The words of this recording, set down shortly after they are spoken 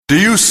Do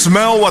you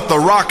smell what The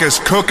Rock is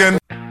cooking?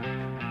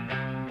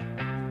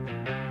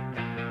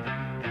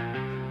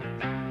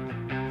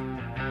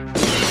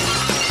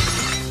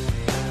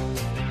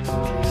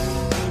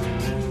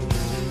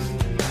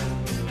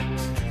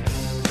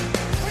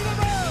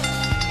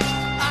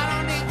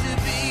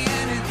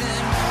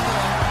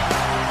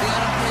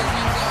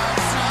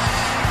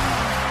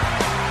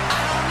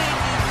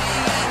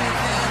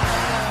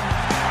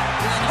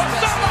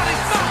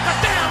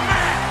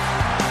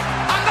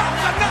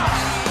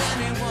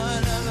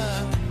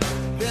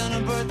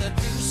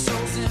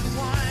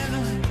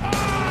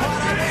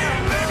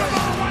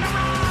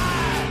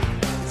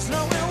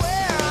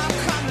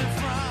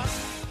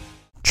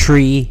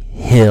 Tree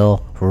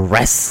Hill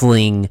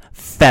Wrestling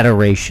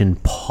Federation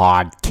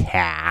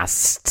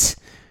podcast.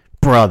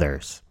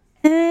 Brothers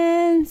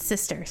and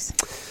sisters.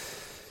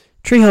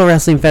 Tree Hill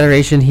Wrestling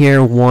Federation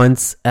here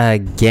once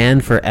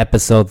again for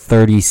episode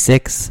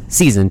 36,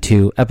 season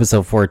 2,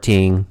 episode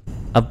 14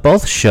 of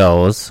both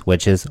shows,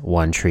 which is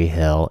One Tree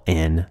Hill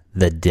in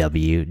the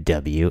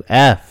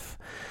WWF.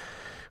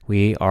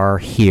 We are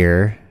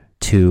here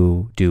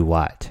to do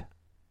what?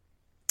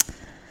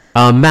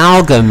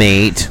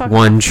 Amalgamate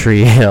One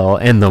Tree Hill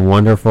in the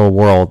wonderful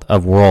world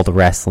of World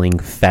Wrestling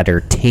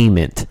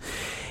Federtainment.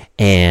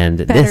 And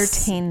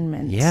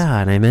Federtainment.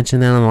 And I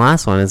mentioned that on the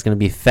last one. It's going to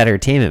be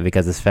Federtainment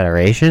because it's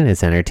Federation,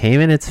 it's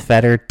entertainment, it's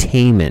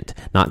Federtainment.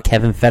 Not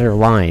Kevin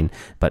Federline,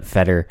 but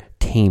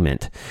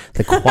Federtainment.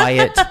 The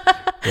quiet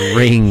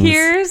rings.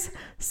 Here's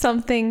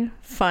something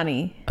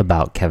funny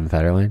about Kevin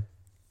Federline.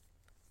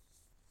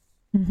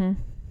 Mm-hmm.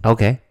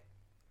 Okay.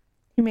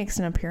 He makes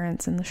an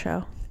appearance in the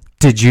show.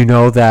 Did you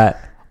know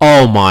that?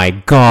 Oh my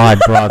God,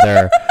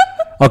 brother.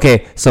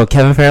 Okay, so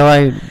Kevin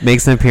Federline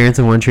makes an appearance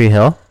in One Tree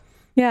Hill?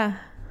 Yeah.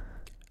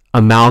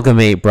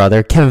 Amalgamate,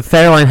 brother. Kevin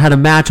Federline had a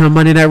match on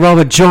Monday Night Raw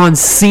with John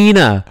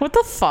Cena. What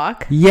the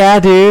fuck? Yeah,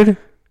 dude.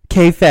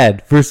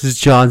 K-Fed versus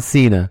John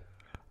Cena.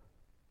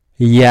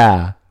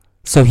 Yeah.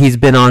 So he's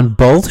been on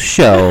both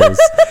shows.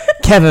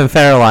 Kevin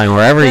Federline,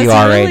 wherever you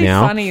are really right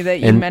now. It's funny that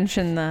you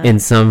mentioned that. In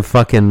some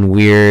fucking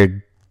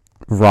weird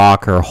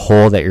rock or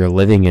hole that you're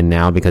living in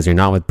now because you're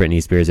not with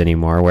Britney Spears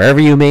anymore. Wherever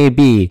you may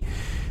be,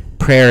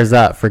 prayers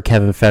up for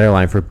Kevin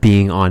Federline for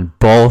being on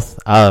both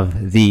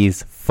of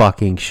these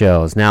fucking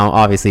shows. Now,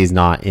 obviously, he's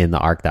not in the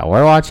arc that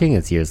we're watching.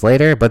 It's years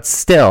later, but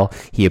still,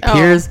 he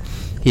appears.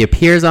 He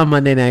appears on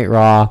Monday Night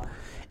Raw,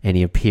 and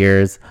he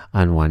appears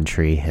on One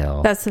Tree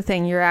Hill. That's the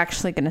thing. You're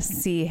actually going to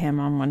see him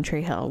on One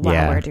Tree Hill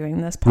while we're doing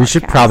this podcast. We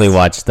should probably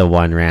watch the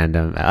one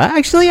random.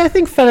 Actually, I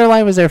think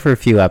Federline was there for a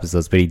few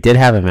episodes, but he did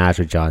have a match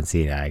with John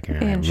Cena. I can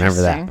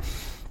remember that.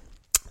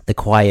 The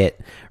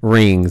quiet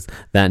rings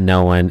that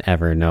no one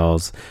ever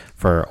knows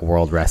for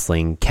World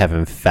Wrestling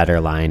Kevin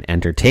Federline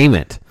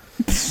Entertainment.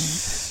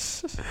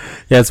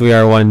 Yes, we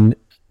are One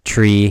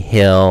Tree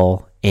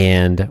Hill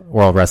and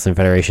World Wrestling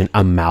Federation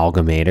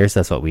amalgamators.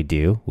 That's what we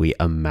do. We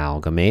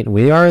amalgamate.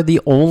 We are the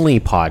only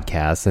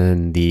podcast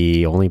and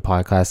the only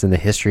podcast in the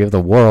history of the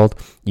world,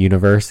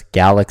 universe,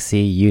 galaxy,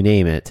 you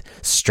name it,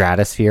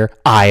 stratosphere,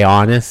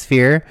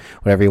 ionosphere,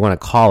 whatever you want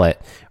to call it.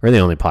 We're the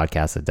only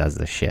podcast that does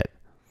this shit.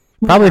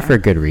 Probably for a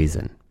good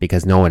reason,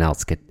 because no one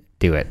else could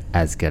do it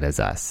as good as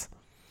us.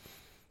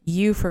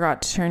 You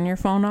forgot to turn your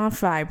phone off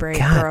vibrate,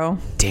 God bro.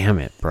 Damn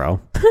it, bro.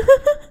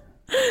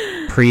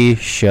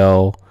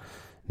 Pre-show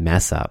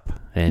mess up.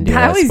 And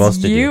that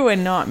was you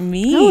and not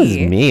me. That was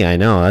me. I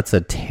know. That's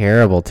a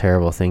terrible,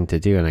 terrible thing to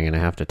do, and I'm gonna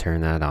have to turn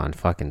that on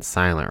fucking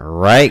silent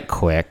right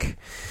quick.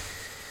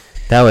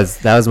 That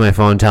was my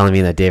phone telling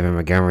me that David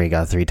Montgomery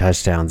got 3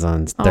 touchdowns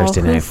on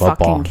Thursday Night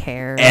Football. Fucking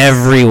cares?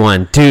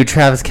 Everyone, dude.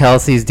 Travis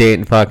Kelce's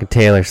dating fucking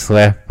Taylor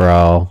Swift,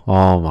 bro.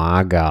 Oh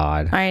my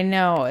God. I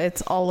know,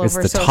 it's all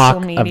over the social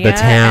talk media. of the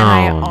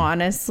town. And I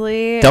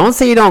honestly don't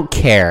say you don't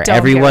care.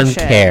 Everyone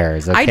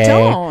cares. Okay? I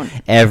don't.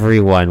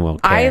 Everyone will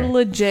care. I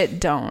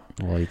legit don't.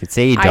 Well, you could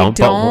say you don't.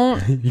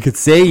 But you could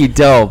say you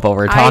don't, but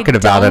we're talking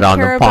about it on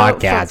the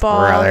podcast,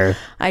 brother.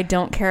 I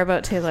don't care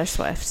about Taylor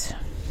Swift.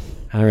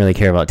 I don't really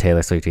care about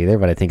Taylor Swift either,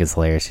 but I think it's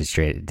hilarious she's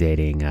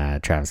dating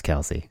Travis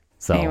Kelce.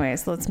 So,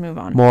 anyways, let's move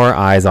on. More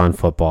eyes on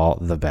football,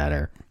 the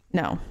better.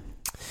 No.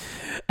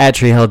 At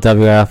Tree Hill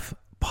WF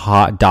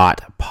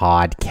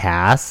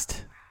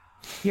podcast.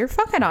 You're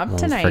fucking up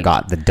tonight. I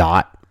forgot the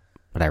dot,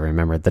 but I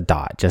remembered the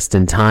dot just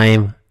in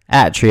time.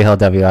 At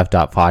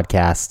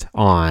treehillwf.podcast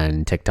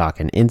on TikTok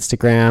and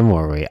Instagram,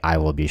 where I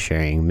will be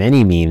sharing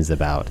many memes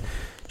about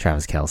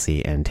Travis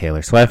Kelce and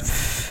Taylor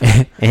Swift.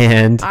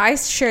 And I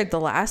shared the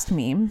last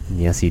meme.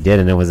 Yes, you did,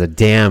 and it was a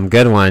damn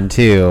good one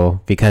too,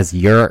 because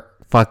your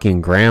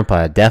fucking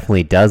grandpa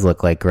definitely does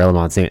look like Gorilla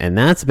Monsoon, and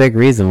that's a big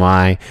reason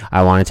why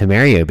I wanted to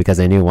marry you, because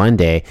I knew one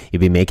day you'd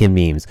be making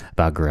memes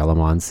about Gorilla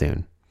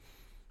Monsoon.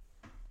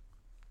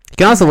 You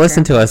can also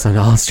listen to us on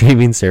all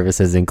streaming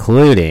services,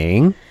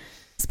 including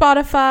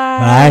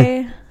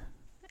Spotify,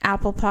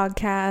 Apple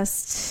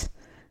Podcasts,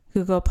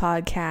 Google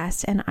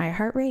Podcasts, and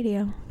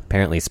iHeartRadio.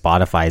 Apparently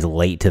Spotify is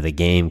late to the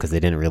game because they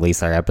didn't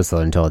release our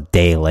episode until a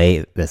day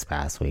late this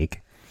past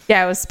week.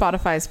 Yeah, it was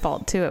Spotify's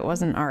fault too. It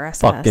wasn't RSS.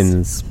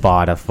 Fucking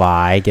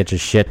Spotify, get your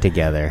shit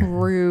together.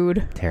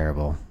 Rude.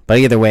 Terrible. But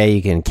either way,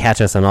 you can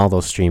catch us on all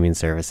those streaming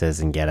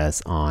services and get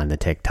us on the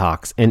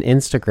TikToks and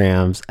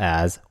Instagrams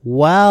as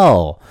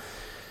well.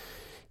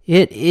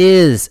 It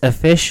is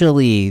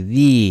officially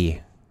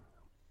the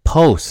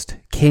post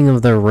King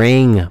of the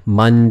Ring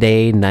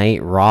Monday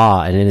Night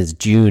Raw, and it is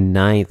June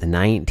 9th,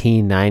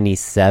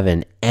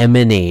 1997,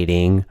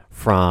 emanating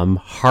from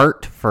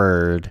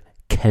Hartford,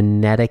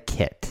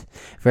 Connecticut.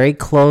 Very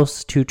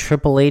close to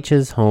Triple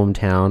H's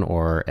hometown,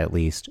 or at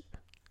least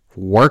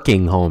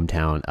working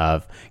hometown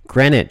of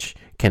Greenwich,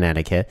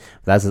 Connecticut.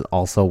 That's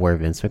also where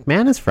Vince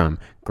McMahon is from,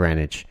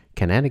 Greenwich,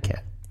 Connecticut.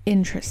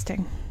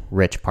 Interesting.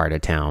 Rich part of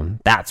town.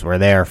 That's where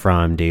they're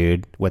from,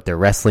 dude, with their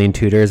wrestling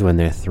tutors when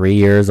they're 3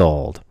 years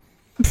old.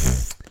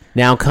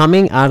 Now,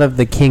 coming out of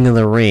the King of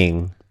the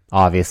Ring,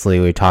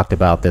 obviously we talked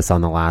about this on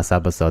the last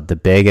episode, the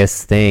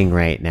biggest thing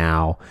right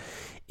now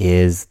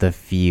is the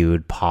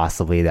feud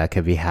possibly that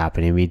could be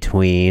happening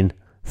between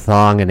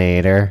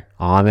Thonginator,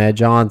 Ahmed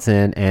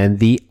Johnson, and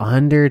The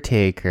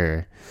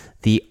Undertaker.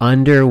 The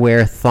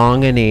underwear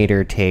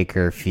Thonginator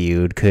Taker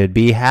feud could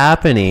be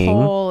happening.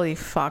 Holy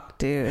fuck,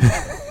 dude.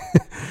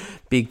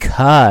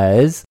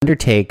 Because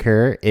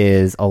Undertaker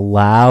is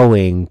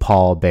allowing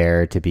Paul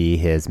Bearer to be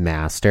his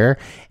master,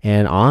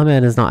 and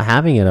Ahmed is not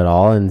having it at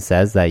all and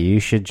says that you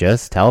should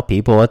just tell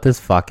people what this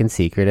fucking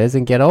secret is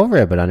and get over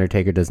it. But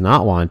Undertaker does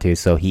not want to,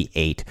 so he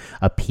ate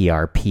a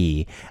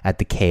PRP at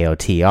the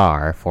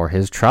KOTR for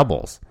his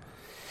troubles.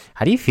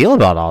 How do you feel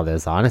about all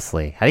this,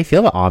 honestly? How do you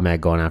feel about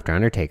Ahmed going after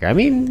Undertaker? I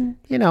mean,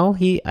 you know,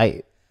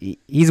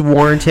 he's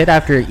warranted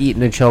after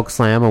eating a choke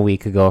slam a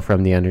week ago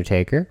from The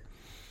Undertaker.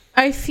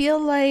 I feel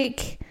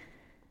like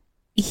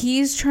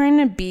he's trying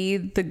to be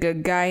the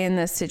good guy in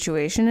this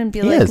situation and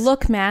be like,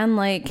 look, man,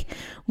 like,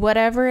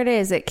 whatever it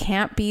is, it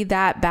can't be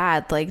that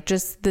bad. Like,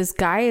 just this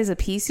guy is a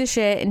piece of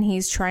shit and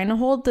he's trying to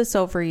hold this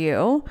over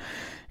you.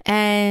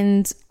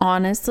 And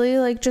honestly,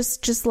 like,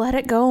 just let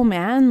it go,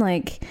 man.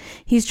 Like,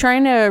 he's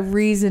trying to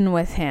reason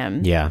with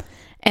him. Yeah.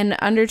 And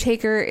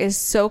Undertaker is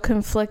so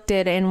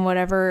conflicted in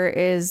whatever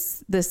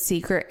is the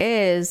secret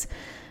is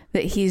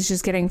that he's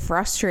just getting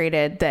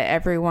frustrated that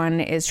everyone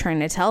is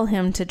trying to tell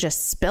him to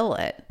just spill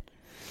it.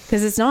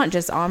 Because it's not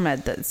just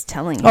Ahmed that's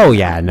telling him. Oh,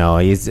 yeah, no,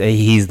 he's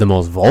the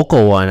most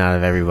vocal one out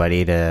of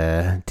everybody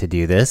to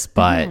do this,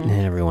 but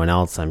everyone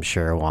else, I'm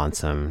sure,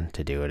 wants him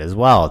to do it as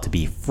well, to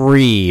be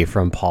free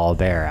from Paul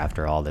Bearer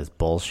after all this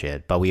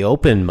bullshit. But we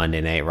open Monday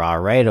Night Raw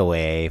right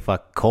away,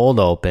 cold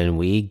open.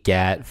 We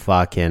get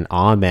fucking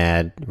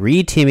Ahmed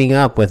re-teaming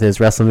up with his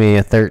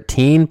WrestleMania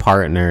 13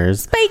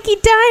 partners. Spiky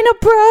Dino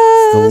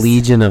Bros! The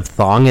Legion of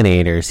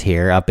Thonginators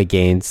here up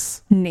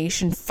against...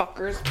 Nation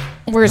fuckers.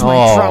 Where's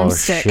my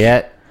drumstick? Oh,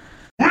 shit.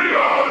 We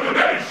are the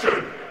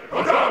nation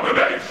of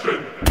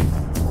domination.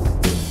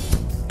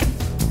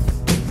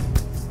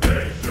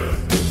 Nation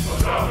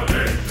of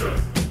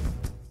domination.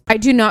 I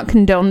do not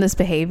condone this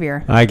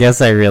behavior. I guess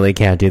I really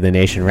can't do the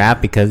Nation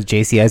rap because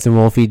JC Ice and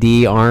Wolfie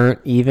D aren't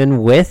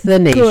even with the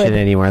Nation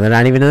anymore. They're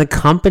not even in the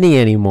company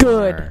anymore.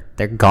 Good.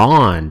 They're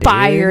gone, dude.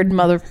 Fired,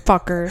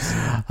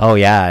 motherfuckers. Oh,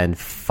 yeah, and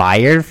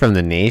fired from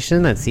the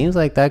Nation? That seems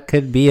like that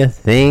could be a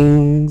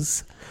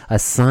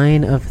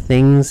sign of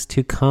things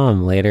to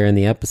come later in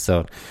the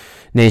episode.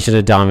 Nation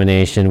of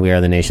Domination. We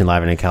are the Nation,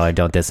 live in Keller.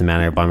 Don't diss a man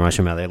or bomb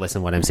Russian mother.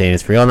 Listen, what I'm saying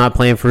is for real. Not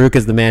playing Farouk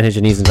as the man. Hit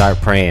your knees and start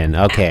praying.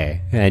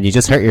 Okay. And you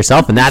just hurt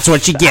yourself, and that's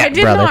what you get, I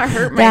did brother. not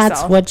hurt myself.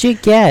 That's what you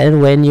get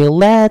when you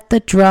let the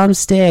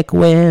drumstick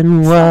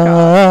win.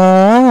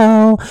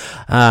 Whoa.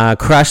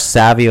 Crush,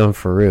 Savio, and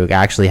Farouk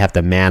actually have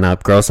to man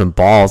up, grow some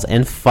balls,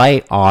 and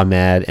fight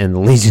Ahmed and the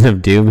Legion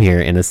of Doom here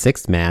in a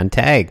 6-man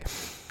tag.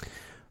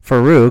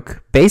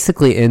 Farouk,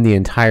 basically in the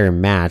entire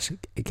match,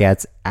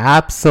 gets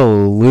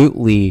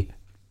absolutely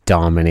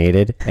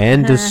dominated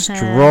and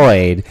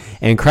destroyed,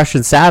 and Crush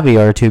and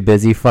Savio are too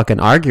busy fucking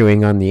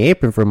arguing on the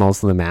apron for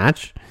most of the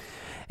match.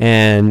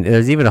 And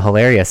there's even a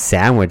hilarious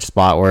sandwich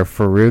spot where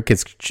Farouk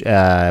is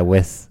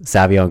with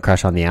Savio and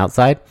Crush on the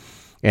outside,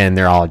 and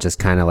they're all just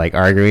kind of like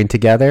arguing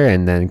together,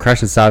 and then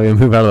Crush and Savio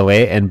move out of the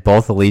way, and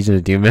both the Legion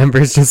of Doom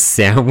members just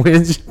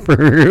sandwich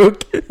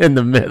Farouk in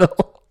the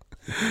middle.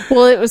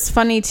 Well, it was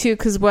funny too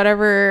because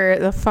whatever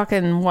the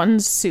fucking one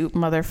soup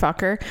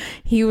motherfucker,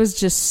 he was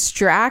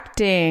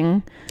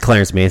distracting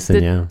Clarence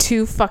Mason, the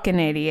two fucking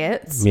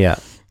idiots. Yeah.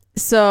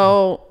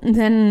 So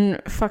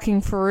then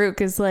fucking Farouk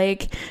is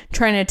like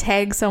trying to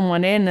tag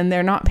someone in and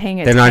they're not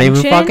paying attention. They're not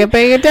even fucking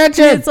paying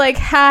attention. It's like,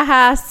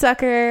 haha,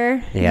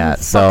 sucker. Yeah,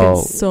 You so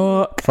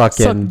suck.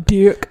 fucking Suck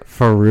dick.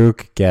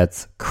 Farouk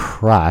gets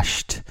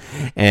crushed,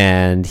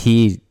 and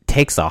he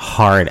takes a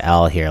hard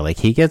L here. Like,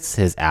 he gets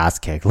his ass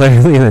kicked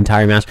literally the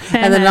entire match.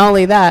 And then not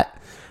only that,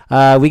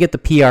 we get the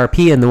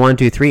PRP and the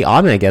 1-2-3.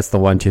 Ahmed gets the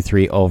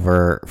 1-2-3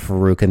 over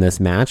Farouk in this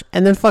match,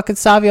 and then fucking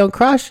Savio and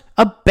Crush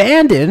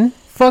abandon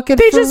fucking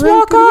They just Farouk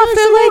walk in the off. match.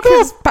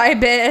 They're like, bye,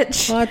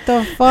 bitch. What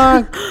the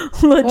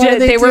fuck? Legit,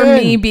 they they were doing?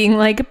 me being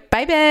like,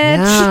 bye, bitch.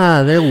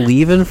 Yeah, they're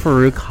leaving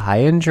Farouk high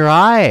and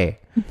dry.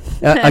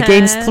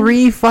 against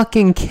 3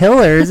 fucking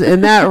killers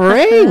in that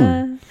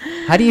ring.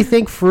 How do you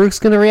think Farouk's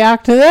going to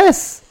react to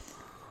this?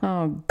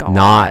 Oh, God.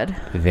 Not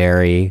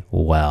very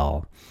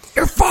well.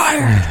 You're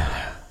fired.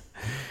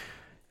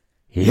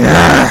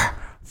 Yeah.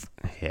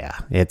 Yeah,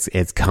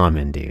 it's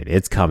coming, dude.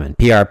 It's coming.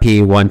 PRP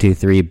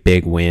 123,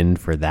 big win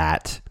for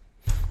that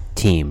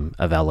team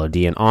of LOD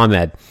and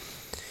Ahmed.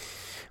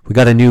 We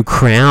got a new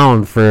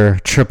crown for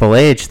Triple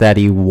H that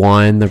he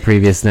won the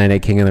previous night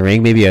at King of the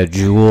Ring. Maybe a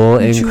jewel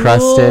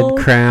encrusted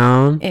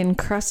crown.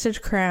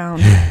 Encrusted crown.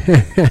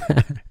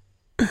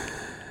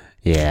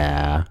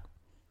 Yeah.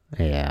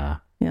 Yeah.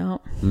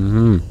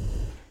 Mm-hmm.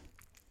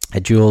 A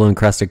jewel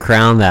encrusted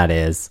crown, that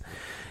is.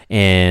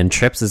 And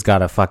Trips has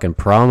got a fucking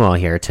promo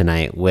here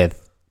tonight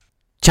with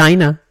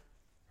China.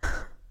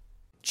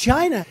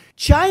 China.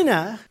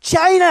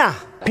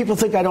 People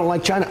think I don't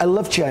like China. I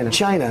love China.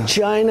 China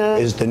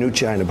is the new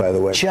China, by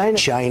the way. China.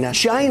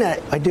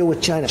 I deal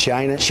with China.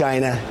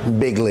 China,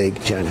 big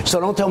league China.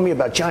 So don't tell me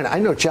about China. I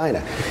know China.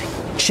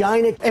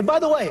 And by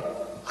the way,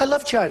 I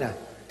love China.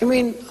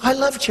 I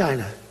love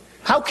China.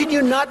 How can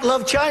you not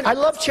love China? I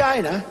love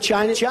China.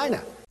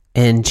 China.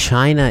 And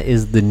China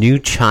is the new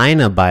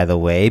China, by the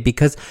way,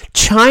 because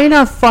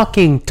China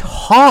fucking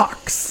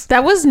talks.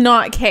 That was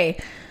not okay.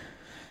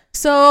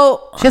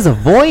 So she has a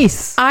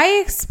voice. I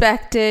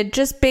expected,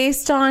 just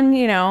based on,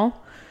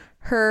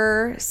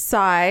 her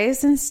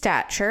size and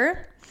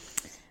stature,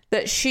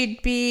 that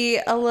she'd be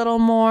a little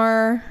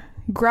more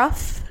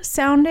gruff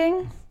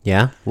sounding.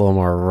 Yeah, a little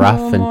more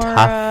rough and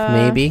tough,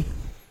 maybe.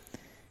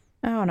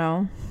 I don't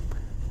know.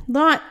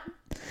 Not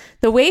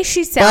the way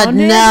she sounded.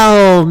 But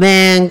no,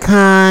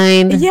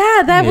 Mankind.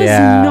 Yeah, that was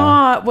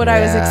not what I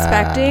was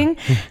expecting.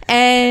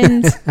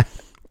 And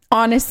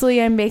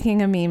honestly, I'm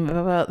making a meme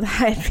about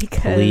that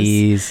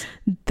because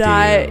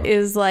that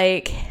is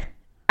like,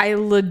 I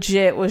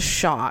legit was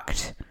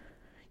shocked.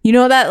 You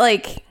know that,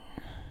 like,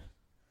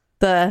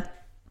 the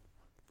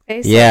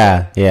face?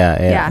 Yeah.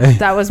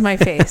 That was my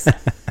face.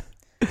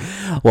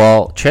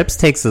 Well, Trips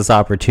takes this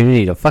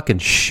opportunity to fucking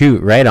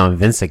shoot right on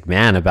Vince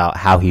McMahon about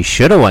how he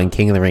should have won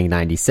King of the Ring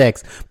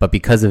 96, but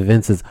because of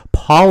Vince's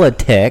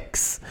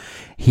politics,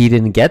 he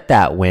didn't get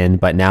that win,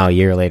 but now a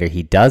year later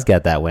he does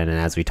get that win. And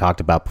as we talked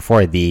about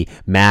before, the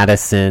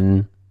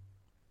Madison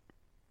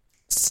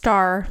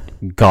Star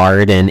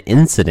Garden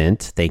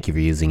incident, thank you for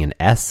using an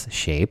S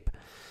shape,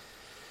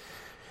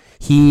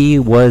 he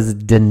was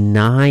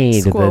denied.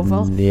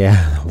 Squoval.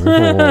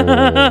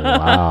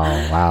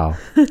 Wow.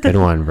 Good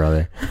one,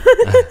 brother.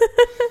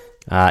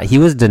 He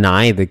was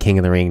denied the King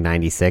of the Ring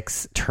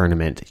 96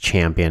 tournament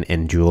champion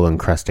and jewel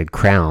encrusted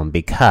crown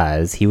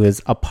because he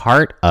was a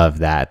part of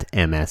that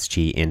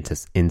MSG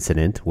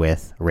incident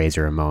with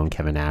Razor Ramon,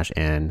 Kevin Nash,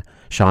 and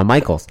Shawn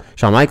Michaels.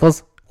 Shawn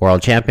Michaels,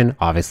 world champion,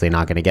 obviously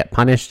not going to get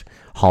punished.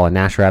 Hall and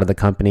Nash are out of the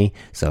company.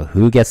 So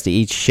who gets to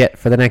eat shit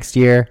for the next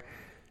year?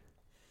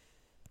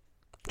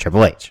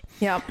 Triple H.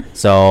 Yep.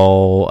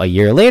 So a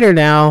year later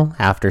now,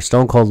 after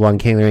Stone Cold won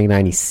King of the Ring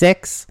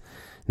 96,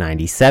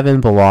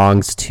 97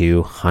 belongs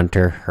to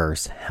Hunter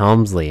Hearst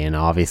Helmsley. And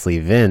obviously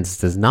Vince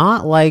does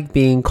not like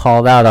being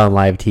called out on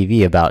live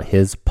TV about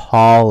his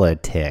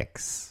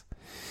politics.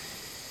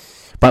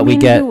 But we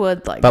get a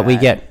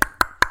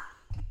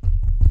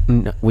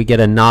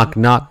knock,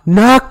 Hunter!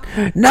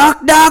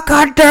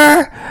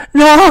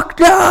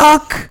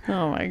 Knock!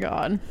 Oh my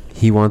God.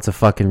 He wants a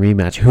fucking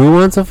rematch. Who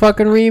wants a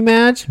fucking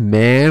rematch?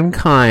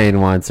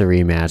 Mankind wants a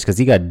rematch because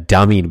he got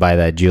dummied by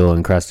that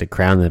jewel-encrusted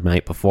crown the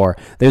night before.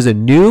 There's a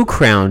new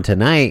crown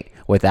tonight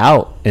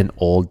without an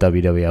old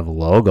WWF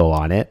logo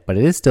on it, but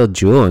it is still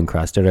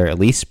jewel-encrusted or at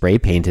least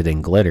spray-painted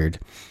and glittered.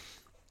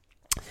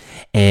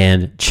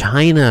 And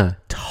China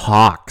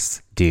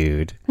talks,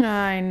 dude.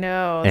 I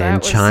know. And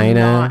that was China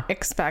not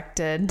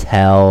expected.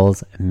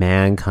 Tells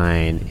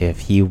Mankind if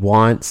he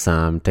wants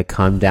some to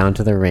come down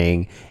to the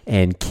ring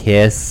and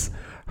kiss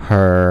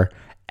her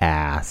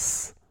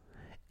ass.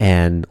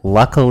 And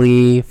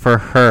luckily for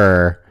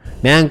her,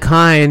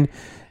 Mankind,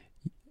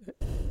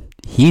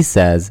 he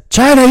says,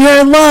 China,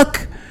 you're in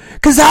luck,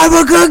 because I'm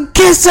a good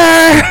kisser.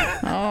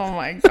 Oh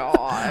my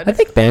God. I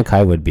think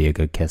Mankind would be a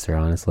good kisser,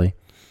 honestly.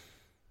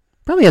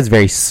 Probably has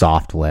very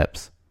soft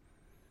lips.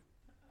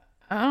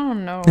 I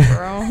don't know,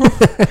 bro.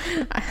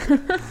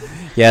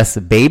 Yes,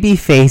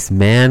 babyface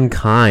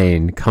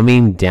Mankind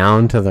coming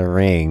down to the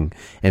ring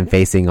and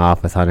facing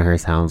off with Hunter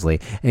Hearst Helmsley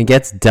and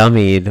gets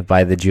dummied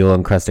by the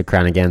jewel-encrusted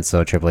crown again,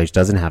 so Triple H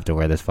doesn't have to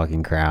wear this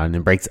fucking crown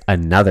and breaks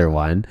another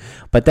one.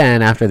 But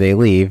then after they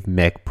leave,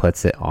 Mick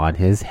puts it on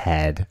his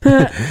head.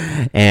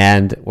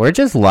 And we're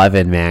just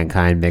loving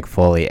Mankind Mick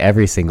Foley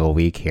every single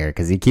week here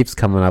because he keeps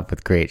coming up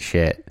with great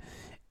shit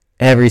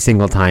every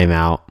single time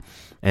out.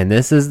 And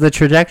this is the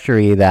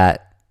trajectory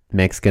that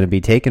Mick's going to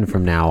be taken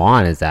from now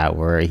on, is that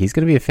where he's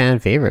going to be a fan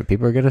favorite.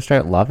 People are going to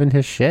start loving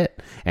his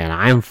shit. And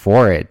I'm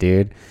for it,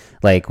 dude.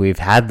 Like, we've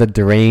had the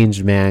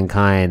deranged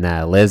Mankind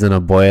that lives in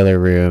a boiler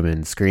room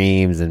and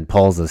screams and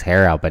pulls his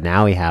hair out. But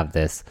now we have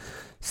this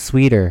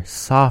sweeter,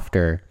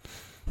 softer,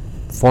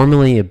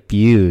 formerly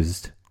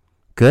abused,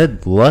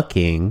 good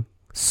looking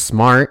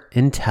smart,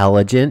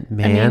 intelligent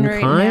mankind.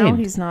 Right now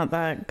he's not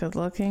that good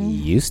looking. He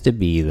used to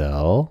be,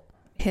 though.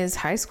 His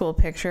high school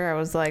picture, I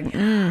was like,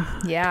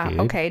 yeah, dude.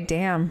 Okay,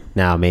 damn.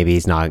 Now, maybe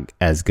he's not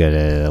as good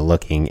at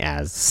looking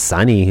as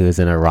Sonny, who's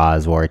in a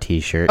Roz War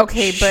t-shirt.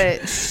 Okay, but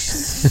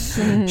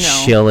no.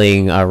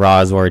 Shilling a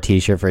Roz War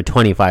t-shirt for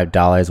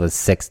 $25 with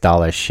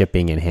 $6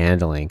 shipping and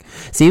handling.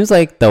 Seems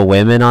like the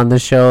women on the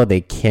show,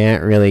 they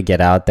can't really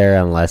get out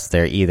there unless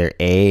they're either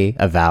A,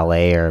 a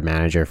valet or a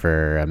manager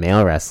for a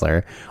male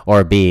wrestler,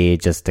 or B,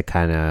 just to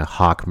kind of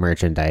hawk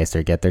merchandise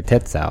or get their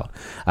tits out.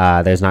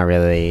 There's not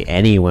really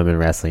any women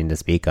wrestling to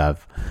speak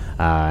of.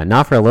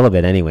 Not for a little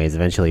bit anyways.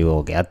 Eventually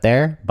we'll get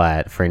there,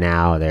 but for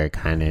now they're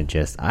kind of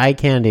just eye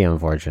candy,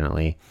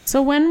 unfortunately.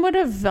 So when would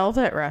have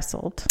Velvet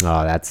wrestled?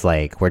 Oh, that's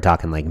like, we're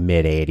talking like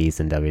mid 80s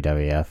in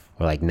WWF,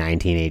 or like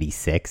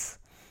 1986,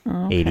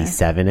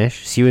 87ish.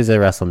 She was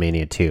at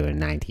WrestleMania 2 in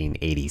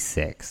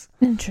 1986.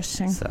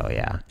 Interesting. So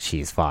yeah,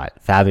 she's fought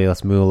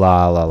Fabulous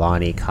Moolah,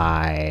 Lalani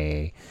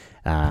Kai,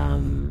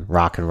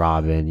 Rockin'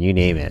 Robin, you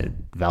name it.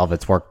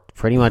 Velvet's worked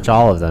pretty much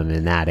all of them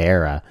in that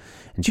era.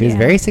 And she was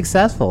very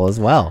successful as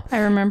well. I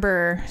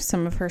remember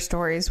some of her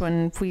stories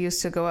when we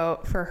used to go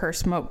out for her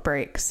smoke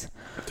breaks.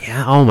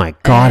 Yeah, oh my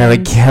God, I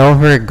would kill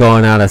her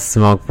going out a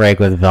smoke break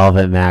with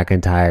Velvet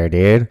McIntyre,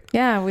 dude.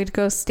 Yeah, we'd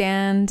go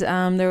stand.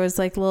 There was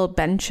like little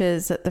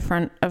benches at the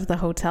front of the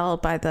hotel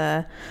by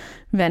the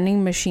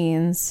vending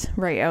machines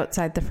right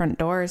outside the front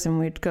doors, and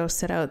we'd go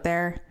sit out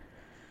there,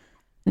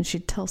 and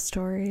she'd tell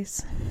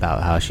stories.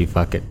 About how she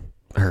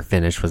her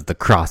finish was the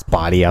cross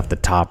body off the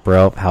top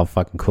rope. How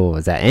fucking cool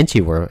was that? And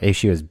she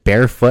was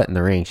barefoot in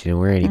the ring. She didn't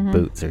wear any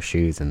boots or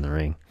shoes in the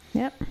ring.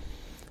 Yep.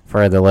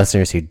 For the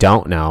listeners who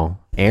don't know,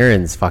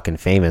 Erin's fucking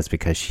famous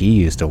because she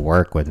used to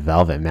work with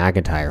Velvet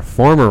McIntyre,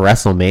 former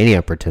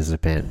WrestleMania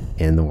participant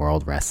in the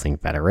World Wrestling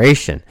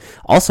Federation.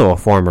 Also a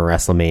former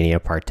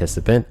WrestleMania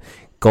participant,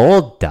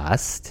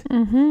 Goldust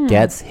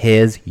gets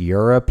his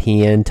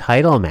European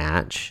title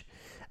match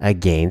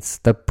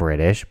against the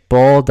British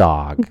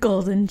Bulldog.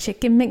 Golden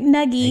Chicken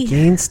McNugget.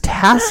 Against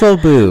Tassel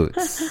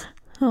Boots.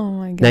 Oh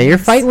my god. Now you're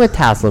fighting with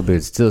Tassel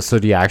Boots. So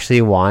do you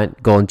actually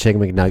want Golden Chicken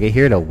McNugget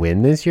here to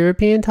win this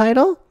European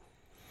title?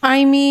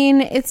 I mean,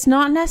 it's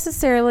not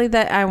necessarily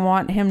that I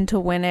want him to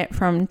win it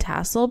from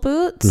Tassel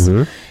Boots.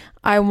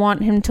 I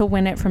want him to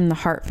win it from the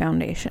Hart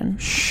Foundation.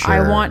 Sure.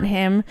 I want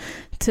him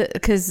to,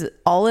 because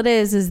all it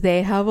is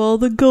they have all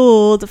the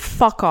gold.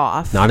 Fuck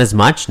off. Not as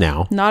much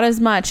now. Not as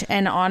much.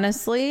 And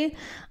honestly,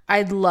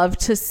 I'd love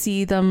to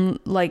see them,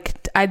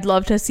 I'd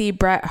love to see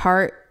Bret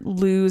Hart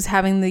lose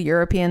having the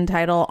European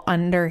title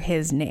under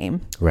his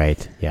name.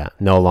 Right. Yeah.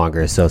 No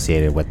longer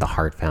associated with the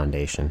Hart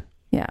Foundation.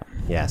 Yeah.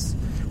 Yes.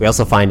 We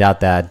also find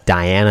out that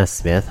Diana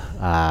Smith,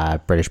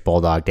 British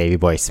Bulldog Davey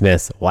Boy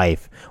Smith's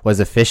wife,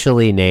 was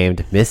officially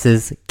named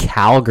Mrs.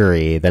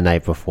 Calgary the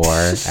night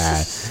before,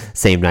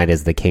 same night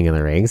as the King of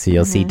the Ring. So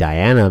you'll see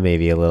Diana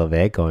maybe a little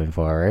bit going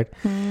forward.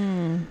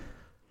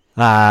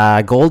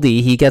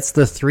 Goldie, he gets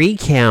the 3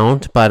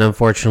 count, but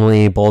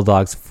unfortunately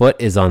Bulldog's foot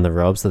is on the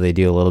rope, so they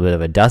do a little bit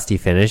of a dusty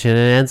finish, and it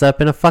ends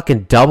up in a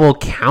fucking double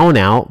count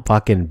out.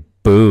 Fucking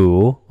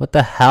boo. What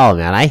the hell,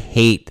 man? I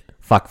hate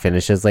fuck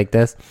finishes like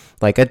this.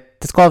 Like a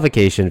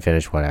disqualification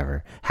finish,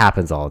 whatever,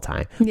 happens all the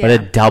time. Yeah. But a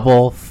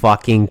double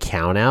fucking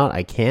count out,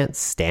 I can't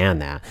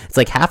stand that. It's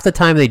like half the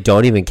time they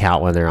don't even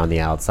count when they're on the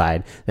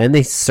outside.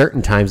 Then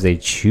certain times they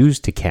choose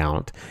to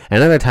count,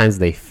 and other times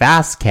they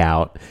fast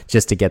count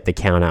just to get the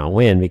count out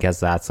win because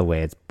that's the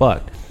way it's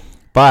booked.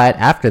 But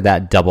after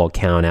that double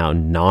count out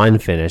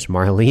non-finish,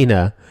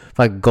 Marlena,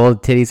 fucking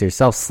gold titties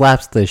herself,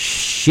 slaps the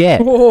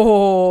shit.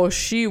 Oh,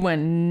 she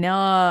went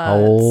nuts.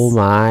 Oh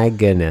my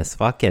goodness.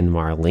 Fucking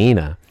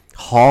Marlena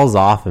hauls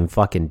off and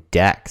fucking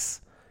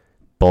decks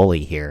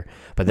Bully here.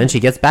 But then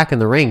she gets back in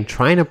the ring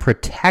trying to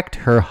protect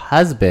her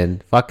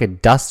husband, fucking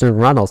Dustin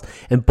Runnels.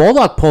 And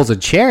Bulldog pulls a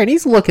chair and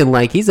he's looking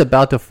like he's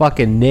about to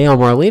fucking nail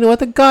Marlena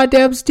with a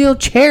goddamn steel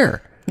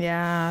chair.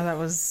 Yeah, that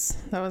was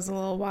a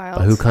little wild.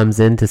 But who comes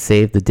in to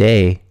save the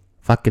day?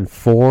 Fucking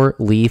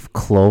 4-leaf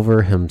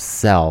clover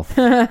himself,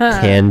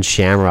 Ken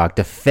Shamrock,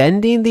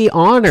 defending the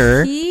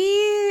honor.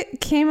 He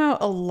came out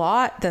a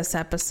lot this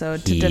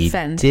episode to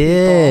defend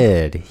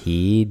people.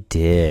 He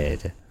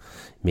did.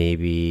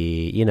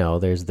 Maybe,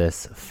 there's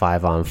this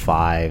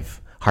 5-on-5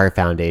 Hart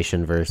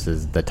Foundation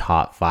versus the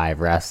top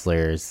 5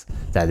 wrestlers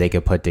that they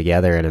could put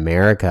together in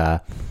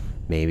America.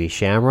 Maybe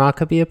Shamrock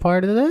could be a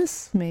part of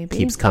this. Maybe.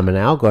 Keeps coming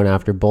out, going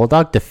after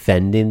Bulldog,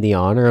 defending the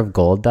honor of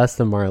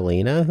Goldust and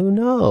Marlena. Who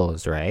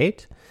knows,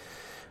 right?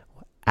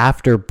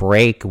 After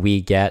break,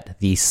 we get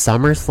the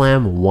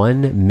SummerSlam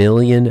 $1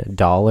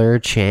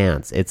 million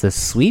chance. It's a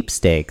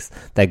sweepstakes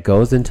that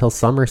goes until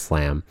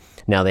SummerSlam.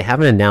 Now, they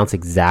haven't announced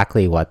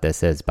exactly what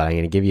this is, but I'm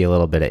going to give you a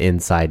little bit of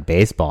inside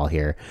baseball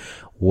here,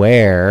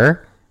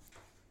 where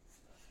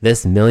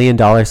this $1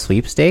 million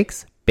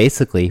sweepstakes,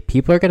 basically,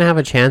 people are going to have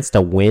a chance to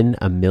win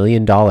 $1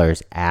 million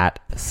at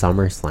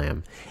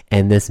SummerSlam.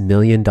 And this $1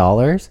 million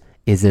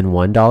is in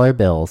 $1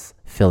 bills,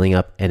 filling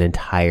up an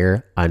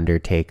entire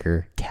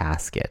Undertaker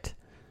casket.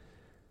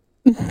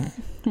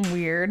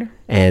 Weird.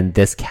 And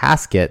this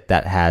casket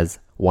that has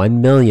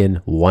 1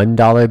 million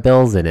 $1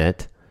 bills in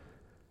it,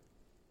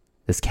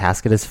 this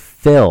casket is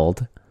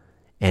filled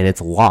and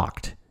it's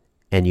locked.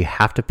 And you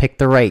have to pick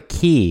the right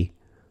key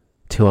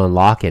to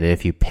unlock it. And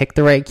if you pick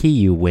the right key,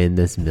 you win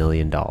this $1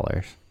 million.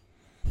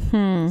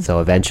 So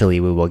eventually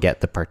we will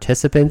get the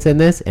participants in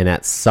this. And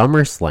at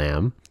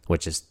SummerSlam,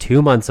 which is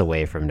 2 months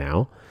away from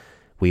now,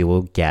 we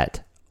will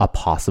get a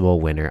possible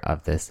winner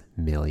of this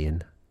 $1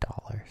 million.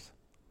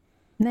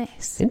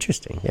 Nice.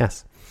 Interesting,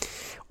 yes.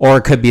 Or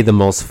it could be the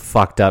most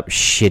fucked up,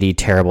 shitty,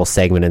 terrible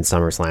segment in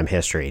SummerSlam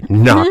history.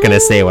 Not going to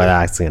say what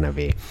that's going to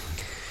be.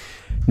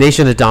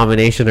 Nation of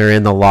Domination are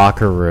in the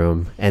locker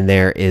room, and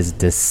there is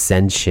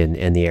dissension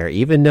in the air.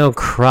 Even though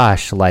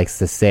Crush likes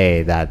to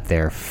say that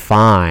they're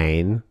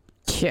fine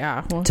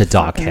to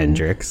Doc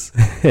Hendricks,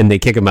 and they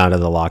kick him out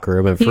of the locker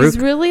room. And he's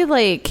really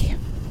like...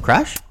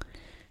 Crush?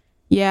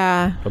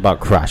 Yeah. What about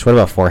Crush? What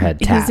about Forehead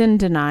Tap? He's in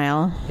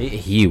denial.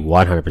 He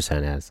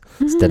 100% is.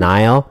 It's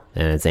denial,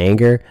 and it's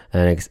anger,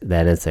 and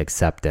then it's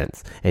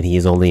acceptance. And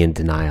he's only in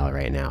denial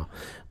right now.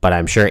 But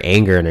I'm sure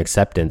anger and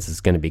acceptance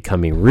is going to be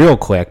coming real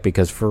quick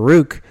because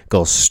Farouk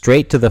goes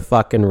straight to the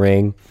fucking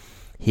ring.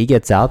 He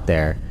gets out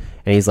there,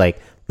 and he's like,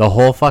 the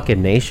whole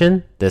fucking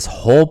nation, this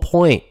whole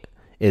point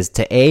is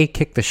to A,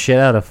 kick the shit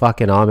out of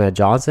fucking Ahmed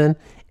Johnson,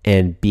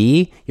 and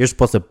B, you're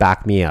supposed to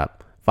back me up.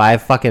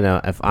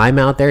 If I'm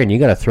out there and you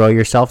got to throw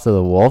yourself to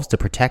the wolves to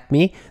protect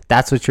me,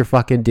 that's what you're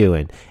fucking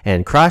doing.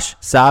 And Crush,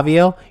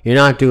 Savio, you're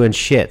not doing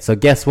shit. So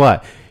guess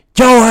what?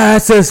 Your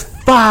ass is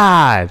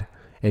fired.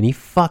 And he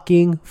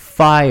fucking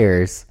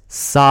fires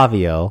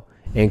Savio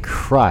and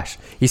Crush.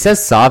 He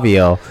says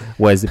Savio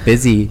was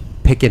busy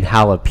picking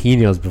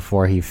jalapenos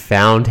before he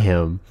found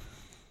him.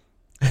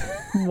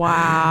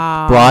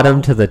 Wow. Brought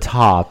him to the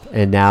top,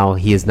 and now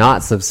he is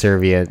not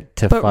subservient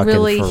to but fucking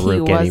really,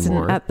 Farouk he wasn't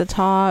anymore. at the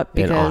top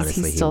because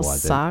honestly, he still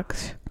wasn't.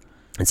 sucked.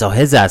 And so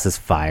his ass is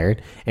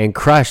fired, and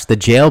Crush, the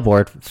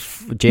jailbird,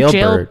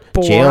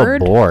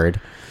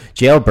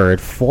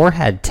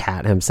 Forehead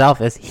Tat himself,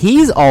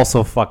 he's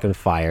also fucking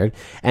fired.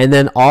 And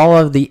then all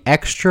of the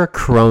extra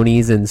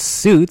cronies in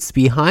suits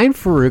behind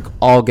Farouk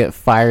all get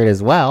fired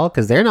as well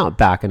because they're not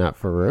backing up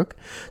Farouk.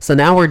 So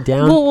now we're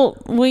down. Well,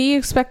 what do you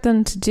expect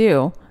them to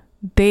do?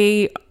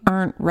 They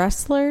aren't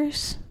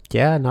wrestlers.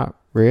 Yeah, not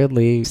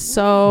really.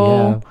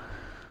 So,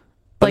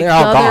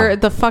 yeah.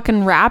 the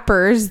fucking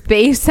rappers,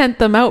 they sent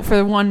them out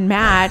for one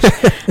match,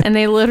 and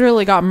they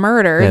literally got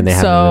murdered. And they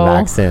haven't been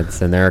back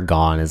since, and they're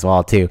gone as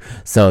well too.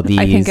 So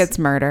I think it's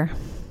murder.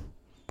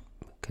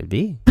 Could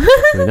be.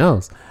 Who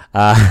knows?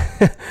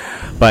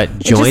 But joining,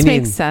 it just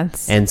makes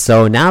sense. And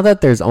so now that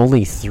there's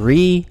only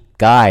 3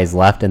 guys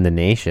left in the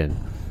nation,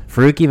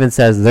 Farouk even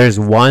says there's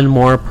one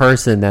more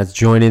person that's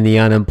joining the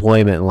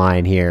unemployment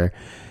line here.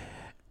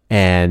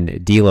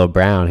 And D'Lo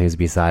Brown, who's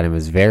beside him,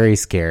 is very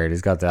scared.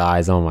 He's got the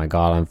eyes, oh my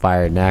God, I'm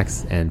fired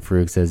next. And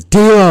Farouk says,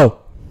 D'Lo,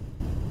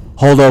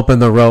 hold open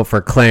the rope for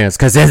Clarence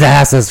because his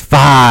ass is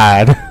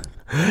fired.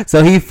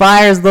 So he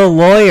fires the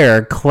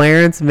lawyer,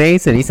 Clarence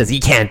Mason. He says, he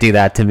can't do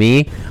that to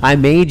me. I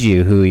made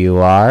you who you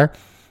are.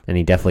 And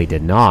he definitely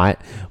did not.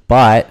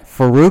 But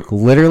Farouk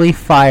literally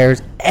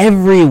fires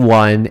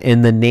everyone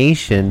in the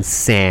nation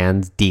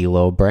sans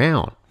D'Lo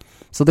Brown.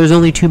 So there's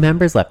only 2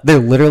 members left. They're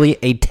literally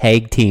a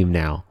tag team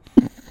now.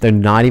 They're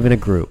not even a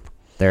group.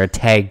 They're a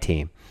tag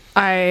team.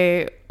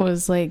 I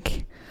was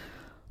like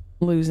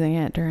losing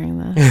it during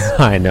this.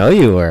 I know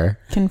you were.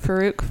 Can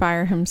Farouk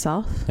fire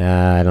himself?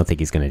 I don't think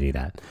he's going to do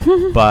that.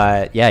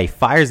 But yeah, he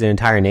fires the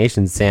entire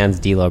nation sans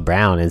D'Lo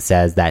Brown and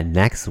says that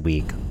next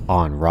week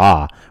on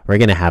Raw, we're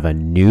going to have a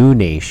new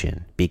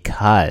nation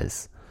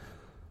because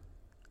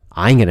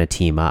I'm going to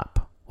team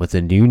up with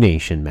a new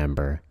nation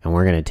member and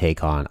we're going to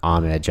take on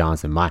Ahmed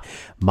Johnson,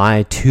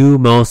 my 2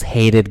 most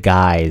hated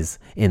guys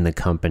in the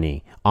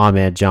company,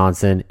 Ahmed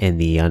Johnson and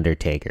The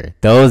Undertaker.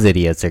 Those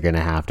idiots are going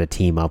to have to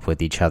team up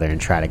with each other and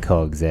try to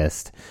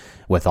coexist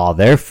with all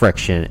their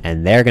friction,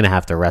 and they're going to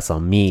have to wrestle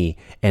me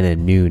and a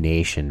new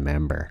nation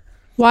member.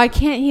 Why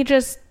can't he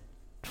just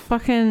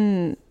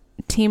fucking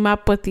team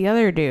up with the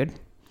other dude?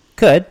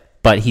 Could,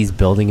 but he's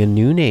building a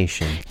new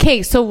nation.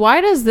 Okay, so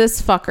why does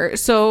this fucker...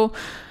 So,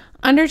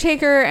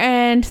 Undertaker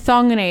and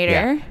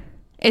Thonganator,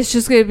 it's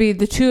just going to be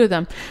the 2 of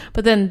them.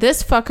 But then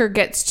this fucker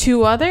gets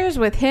 2 others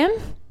with him?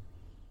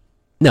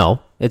 No,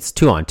 it's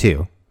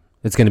 2-on-2.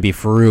 It's going to be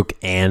Farouk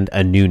and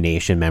a new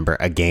nation member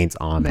against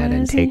Ahmed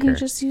and Taker. Why doesn't he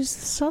just use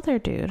this other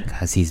dude?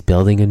 Because he's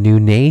building a new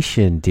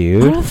nation,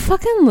 dude. What a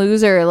fucking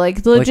loser.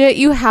 Like, legit,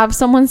 you have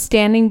someone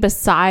standing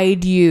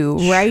beside you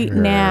right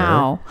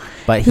now.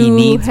 But he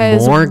needs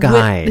more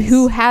guys.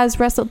 Who has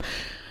wrestled...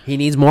 He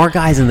needs more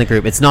guys in the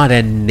group. It's not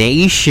a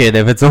nation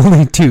if it's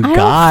only 2 guys.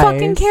 I don't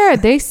fucking care.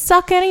 They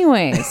suck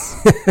anyways.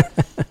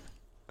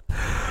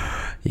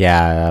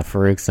 Yeah,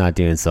 Farouk's not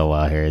doing so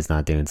well here. He's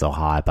not doing so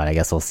hot. But I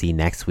guess we'll see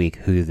next week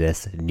who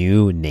this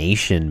new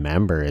nation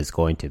member is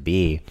going to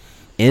be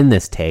in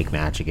this tag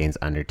match against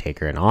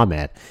Undertaker and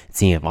Ahmed.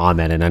 Seeing if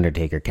Ahmed and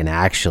Undertaker can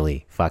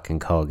actually fucking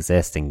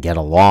coexist and get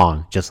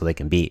along just so they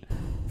can beat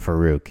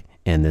Farouk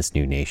and this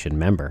new nation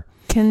member.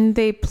 Can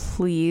they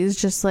please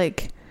just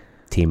like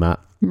team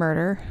up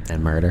murder?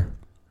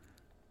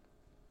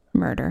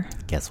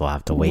 Guess we'll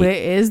have to wait.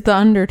 It is the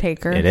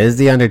Undertaker. It is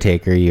the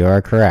Undertaker. You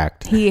are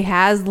correct. He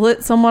has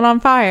lit someone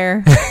on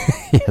fire.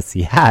 Yes,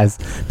 he has,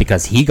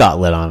 because he got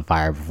lit on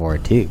fire before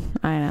too.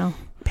 I know.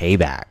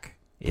 Payback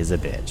is a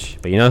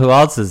bitch. But you know who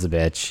else is a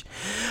bitch?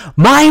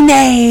 My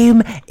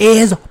name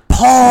is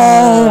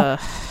Paul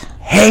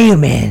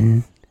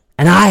Heyman,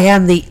 and I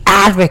am the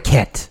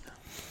advocate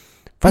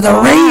for the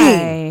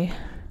reigning,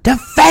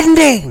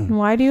 defending,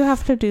 why do you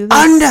have to do this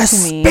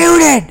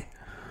undisputed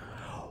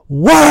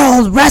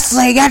World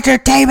Wrestling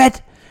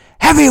Entertainment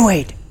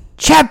Heavyweight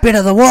Champion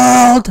of the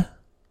World,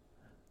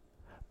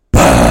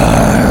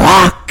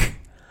 Brock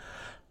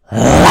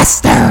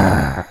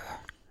Lesnar,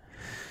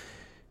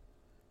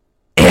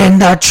 in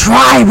the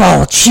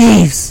Tribal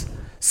Chiefs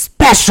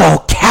Special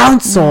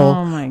Counsel,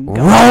 Oh my God.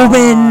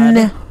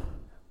 Roman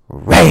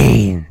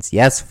Reigns.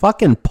 Yes,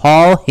 fucking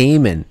Paul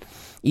Heyman.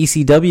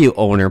 ECW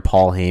owner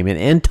Paul Heyman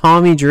and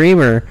Tommy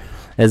Dreamer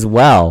as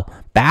well.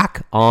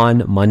 Back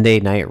on Monday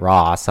Night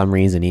Raw. Some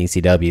reason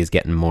ECW is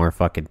getting more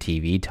fucking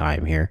TV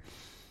time here.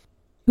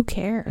 Who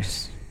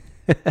cares?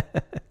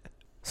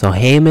 So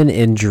Heyman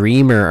and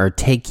Dreamer are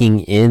taking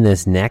in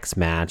this next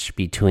match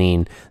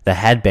between the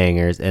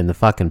Headbangers and the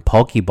fucking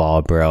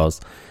Pokeball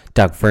Bros,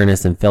 Doug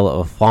Furnas and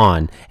Philip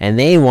Lafon, and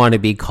they want to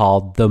be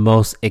called the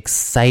most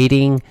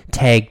exciting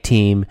tag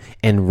team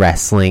in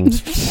wrestling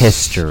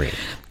history.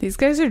 These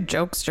guys are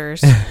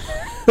jokesters.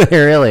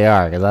 They really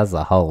are, because that's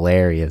a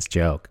hilarious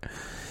joke.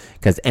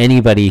 Because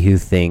anybody who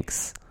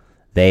thinks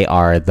they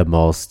are the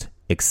most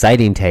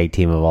exciting tag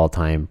team of all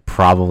time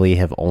probably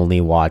have only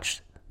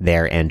watched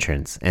their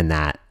entrance, and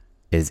that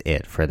is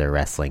it for their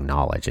wrestling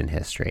knowledge and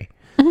history.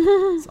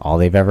 It's all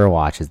they've ever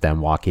watched is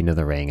them walking to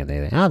the ring, and they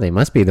think, oh, they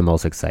must be the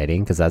most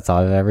exciting because that's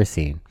all I've ever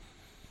seen.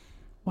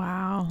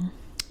 Wow.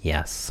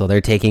 Yes, so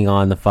they're taking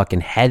on the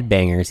fucking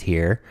Headbangers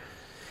here.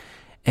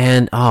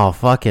 And, oh,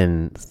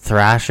 fucking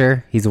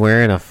Thrasher, he's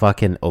wearing a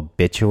fucking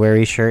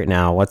Obituary shirt.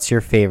 Now, what's your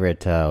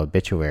favorite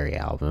Obituary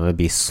album? It would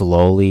be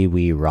Slowly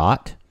We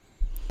Rot.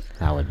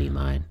 That would be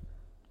mine.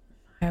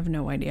 I have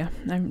no idea.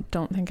 I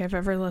don't think I've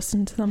ever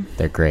listened to them.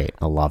 They're great.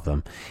 I love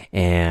them.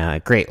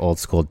 And great old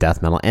school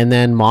death metal. And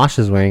then Mosh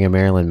is wearing a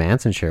Marilyn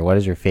Manson shirt. What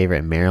is your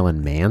favorite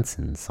Marilyn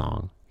Manson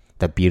song?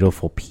 The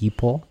Beautiful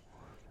People?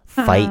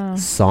 Fight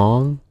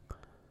song?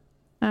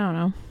 I don't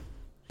know.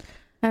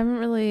 I haven't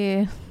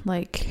really,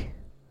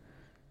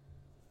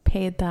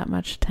 paid that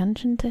much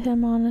attention to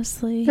him,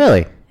 honestly.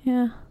 Really?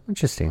 Yeah.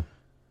 Interesting.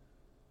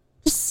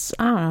 Just,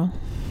 I don't know.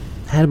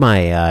 Had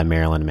my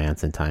Marilyn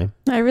Manson time.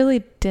 I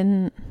really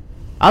didn't.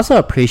 I also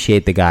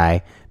appreciate the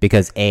guy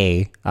because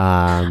he's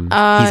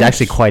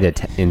actually quite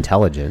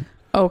intelligent.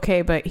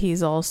 Okay, but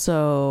he's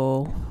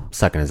also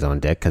Sucking his own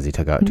dick because he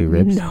took out 2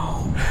 ribs.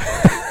 No.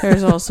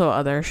 There's also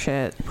other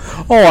shit.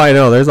 Oh, I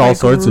know. There's all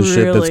sorts of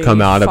shit that's come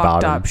out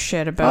about him. Up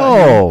shit about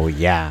him. Oh,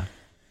 yeah.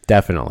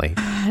 Definitely.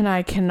 And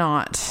I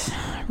cannot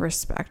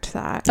respect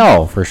that.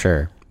 Oh, for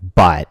sure.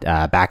 But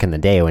back in the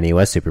day when he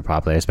was super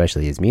popular,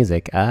 especially his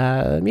music,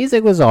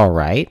 music was all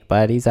right,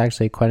 but he's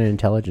actually quite an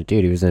intelligent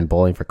dude. He was in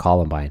Bowling for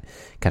Columbine.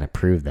 Kind of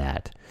proved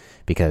that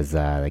because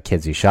the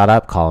kids who shot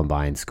up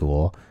Columbine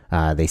School,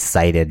 they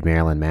cited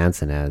Marilyn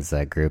Manson as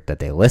a group that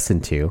they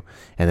listened to.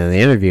 And then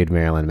they interviewed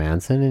Marilyn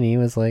Manson, and he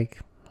was like,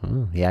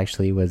 he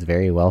actually was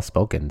very well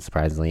spoken,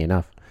 surprisingly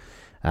enough.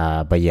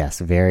 But yes,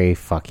 very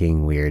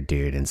fucking weird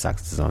dude, and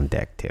sucks his own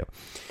dick too.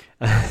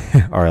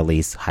 Or at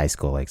least high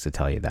school likes to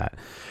tell you that.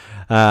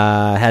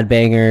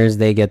 Headbangers,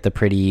 they get the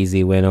pretty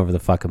easy win over the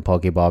fucking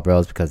Pokeball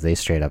Bros because they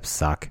straight up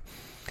suck.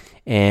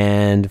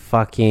 And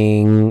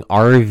fucking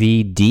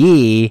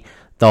RVD,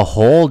 the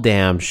whole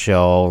damn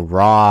show,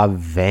 Rob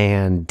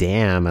Van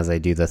Dam, as I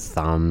do the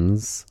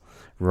thumbs,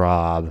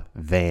 Rob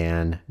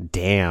Van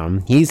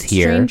Dam, he's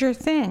here.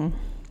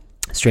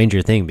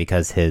 Stranger Thing,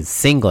 because his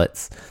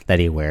singlets that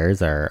he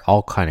wears are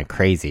all kind of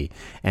crazy,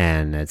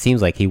 and it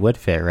seems like he would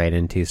fit right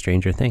into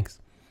Stranger Things.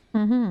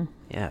 Mm-hmm.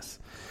 Yes.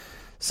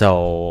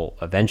 So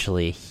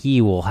eventually he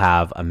will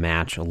have a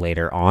match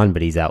later on,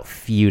 but he's out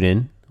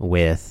feuding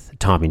with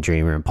Tommy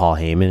Dreamer and Paul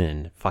Heyman,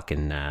 and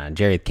fucking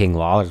Jerry King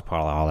Lawler's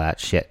part of all that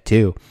shit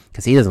too,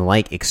 because he doesn't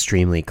like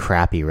extremely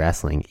crappy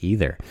wrestling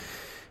either.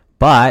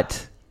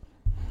 But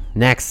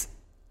next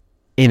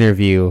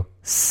interview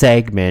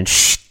segment,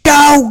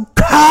 Stone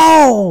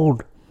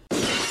Cold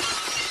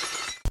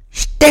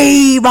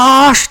Steve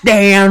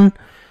Austin.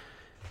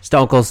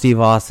 Stone Cold Steve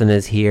Austin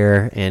is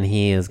here, and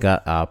he has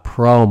got a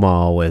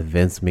promo with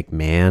Vince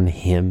McMahon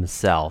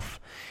himself.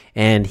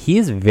 And he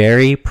is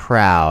very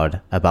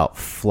proud about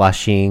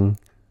flushing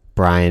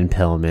Brian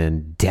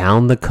Pillman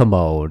down the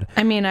commode.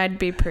 I mean, I'd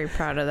be pretty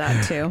proud of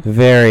that too.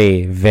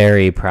 Very,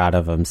 very proud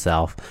of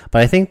himself.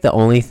 But I think the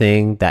only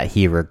thing that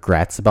he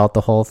regrets about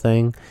the whole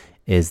thing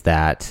is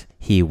that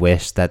he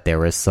wished that there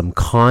was some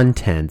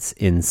contents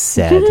in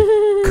said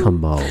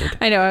commode.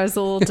 I know, I was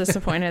a little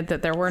disappointed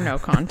that there were no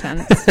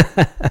contents.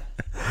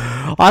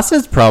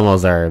 Austin's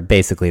promos are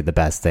basically the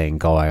best thing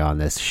going on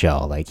this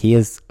show. Like, he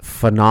is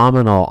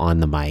phenomenal on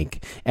the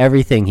mic.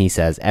 Everything he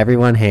says,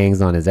 everyone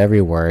hangs on his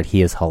every word.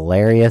 He is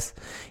hilarious.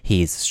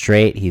 He's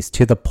straight. He's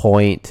to the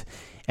point.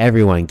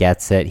 Everyone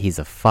gets it. He's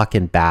a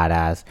fucking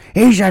badass.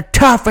 He's the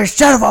toughest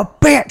son of a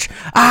bitch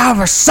I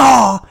ever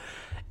saw.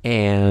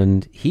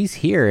 And he's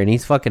here, and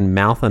he's fucking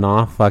mouthing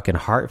off fucking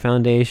Heart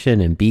Foundation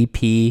and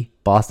BP,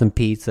 Boston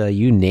Pizza,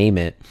 you name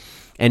it.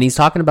 And he's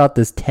talking about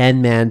this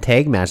 10-man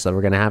tag match that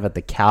we're going to have at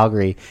the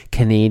Calgary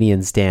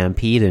Canadian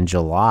Stampede in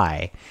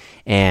July.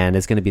 And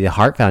it's going to be the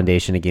Heart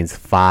Foundation against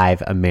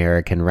 5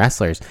 American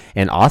wrestlers.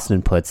 And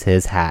Austin puts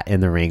his hat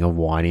in the ring of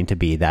wanting to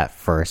be that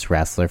first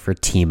wrestler for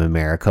Team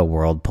America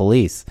World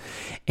Police.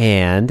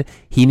 And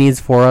he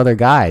needs 4 other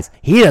guys.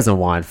 He doesn't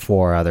want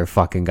 4 other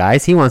fucking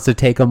guys. He wants to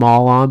take them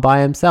all on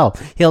by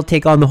himself. He'll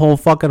take on the whole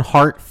fucking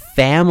Hart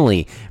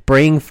family.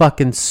 Bring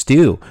fucking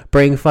Stu.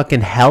 Bring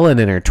fucking Helen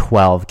and her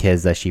 12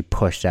 kids that she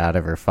pushed out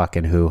of her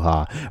fucking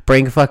hoo-ha.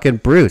 Bring fucking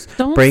Bruce.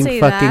 Bring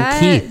fucking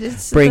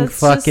Keith. Bring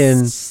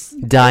fucking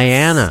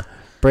Diana.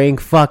 Bring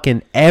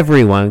fucking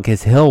everyone,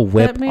 because he'll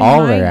whip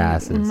all their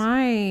asses.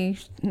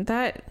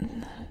 That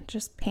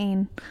just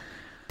pain.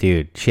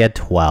 Dude, she had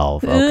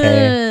 12,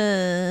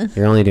 okay?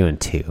 You're only doing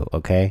 2,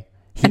 okay?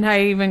 And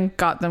I even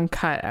got them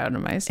cut out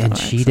of my stomach. And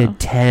she did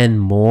 10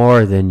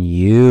 more than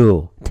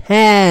you.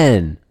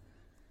 10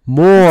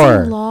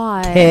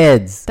 more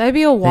kids. That'd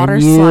be a water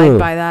slide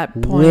by that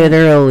point.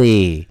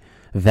 Literally.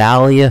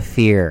 Valley of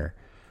Fear.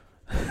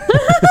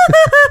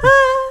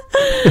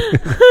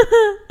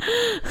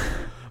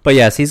 But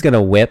yes, he's going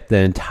to whip the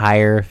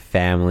entire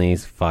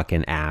family's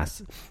fucking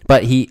ass.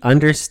 But he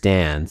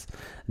understands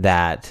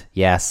that,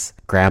 yes,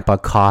 Grandpa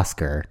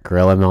Kosker,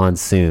 Gorilla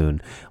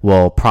Monsoon,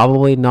 will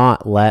probably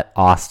not let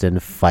Austin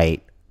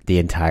fight the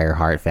entire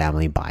Hart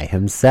family by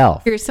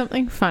himself. Here's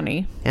something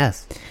funny.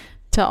 Yes.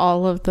 To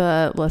all of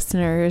the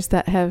listeners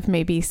that have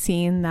maybe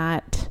seen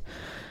that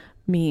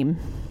meme.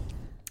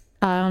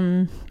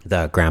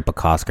 The Grandpa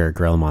Kosker,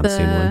 Gorilla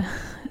Monsoon one.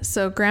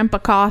 So Grandpa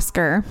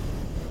Kosker,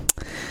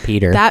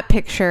 Peter. that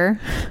picture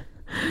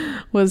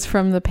was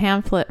from the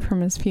pamphlet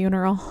from his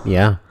funeral.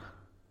 Yeah.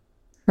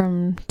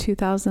 From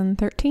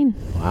 2013.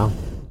 Wow.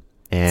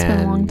 It's been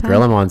a long And time.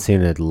 Gorilla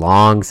Monsoon had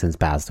long since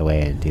passed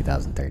away in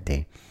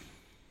 2013.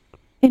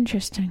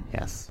 Interesting.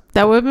 Yes.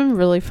 That would have been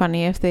really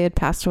funny if they had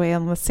passed away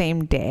on the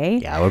same day.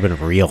 Yeah, it would have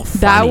been real funny.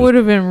 That would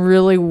have been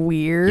really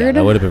weird. Yeah,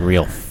 that would have been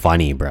real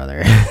funny,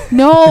 brother.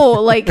 No,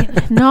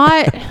 like,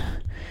 not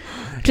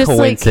just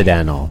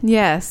coincidental. Like,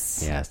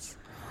 yes. Yes.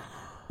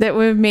 That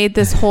would have made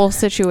this whole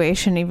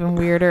situation even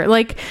weirder.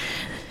 Like,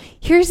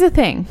 here's the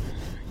thing.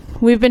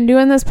 We've been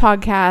doing this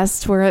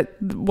podcast. We're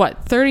at,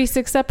 what,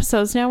 36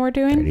 episodes now we're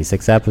doing?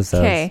 36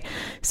 episodes. Okay.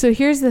 So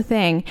here's the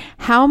thing.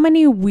 How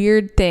many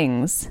weird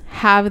things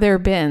have there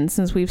been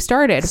since we've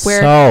started?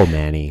 Where so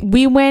many.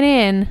 we went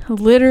in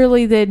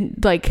literally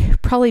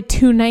probably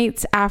 2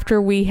 nights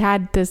after we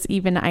had this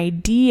even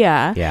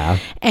idea. Yeah.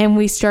 And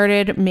we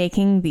started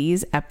making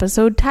these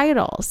episode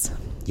titles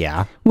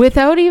Yeah.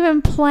 without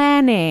even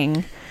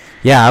planning.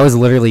 Yeah, I was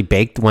literally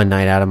baked one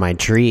night out of my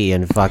tree,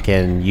 and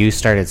fucking you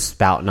started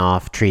spouting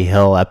off Tree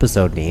Hill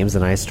episode names,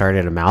 and I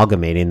started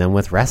amalgamating them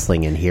with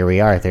wrestling, and here we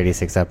are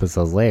 36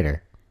 episodes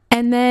later.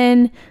 And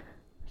then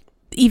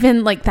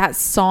even like that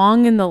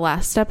song in the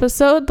last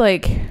episode,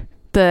 like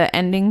the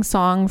ending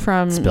song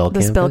from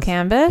Spill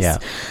Canvas, yeah.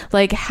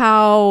 like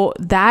how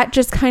that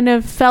just kind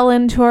of fell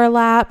into our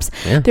laps.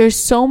 Yeah. There's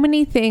so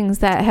many things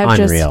that have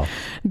Unreal. just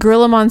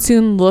Gorilla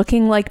Monsoon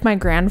looking like my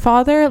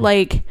grandfather,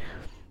 like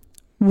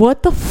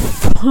what the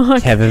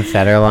fuck? Kevin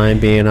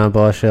Federline being on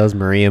both shows,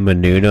 Maria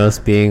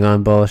Menounos being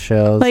on both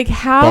shows. Like,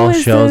 how both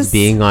is shows this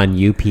being on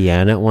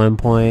UPN at one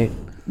point.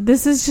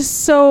 This is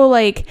just so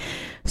like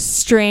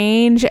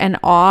strange and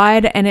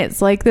odd, and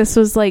it's like this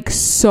was like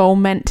so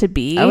meant to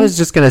be. I was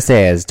just gonna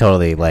say it's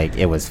totally like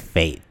it was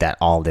fate that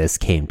all this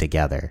came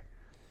together.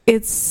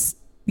 It's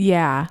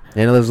yeah.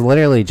 And it was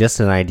literally just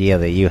an idea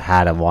that you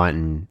had of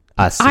wanting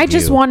us to I do.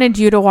 just wanted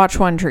you to watch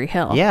One Tree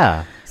Hill.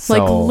 Yeah.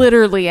 Like So,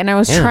 literally, and I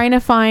was yeah. trying to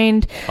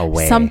find A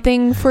way.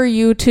 something for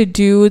you to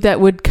do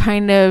that would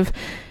kind of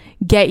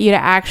get you to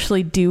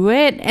actually do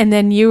it, and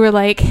then you were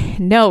like,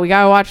 no, we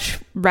gotta watch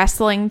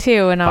wrestling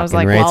too, and I was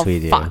like, Fucking rights well, we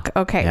do. fuck,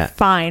 okay, Yeah,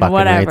 fine, fucking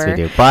rights whatever.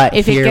 we do. But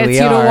if it here gets we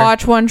you to are.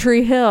 watch One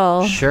Tree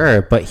Hill,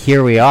 Sure, but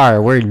here we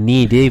are. We're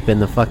knee deep in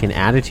the fucking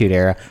Attitude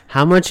Era.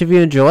 How much have you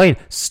enjoyed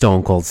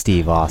Stone Cold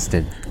Steve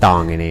Austin,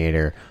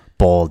 Thonginator,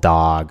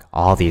 Bulldog,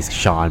 all these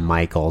Shawn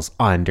Michaels,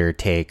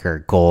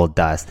 Undertaker,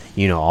 Goldust?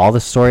 You know all the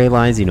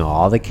storylines, you know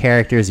all the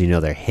characters, you know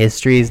their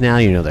histories now,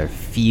 you know their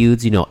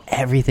feuds, you know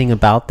everything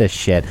about this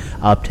shit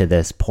up to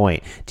this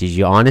point. Did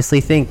you honestly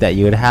think that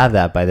you would have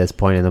that by this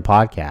point in the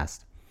podcast?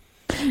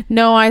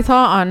 no, I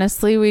thought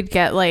honestly we'd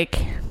get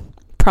like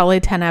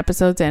probably 10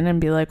 episodes in and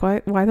be like,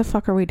 why the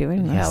fuck are we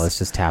doing this? Yeah, let's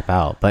just tap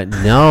out. But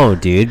no,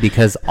 dude,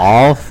 because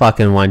all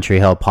fucking One Tree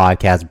Hill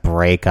podcasts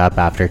break up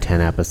after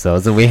 10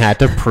 episodes, and we had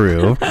to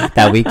prove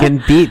that we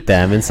can beat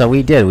them, and so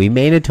we did. We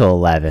made it to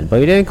 11, but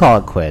we didn't call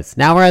it quits.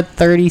 Now we're at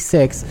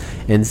 36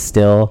 and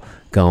still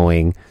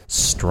going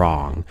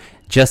strong.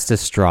 Just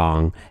as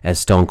strong as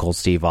Stone Cold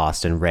Steve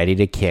Austin, ready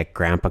to kick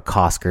Grandpa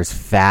Cosker's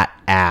fat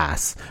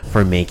ass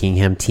for making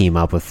him team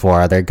up with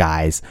 4 other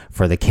guys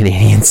for the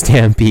Canadian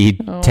Stampede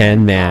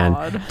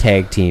 10-man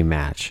tag team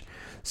match.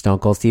 Stone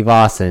Cold Steve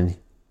Austin,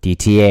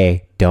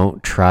 DTA,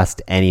 don't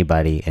trust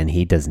anybody, and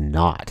he does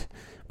not.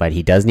 But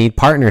he does need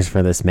partners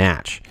for this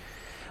match.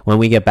 When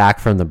we get back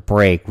from the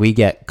break, we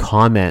get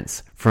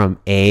comments from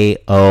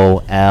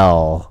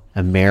AOL,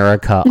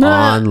 America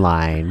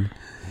Online,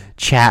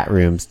 chat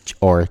rooms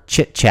or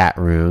chit-chat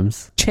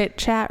rooms.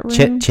 Chit-chat rooms?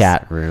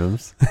 Chit-chat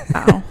rooms.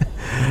 Oh.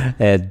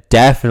 It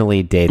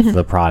definitely dates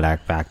the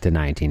product back to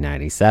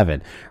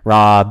 1997.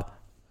 Rob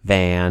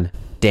Van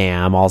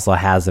Dam also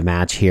has a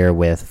match here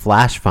with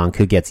Flash Funk,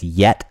 who gets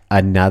yet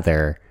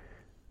another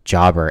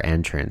jobber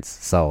entrance.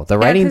 So the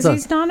writing's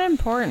he's not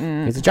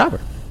important. He's a jobber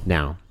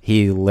now.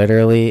 He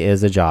literally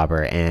is a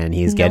jobber, and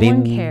he's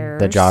getting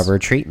the jobber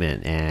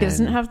treatment. And he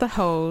doesn't have the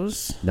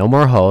hose. No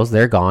more hose.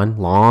 They're gone.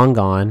 Long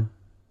gone.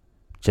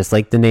 Just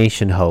like the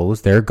Nation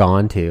hose. They're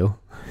gone too.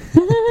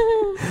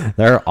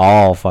 They're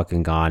all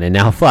fucking gone. And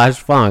now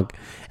Flash Funk,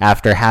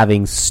 after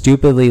having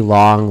stupidly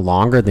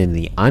longer than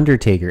the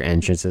Undertaker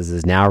entrances,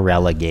 is now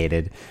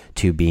relegated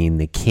to being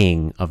the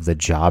king of the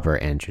jobber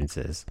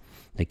entrances.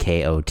 The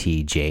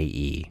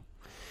KOTJE.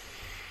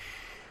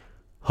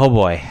 Oh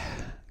boy.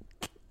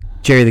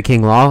 Jerry the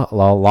King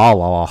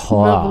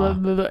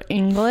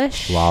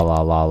English.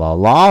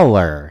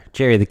 Lawler.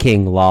 Jerry the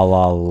King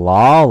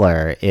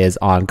Lawler is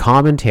on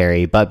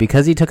commentary, but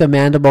because he took a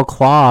mandible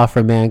claw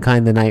from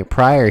Mankind the night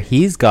prior,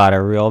 he's got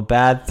a real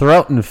bad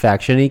throat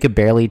infection. He could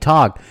barely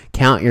talk.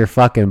 Count your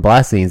fucking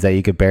blessings that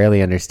you could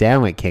barely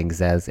understand what King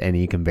says, and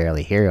you can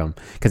barely hear him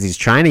because he's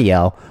trying to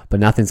yell, but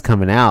nothing's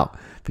coming out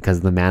because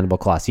of the mandible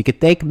claw. So you could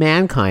thank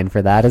Mankind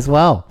for that as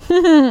well.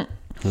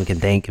 We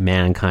can thank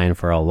Mankind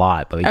for a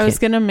lot, but I was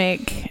going to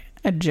make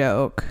a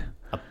joke.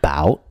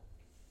 About?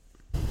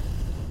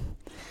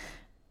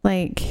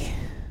 Like.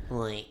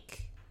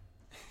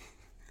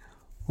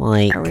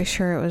 Are we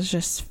sure it was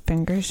just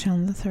fingers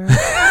down the throat?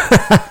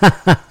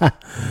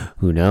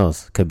 Who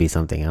knows? Could be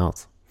something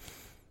else.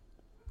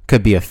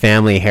 Could be a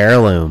family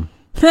heirloom.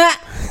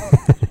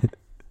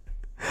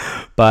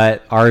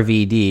 But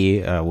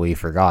RVD, we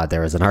forgot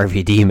there was an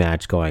RVD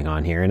match going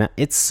on here. And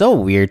it's so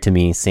weird to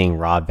me seeing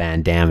Rob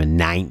Van Dam in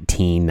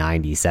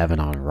 1997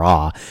 on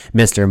Raw.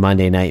 Mr.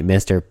 Monday Night,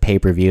 Mr.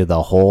 Pay-Per-View,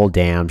 the whole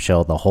damn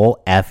show, the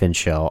whole effing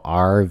show,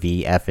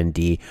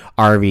 RVD,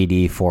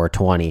 RVD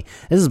 420.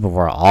 This is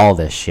before all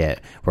this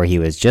shit, where he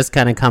was just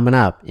kind of coming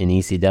up in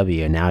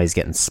ECW. And now he's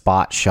getting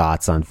spot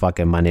shots on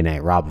fucking Monday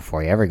Night Raw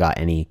before he ever got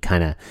any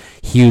kind of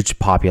huge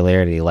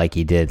popularity like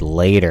he did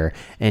later.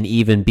 And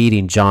even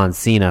beating John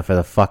Cena for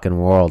the fucking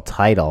world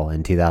title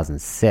in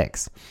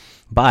 2006.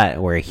 But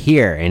we're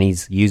here, and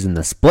he's using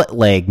the split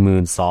leg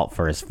moonsault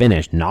for his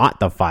finish, not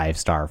the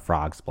 5-star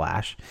frog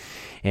splash.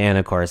 And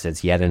of course,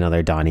 it's yet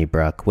another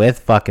Donnybrook with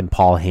fucking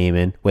Paul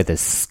Heyman with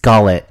his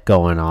skullet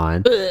going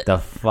on. The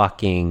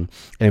fucking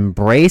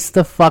embrace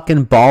the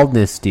fucking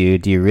baldness,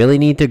 dude. Do you really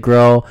need to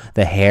grow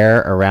the hair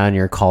around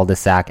your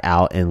cul-de-sac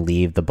out and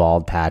leave the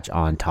bald patch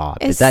on top?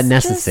 Is that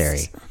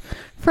necessary?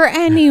 For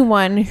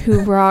anyone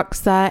who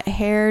rocks that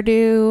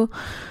hairdo,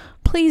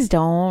 please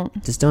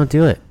don't. Just don't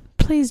do it.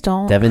 Please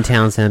don't. Devin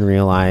Townsend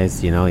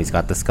realized, he's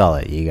got the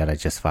skullet. You gotta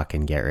just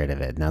fucking get rid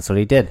of it. And that's what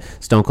he did.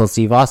 Stone Cold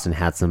Steve Austin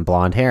had some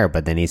blonde hair,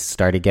 but then he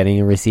started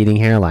getting a receding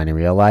hairline and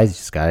realized you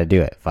just gotta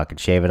do it. Fucking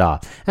shave it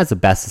off. That's the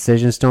best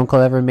decision Stone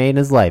Cold ever made in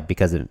his life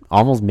because it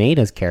almost made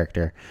his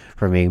character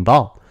from being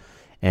bald.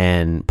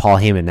 And Paul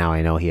Heyman, now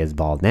I know he is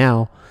bald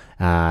now.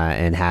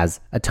 And has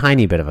a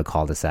tiny bit of a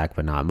cul-de-sac,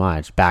 but not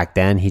much. Back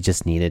then, he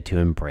just needed to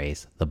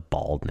embrace the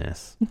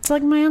baldness. It's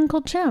like my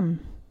Uncle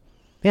Jim.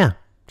 Yeah,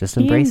 just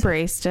He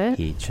embraced it.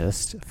 He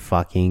just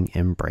fucking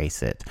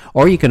embrace it.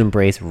 Or you can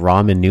embrace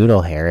ramen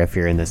noodle hair if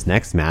you're in this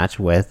next match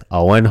with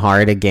Owen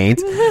Hart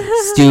against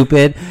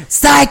stupid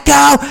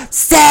Psycho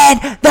Sid,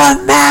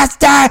 the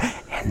master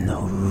and the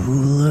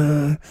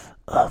ruler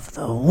of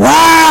the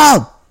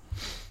world.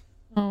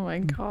 Oh my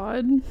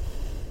God.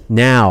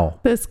 Now,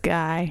 this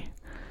guy.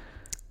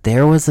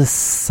 There was a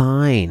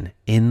sign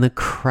in the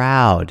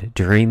crowd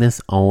during this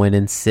Owen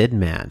and Sid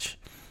match.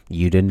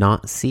 You did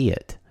not see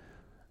it,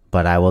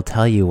 but I will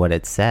tell you what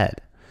it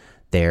said.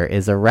 There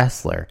is a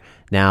wrestler.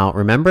 Now,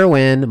 remember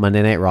when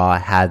Monday Night Raw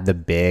had the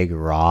big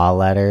Raw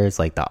letters,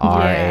 like the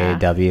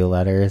RAW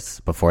letters,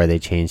 before they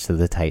changed to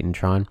the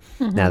Titantron?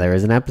 Mm-hmm. Now, there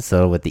was an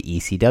episode with the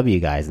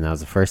ECW guys, and that was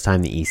the first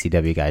time the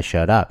ECW guys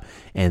showed up.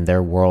 And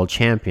their world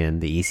champion,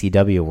 the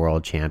ECW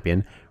world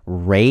champion,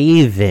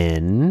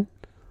 Raven...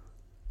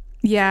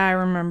 Yeah, I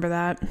remember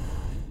that.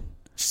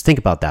 Just think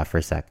about that for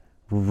a sec.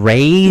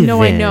 Raven.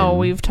 No, I know.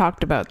 We've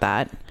talked about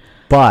that.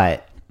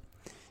 But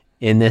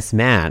in this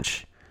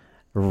match,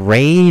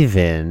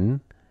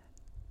 Raven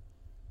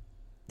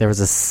there was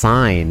a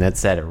sign that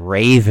said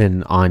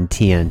Raven on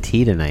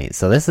TNT tonight.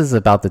 So this is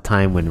about the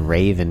time when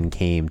Raven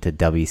came to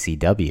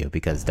WCW,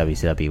 because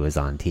WCW was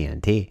on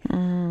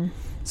TNT.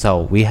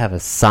 So we have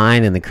a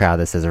sign in the crowd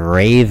that says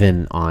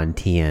Raven on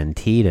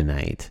TNT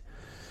tonight.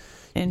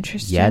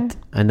 Interesting. Yet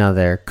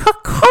another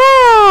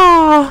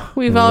caw-caw.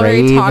 We've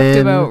already talked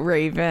about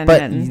Raven.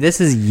 But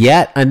this is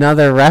yet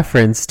another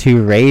reference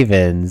to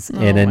Ravens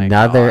in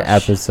another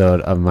episode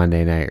of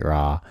Monday Night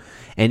Raw.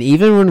 And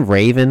even when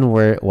Raven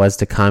was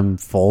to come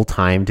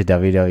full-time to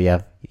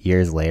WWF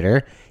years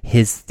later,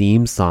 his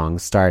theme song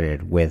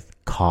started with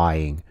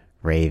cawing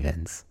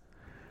ravens.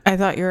 I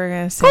thought you were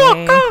going to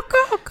say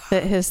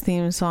that his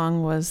theme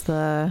song was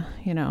the,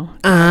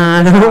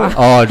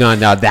 oh,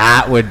 no,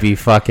 that would be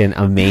fucking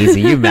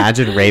amazing. You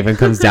imagine Raven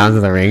comes down to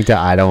the ring to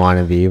I Don't Want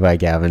to Be by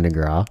Gavin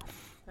DeGraw.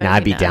 Now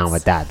I'd be down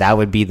with that. That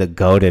would be the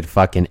goated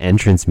fucking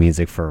entrance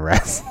music for a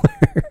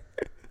wrestler.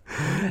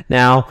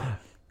 Now,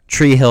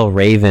 Tree Hill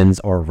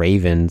Ravens or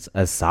Ravens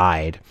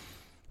aside,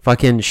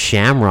 fucking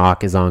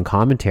Shamrock is on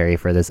commentary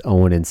for this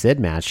Owen and Sid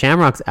match.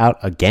 Shamrock's out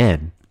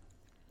again,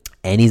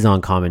 and he's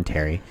on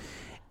commentary.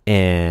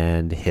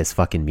 And his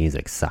fucking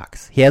music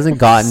sucks. He hasn't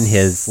gotten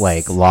his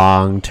like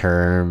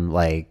long-term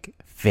like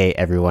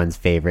everyone's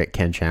favorite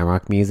Ken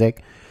Shamrock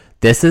music.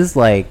 This is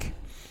like,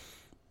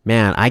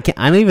 man, I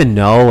don't even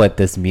know what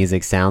this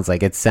music sounds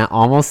like. It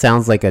almost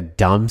sounds like a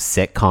dumb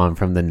sitcom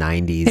from the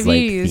 90s. Have you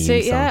used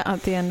it yet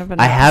at the end of an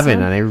episode? I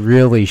haven't, and I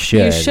really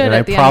should. You should, and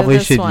I probably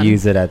should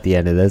use it at the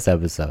end of this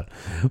episode.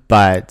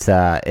 But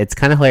it's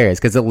kind of hilarious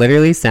because it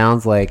literally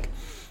sounds like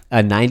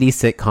a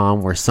 90s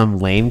sitcom where some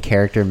lame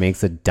character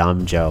makes a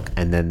dumb joke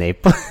and then they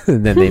play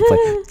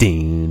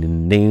ding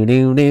ding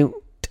ding ding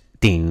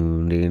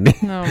ding ding.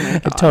 Oh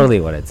my God. Totally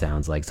what it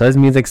sounds like. So his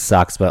music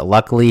sucks, but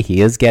luckily he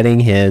is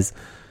getting his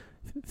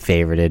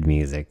favorited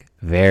music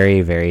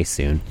very, very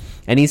soon.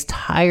 And he's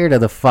tired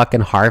of the fucking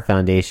Hart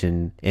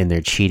Foundation in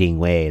their cheating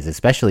ways,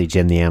 especially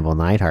Jim the Anvil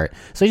Neidhart.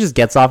 So he just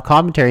gets off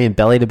commentary and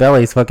belly to belly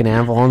he's fucking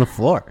Anvil on the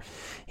floor.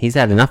 He's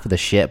had enough of the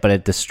shit, but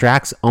it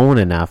distracts Owen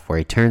enough where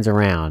he turns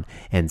around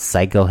and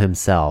Psycho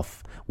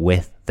himself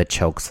with the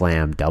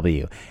chokeslam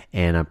W.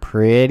 And I'm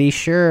pretty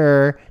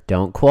sure,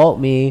 don't quote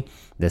me,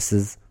 this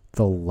is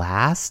the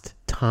last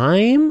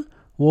time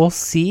we'll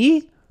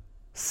see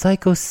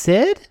Psycho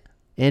Sid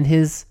and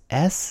his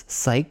S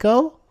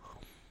Psycho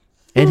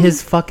and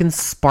his fucking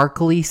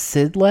sparkly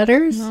Sid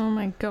letters. Oh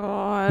my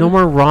God. No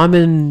more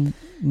ramen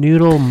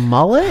noodle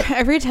mullet?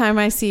 Every time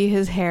I see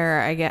his hair,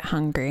 I get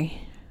hungry.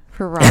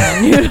 For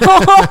ramen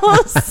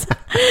noodles.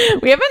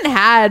 We haven't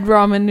had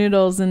ramen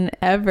noodles in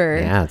ever.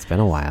 Yeah, it's been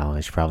a while. I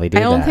should probably do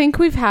that. I don't think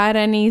we've had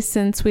any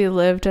since we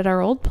lived at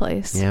our old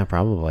place. Yeah,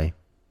 probably.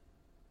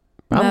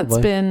 It's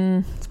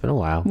been a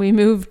while. We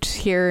moved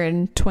here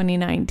in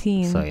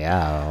 2019. So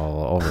yeah,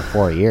 over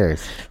 4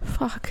 years.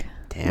 Fuck.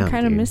 Damn, I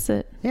kind of miss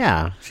it.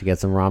 Yeah, should get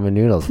some ramen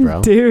noodles,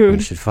 bro. Dude.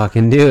 You should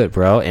fucking do it,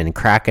 bro. And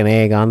crack an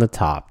egg on the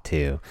top,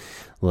 too.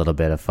 A little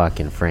bit of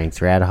fucking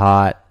Frank's Red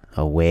Hot.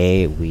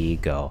 Away we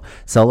go.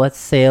 So let's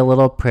say a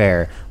little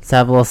prayer. Let's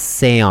have a little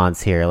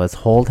seance here. Let's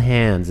hold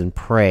hands and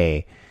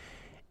pray.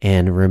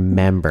 And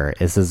remember,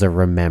 this is a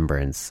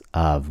remembrance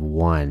of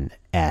one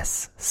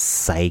S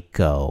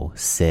Psycho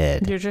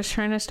Sid. You're just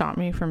trying to stop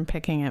me from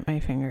picking at my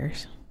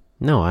fingers.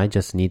 No, I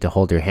just need to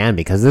hold your hand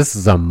because this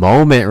is a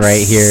moment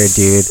right here,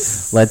 dude.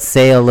 Let's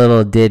say a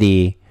little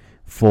ditty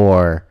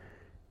for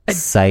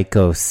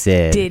Psycho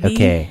Sid. Ditty?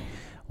 Okay.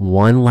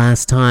 One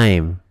last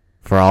time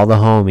for all the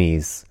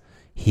homies.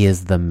 He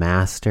is the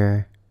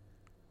master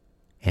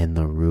and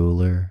the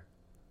ruler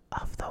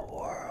of the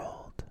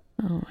world.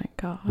 Oh my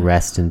God.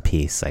 Rest in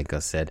peace, Psycho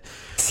Sid.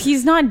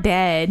 He's not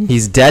dead.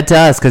 He's dead to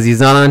us because he's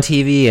not on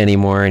TV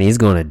anymore, and he's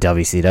going to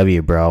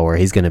WCW, bro, where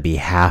he's going to be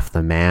half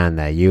the man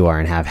that you are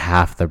and have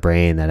half the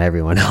brain that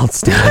everyone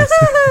else does.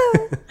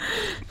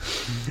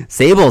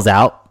 Sable's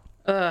out.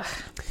 Ugh.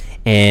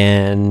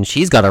 And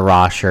she's got a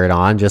Raw shirt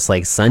on, just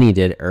like Sunny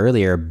did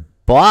earlier.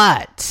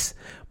 But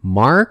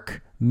Mark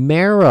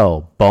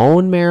Marrow,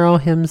 Bone Marrow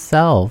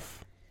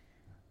himself.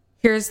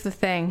 Here's the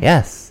thing.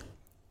 Yes.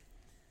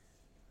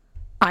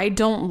 I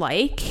don't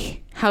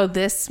like how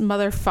this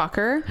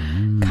motherfucker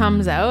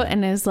comes out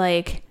and is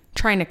like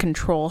trying to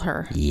control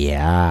her.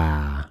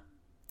 Yeah.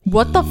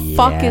 What the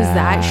fuck is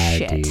that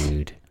shit?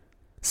 Dude.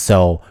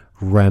 So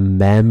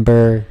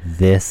remember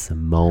this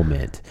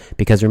moment,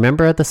 because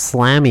remember at the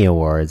Slammy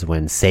Awards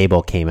when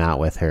Sable came out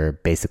with her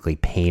basically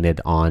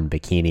painted on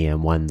bikini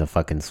and won the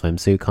fucking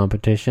swimsuit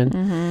competition.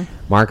 Mm-hmm.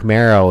 Mark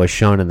Marrow was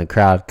shown in the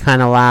crowd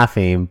kind of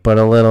laughing but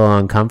a little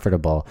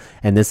uncomfortable,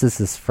 and this is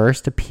his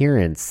first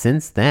appearance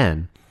since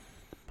then.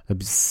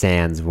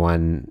 Sans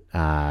one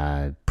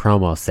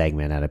promo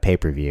segment at a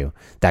pay-per-view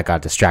that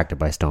got distracted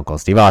by Stone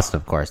Cold Steve Austin,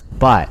 of course,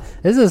 but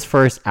this is his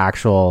first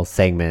actual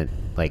segment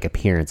like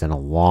appearance in a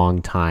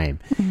long time.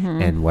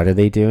 Mm-hmm. And what are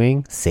they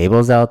doing?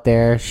 Sable's out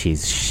there,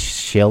 she's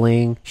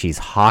shilling, she's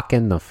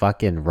hawking the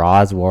fucking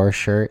Raw's War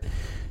shirt,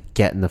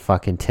 getting the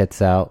fucking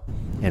tits out,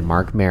 and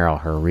Mark Marrow,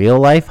 her real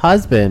life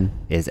husband,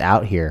 is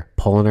out here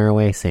pulling her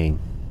away saying,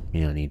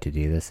 you don't need to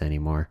do this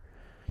anymore.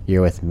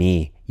 You're with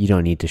me. You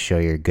don't need to show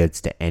your goods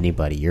to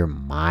anybody. You're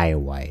my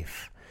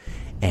wife.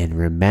 And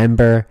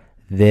remember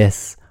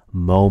this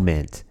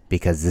moment,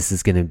 because this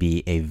is going to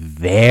be a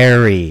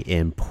very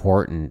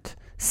important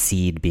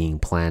seed being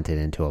planted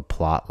into a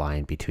plot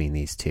line between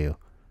these two.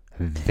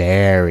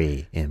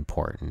 Very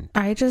important.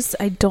 I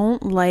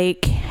don't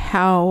like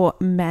how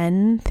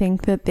men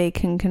think that they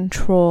can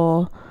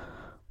control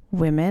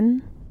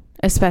women,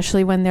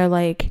 especially when they're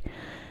like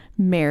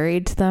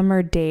married to them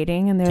or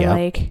dating, and they're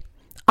like,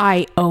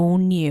 I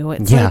own you.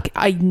 It's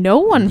like, no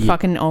one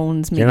fucking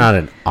owns me. You're not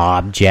an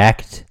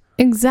object.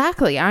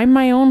 Exactly. I'm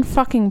my own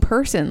fucking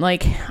person.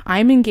 Like,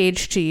 I'm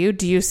engaged to you.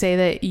 Do you say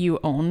that you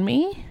own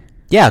me?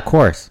 Yeah, of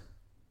course.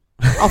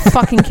 I'll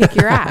fucking kick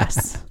your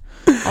ass.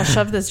 I'll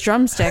shove this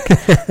drumstick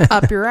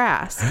up your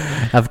ass.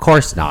 Of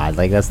course not.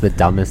 Like, that's the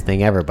dumbest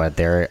thing ever. But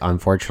there,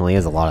 unfortunately,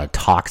 is a lot of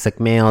toxic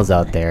males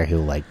out there who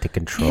like to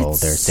control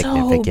their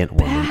significant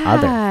woman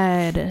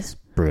other. It's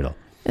brutal.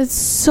 It's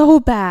so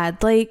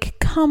bad. Like,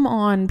 come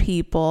on,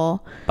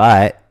 people.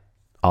 But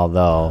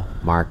although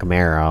Mark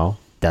Marrow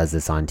does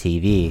this on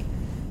TV,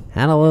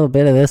 had a little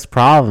bit of this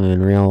problem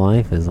in real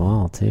life as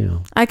well,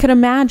 too. I could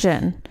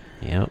imagine.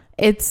 Yep.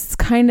 It's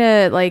kind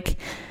of like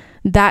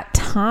that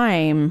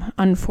time,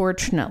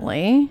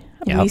 unfortunately.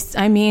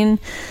 Yep.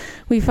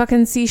 We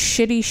fucking see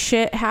shitty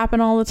shit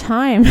happen all the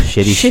time.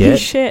 Shitty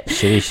shit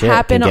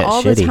happen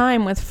all the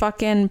time with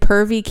fucking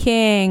Pervy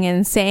King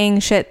and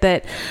saying shit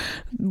that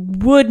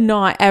would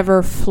not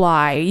ever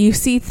fly. You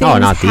see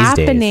things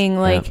happening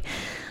like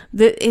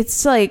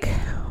it's like,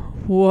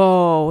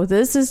 whoa,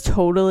 this is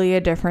totally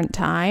a different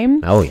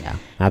time. Oh yeah,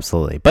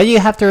 absolutely. But you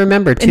have to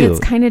remember too, and it's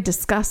kind of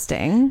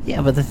disgusting.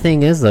 Yeah, but the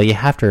thing is though, you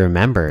have to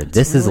remember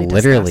this really is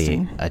literally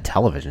disgusting. A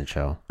television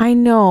show. I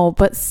know,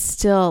 but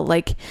still,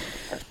 like,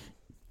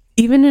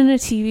 even in a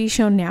TV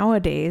show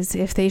nowadays,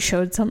 if they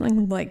showed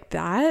something like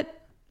that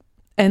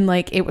and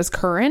like it was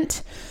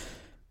current,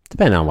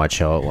 depending on what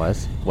show it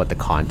was, what the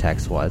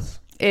context was,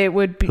 it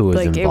would be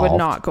like involved. It would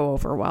not go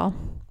over well.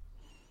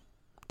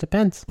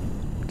 Depends.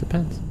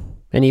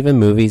 And even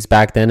movies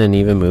back then and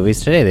even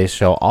movies today, they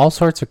show all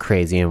sorts of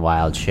crazy and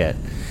wild shit.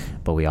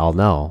 But we all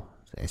know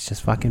it's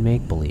just fucking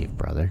make-believe,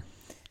 brother.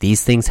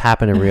 These things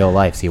happen in real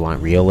life. So you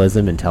want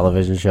realism in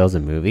television shows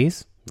and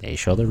movies? They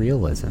show the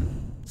realism.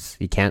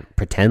 You can't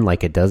pretend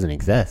like it doesn't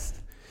exist.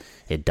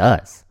 It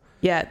does.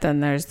 Yeah, then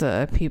there's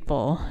the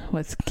people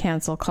with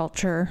cancel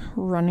culture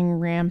running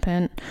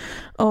rampant.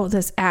 Oh,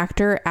 this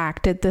actor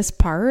acted this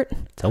part.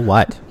 So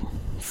what?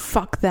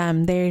 Fuck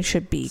them. They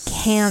should be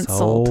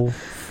canceled. So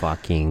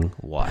fucking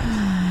what?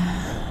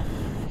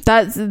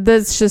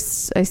 That's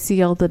just, I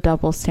see all the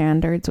double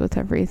standards with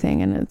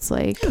everything, and it's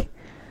like,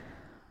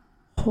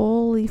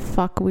 holy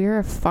fuck, we're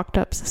a fucked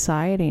up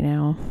society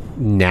now.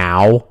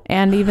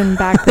 And even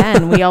back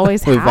then, we've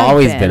always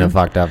been a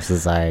fucked up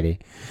society.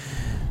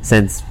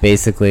 Since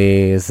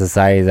basically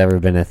society's ever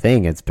been a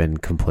thing, it's been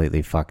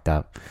completely fucked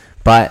up.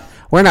 But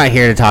we're not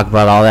here to talk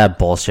about all that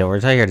bullshit. We're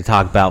here to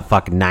talk about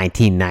fucking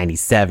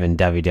 1997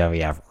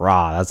 WWF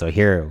Raw. That's what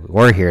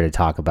we're here to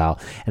talk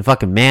about. And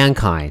fucking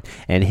Mankind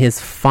and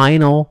his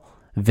final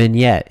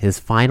vignette, his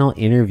final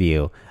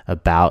interview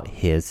about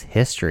his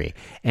history.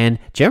 And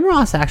Jim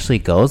Ross actually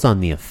goes on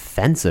the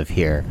offensive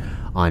here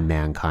on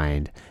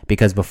Mankind,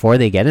 because before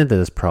they get into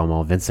this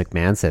promo, Vince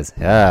McMahon says,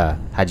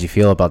 how'd you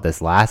feel about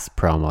this last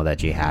promo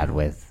that you had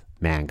with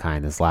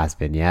Mankind, this last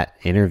vignette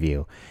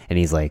interview? And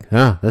he's like,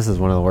 this is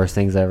one of the worst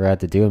things I ever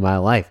had to do in my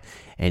life.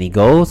 And he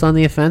goes on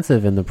the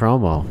offensive in the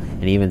promo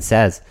and even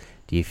says,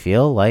 do you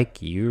feel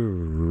like you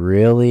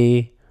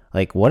really,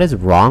 like, what is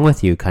wrong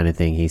with you, kind of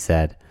thing, he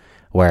said,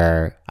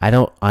 where I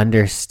don't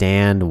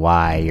understand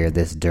why you're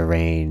this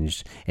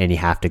deranged and you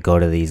have to go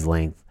to these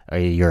lengths, or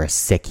you're a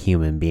sick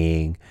human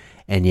being.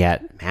 And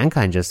yet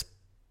Mankind just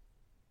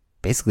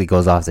basically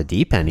goes off the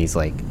deep end. He's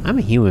like, I'm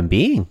a human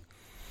being.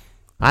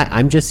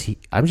 I'm just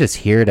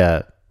here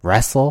to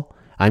wrestle.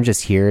 I'm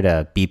just here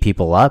to beat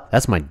people up.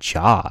 That's my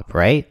job,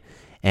 right?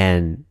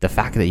 And the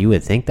fact that you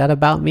would think that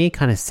about me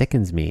kind of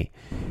sickens me.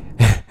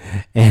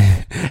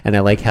 and I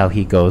like how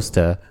he goes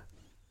to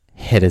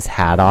hit his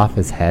hat off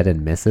his head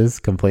and misses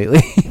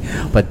completely,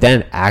 but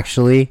then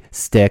actually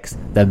sticks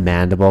the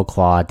mandible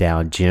claw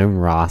down Jim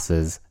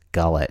Ross's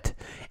gullet.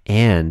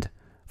 And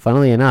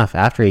funnily enough,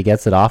 after he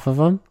gets it off of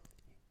him,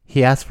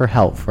 he asks for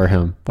help for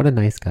him. What a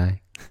nice guy.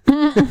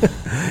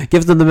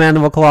 Gives him the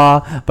mandible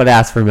claw, but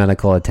asks for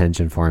medical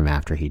attention for him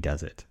after he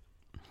does it.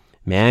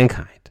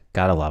 Mankind.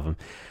 Gotta love him.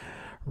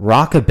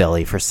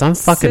 Rockabilly, for some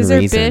fucking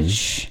reason.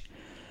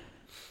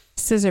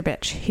 Scissor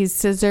bitch. He's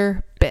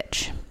scissor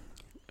bitch.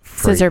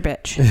 Scissor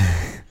bitch.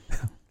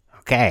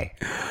 Okay.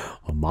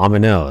 Well, mama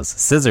knows.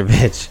 Scissor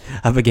bitch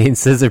up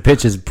against Scissor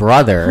bitch's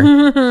brother.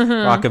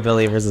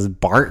 Rockabilly versus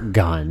Bart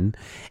Gunn.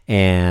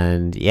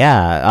 And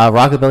yeah,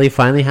 Rockabilly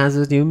finally has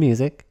his new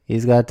music.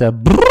 He's got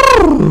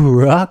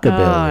Rockabilly.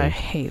 Oh, I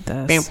hate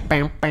this.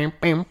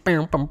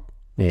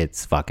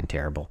 It's fucking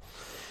terrible.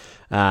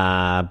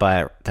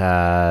 But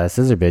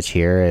Scissor Bitch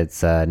here,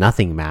 it's a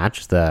nothing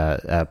match.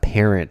 The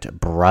parent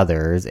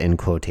brothers, in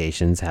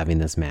quotations, having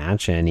this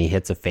match, and he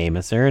hits a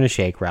famouser and a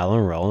shake, rattle,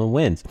 and roll and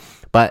wins.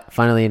 But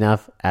funnily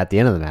enough, at the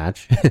end of the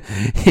match,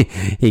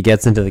 he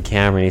gets into the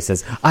camera and he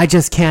says, "I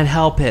just can't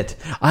help it.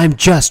 I'm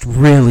just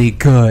really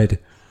good."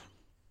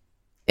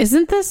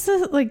 Isn't this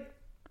the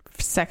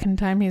second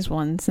time he's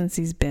won since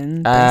he's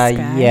been this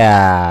guy?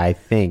 Yeah, I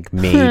think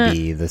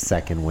maybe the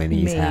second win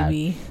he's had.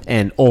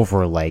 And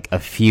over a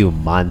few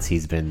months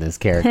he's been this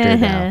character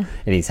now.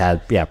 And he's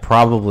had,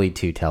 probably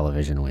 2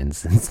 television wins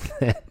since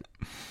then.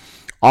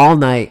 All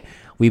night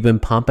we've been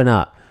pumping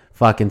up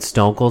fucking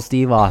Stone Cold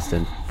Steve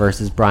Austin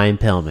versus Brian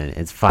Pillman.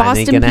 It's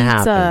finally going to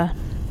happen.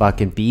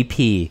 Fucking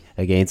BP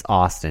against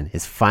Austin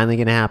is finally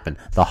going to happen.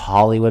 The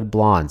Hollywood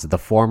Blondes, the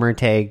former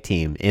tag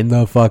team in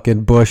the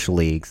fucking Bush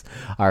Leagues,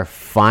 are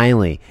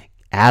finally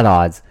at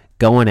odds,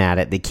 going at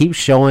it. They keep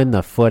showing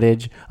the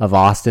footage of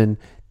Austin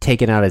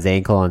taking out his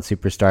ankle on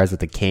Superstars with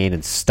the cane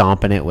and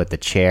stomping it with the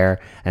chair.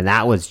 And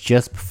that was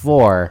just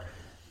before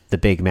the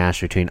big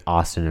match between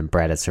Austin and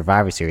Brett at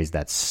Survivor Series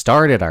that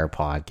started our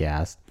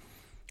podcast.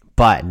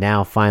 But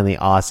now finally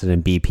Austin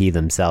and BP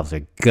themselves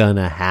are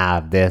gonna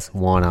have this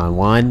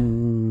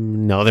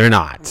one-on-one. No, they're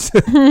not.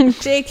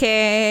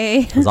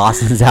 JK. Because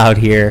Austin's out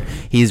here.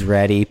 He's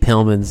ready.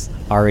 Pillman's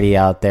already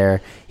out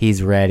there.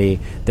 He's ready.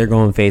 They're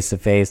going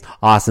face-to-face.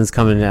 Austin's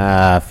coming.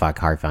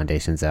 Heart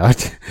Foundation's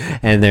out.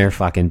 And they're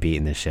fucking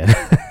beating the shit.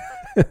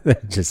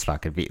 Just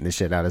fucking beating the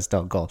shit out of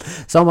Stone Cold.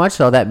 So much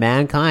so that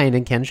Mankind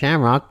and Ken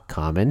Shamrock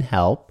come and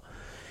help.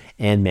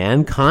 And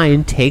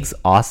Mankind takes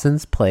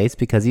Austin's place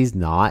because he's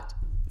not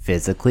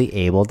physically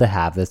able to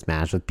have this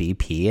match with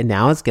BP, and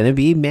now it's going to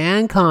be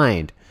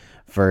Mankind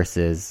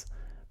versus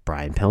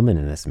Brian Pillman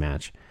in this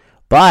match.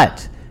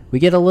 But we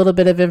get a little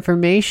bit of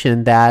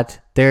information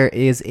that there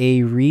is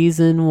a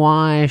reason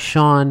why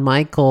Shawn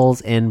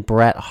Michaels and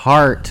Bret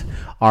Hart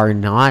are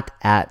not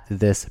at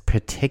this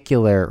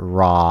particular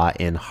Raw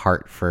in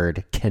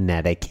Hartford,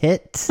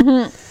 Connecticut.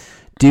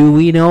 Do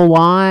we know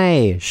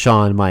why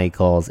Shawn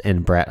Michaels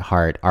and Bret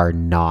Hart are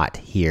not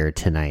here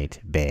tonight,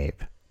 babe?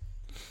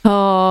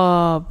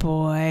 Oh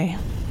boy.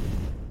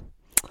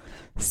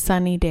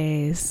 Sunny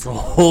days.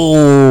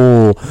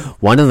 Oh,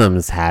 one of them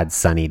has had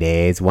sunny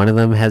days. One of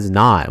them has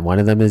not. One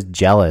of them is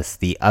jealous.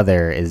 The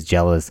other is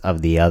jealous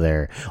of the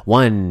other.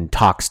 One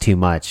talks too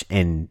much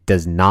and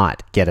does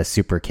not get a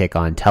super kick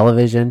on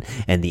television.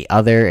 And the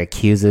other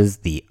accuses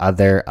the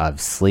other of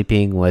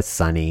sleeping with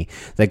Sunny.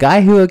 The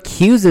guy who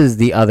accuses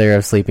the other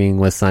of sleeping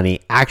with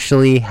Sunny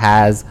actually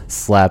has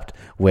slept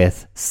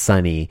with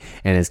Sunny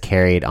and has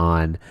carried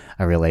on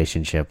a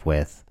relationship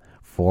with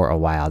for a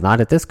while. Not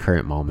at this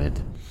current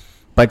moment,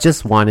 but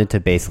just wanted to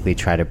basically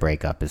try to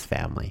break up his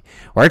family.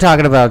 We're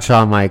talking about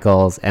Shawn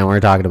Michaels and we're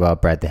talking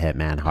about Bret the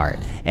Hitman Hart.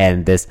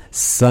 And this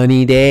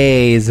Sunny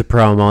Days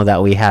promo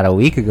that we had a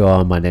week ago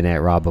on Monday Night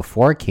Raw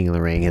before King of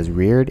the Ring has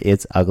reared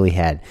its ugly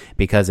head.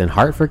 Because in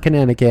Hartford,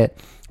 Connecticut,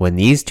 when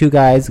these two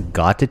guys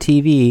got to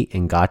TV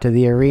and got to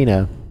the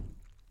arena,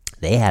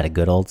 they had a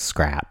good old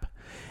scrap.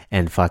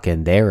 And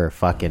they were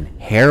fucking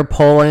hair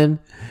pulling,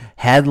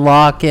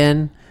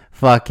 headlocking,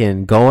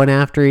 fucking going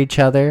after each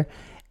other.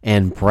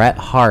 And Bret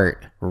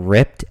Hart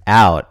ripped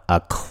out a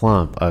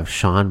clump of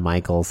Shawn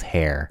Michaels'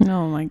 hair.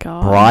 Oh my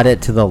God. Brought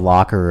it to the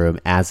locker room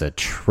as a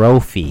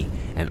trophy.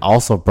 And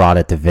also brought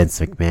it to Vince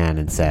McMahon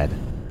and said,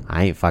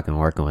 "I ain't fucking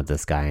working with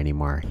this guy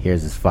anymore.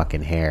 Here's his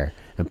fucking hair."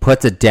 And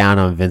puts it down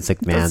on Vince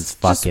McMahon's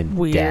fucking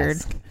weird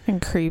desk.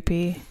 And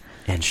creepy.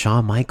 And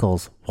Shawn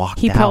Michaels walked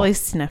out. He probably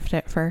sniffed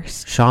it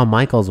first. Shawn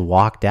Michaels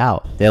walked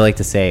out. They like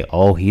to say,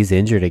 "Oh, he's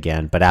injured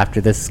again." But after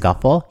this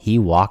scuffle, he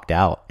walked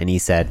out. And he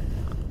said,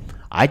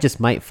 "I just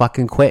might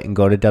fucking quit and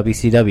go to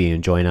WCW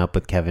and join up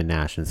with Kevin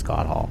Nash and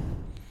Scott Hall.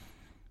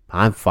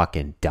 I'm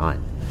fucking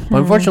done." But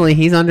unfortunately,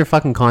 he's under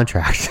fucking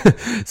contract.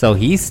 So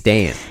he's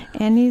staying.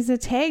 And he's a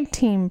tag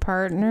team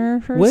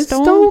partner for with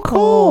Stone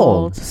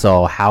Cold.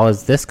 So how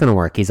is this going to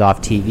work? He's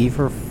off TV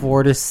for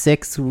 4 to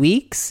 6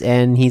 weeks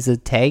and he's a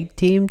tag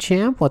team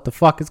champ? What the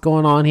fuck is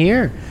going on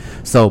here?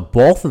 So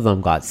both of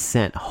them got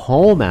sent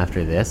home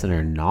after this and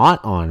are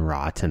not on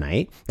Raw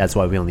tonight. That's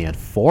why we only had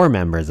 4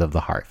 members of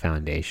the Hart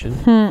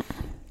Foundation.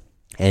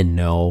 And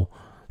no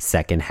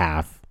second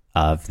half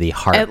of the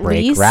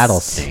Heartbreak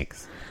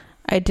Rattlesnakes.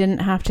 I didn't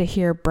have to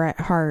hear Bret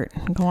Hart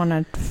go on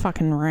a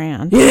fucking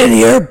rant. You didn't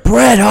hear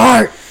Bret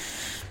Hart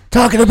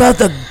talking about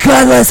the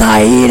gunless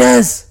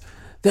hyenas,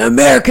 the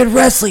American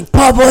wrestling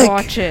public.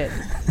 Watch it.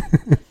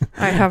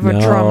 I have a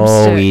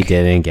drumstick. No, we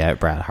didn't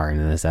get Bret Hart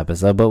in this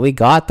episode, but we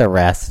got the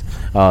rest.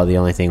 Oh, the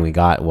only thing we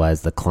got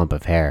was the clump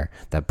of hair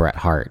that Bret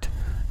Hart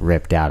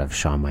ripped out of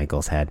Shawn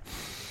Michaels' head.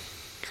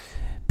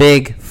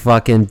 Big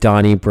fucking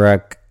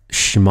Donnybrook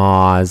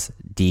schmoz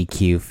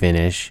DQ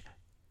finish.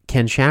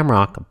 Ken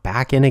Shamrock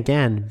back in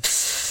again.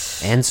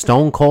 And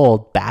Stone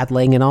Cold, bad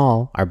leg and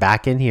all, are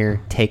back in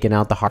here taking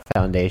out the Hart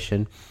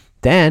Foundation.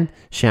 Then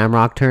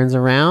Shamrock turns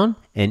around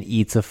and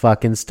eats a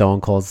fucking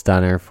Stone Cold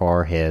Stunner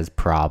for his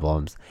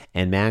problems.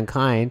 And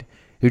Mankind,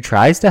 who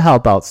tries to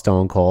help out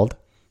Stone Cold,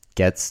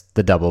 gets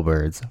the double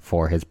birds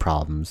for his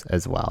problems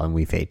as well. And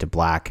we fade to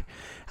black.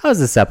 How was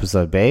this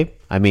episode, babe?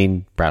 I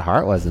mean, Bret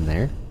Hart wasn't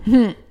there.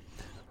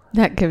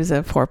 That gives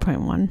a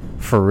 4.1.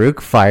 Farouk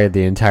fired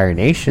the entire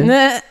nation.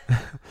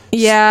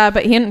 Yeah,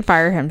 but he didn't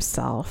fire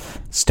himself.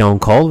 Stone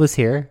Cold was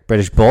here.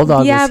 British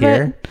Bulldog was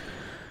here.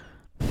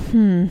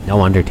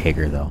 No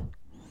Undertaker, though.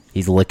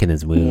 He's licking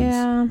his wounds.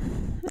 Yeah,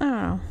 I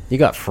don't know. You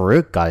got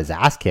Farouk, got his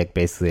ass kicked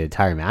basically the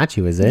entire match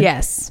he was in.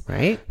 Yes.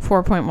 Right?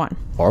 4.1.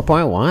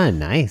 4.1.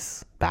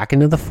 Nice. Back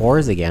into the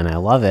fours again. I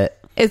love it.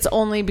 It's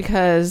only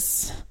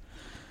because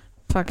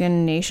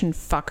fucking nation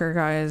fucker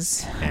got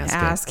his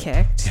ass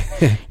kicked.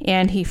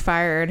 And he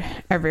fired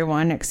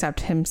everyone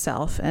except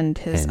himself and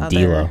his other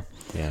D'Lo.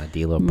 Yeah,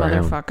 D'Lo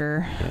Brown.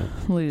 Motherfucker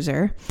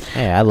loser.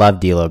 Hey, I love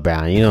D'Lo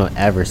Brown. You don't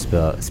ever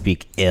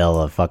speak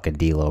ill of fucking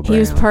D'Lo Brown. He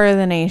was part of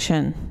the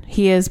nation.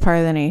 He is part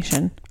of the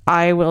nation.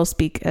 I will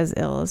speak as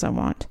ill as I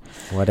want.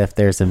 What if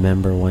there's a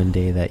member one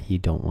day that you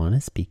don't want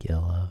to speak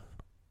ill of?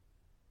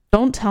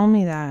 Don't tell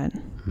me that.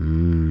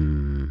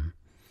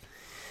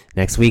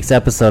 Next week's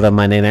episode of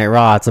Monday Night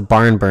Raw, it's a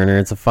barn burner.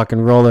 It's a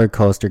fucking roller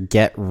coaster.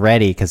 Get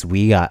ready, because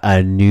we got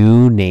a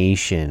new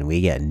nation.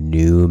 We get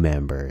new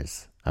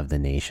members of the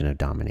Nation of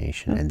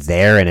Domination. And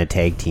they're in a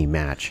tag team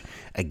match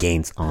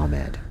against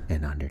Ahmed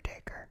and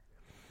Undertaker.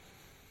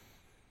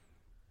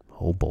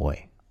 Oh,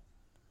 boy.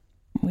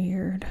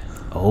 Weird.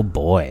 Oh,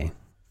 boy.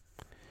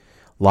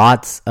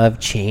 Lots of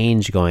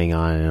change going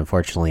on, and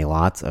unfortunately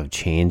lots of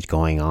change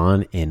going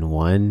on in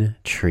One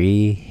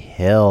Tree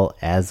Hill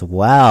as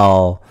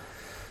well.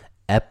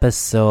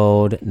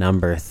 Episode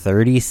number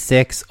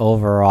 36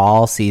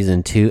 overall,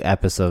 season 2,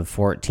 episode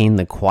 14,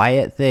 The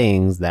Quiet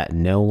Things That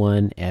No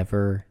One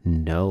Ever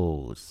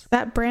Knows.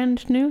 That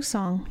brand new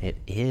song. It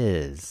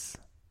is.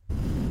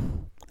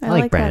 I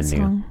like brand that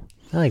new. song.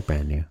 I like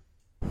brand new.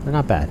 They're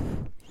not bad.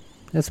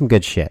 That's some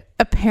good shit.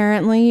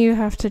 Apparently, you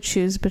have to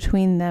choose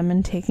between them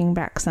and Taking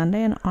Back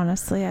Sunday, and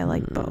honestly, I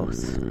like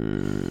both.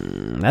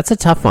 That's a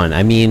tough one.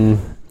 I mean,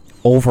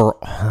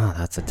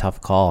 that's a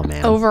tough call,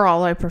 man.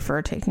 Overall, I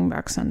prefer Taking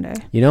Back Sunday.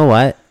 You know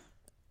what?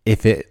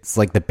 If it's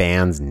like the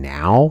bands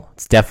now,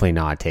 it's definitely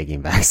not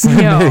Taking Back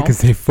Sunday because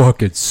they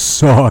fucking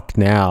suck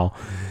now.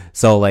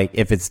 So, like,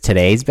 if it's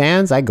today's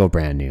bands, I go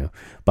brand new.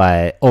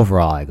 But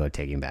overall, I go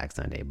Taking Back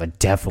Sunday. But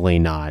definitely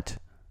not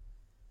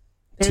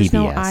There's TBS.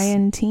 no I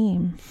in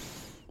team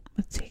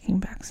with Taking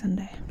Back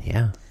Sunday.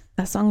 Yeah.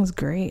 That song's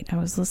great. I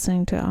was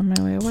listening to it on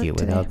my way to work Cute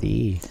today. without the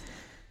E.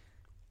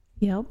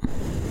 Yep.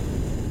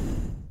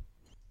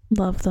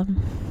 Love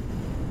them.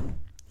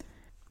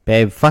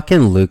 Babe,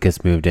 fucking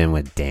Lucas moved in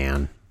with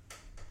Dan.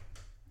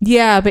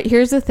 Yeah, but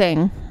here's the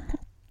thing.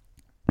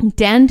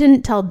 Dan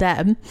didn't tell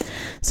Deb.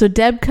 So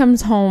Deb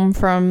comes home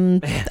from,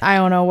 I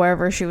don't know,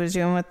 wherever she was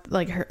doing with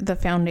like the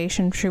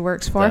foundation she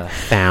works for. The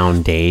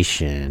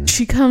foundation.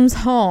 She comes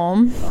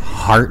home.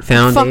 Heart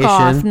Foundation? Fuck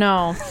off.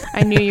 No.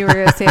 I knew you were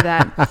going to say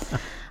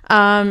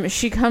that.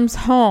 She comes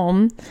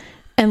home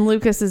and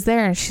Lucas is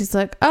there and she's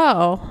like,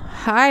 oh,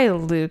 hi,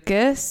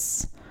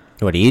 Lucas.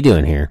 What are you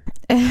doing here?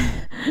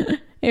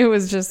 It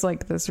was just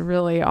like this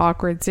really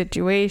awkward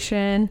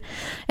situation.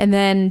 And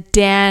then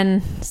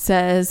Dan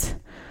says,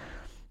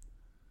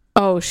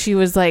 oh, she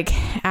was like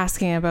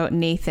asking about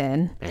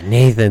Nathan. And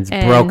Nathan's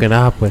broken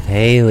up with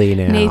Haley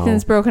now.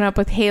 Nathan's broken up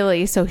with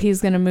Haley, so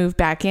he's going to move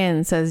back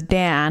in, says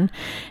Dan.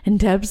 And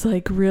Deb's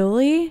like,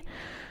 really?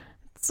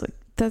 It's like,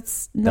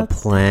 the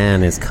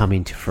plan is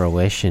coming to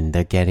fruition.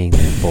 They're getting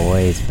their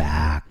boys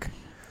back.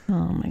 Oh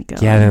my God.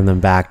 Getting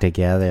them back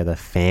together. The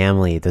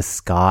family, the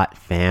Scott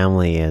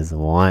family is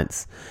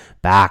once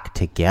back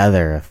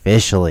together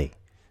officially.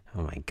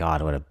 Oh my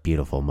God, what a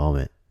beautiful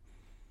moment.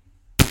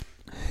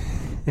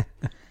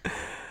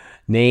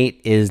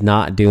 Nate is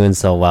not doing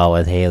so well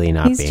with Haley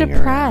not being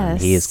depressed.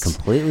 around. He is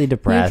completely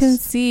depressed. You can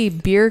see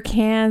beer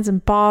cans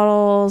and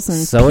bottles and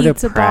so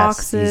pizza depressed.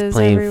 boxes He's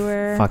playing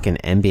everywhere. Fucking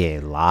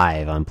NBA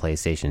Live on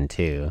PlayStation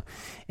 2.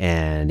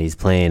 And he's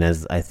playing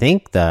as, I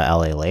think, the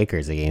LA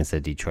Lakers against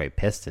the Detroit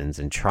Pistons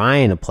and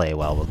trying to play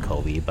well with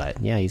Kobe. But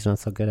yeah, he's not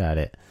so good at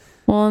it.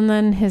 Well, and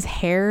then his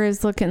hair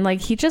is looking like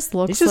he just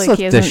looks like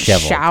he hasn't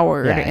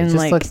showered in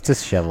like looks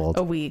disheveled.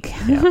 a week.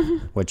 Yeah,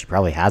 which he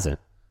probably hasn't,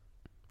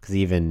 because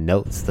he even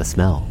notes the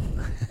smell.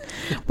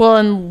 Well,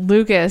 and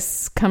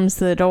Lucas comes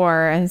to the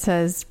door and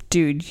says,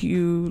 dude,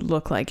 you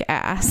look like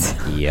ass.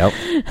 Yep.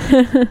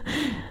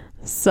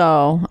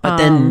 So, but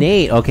then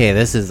Nate, okay,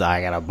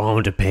 I got a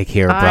bone to pick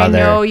here, brother.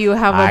 I know you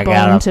have a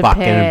bone to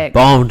pick.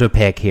 Bone to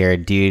pick here,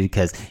 dude,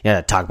 because you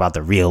gotta talk about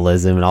the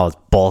realism and all this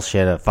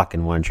bullshit of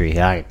fucking One Tree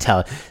Hill. I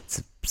can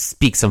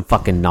speak some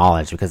fucking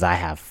knowledge because I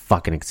have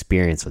fucking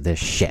experience with this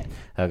shit,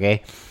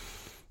 okay?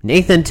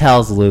 Nathan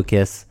tells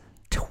Lucas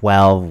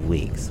 12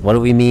 weeks. What do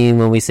we mean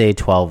when we say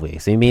 12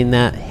 weeks? We mean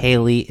that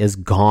Haley is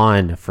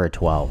gone for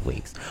 12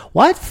 weeks.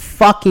 What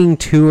fucking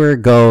tour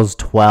goes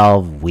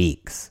 12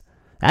 weeks?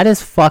 That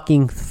is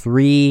fucking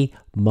 3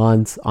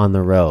 months on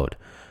the road.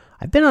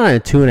 I've been on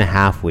a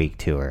 2.5 week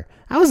tour.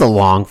 That was a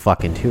long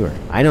fucking tour.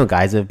 I know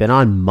guys have been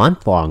on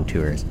month-long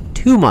tours,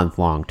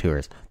 2-month-long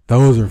tours,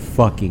 Those are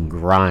fucking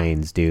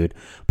grinds, dude.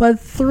 But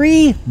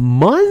 3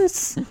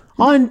 months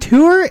on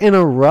tour in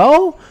a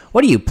row?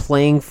 What are you,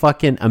 playing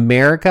fucking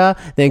America,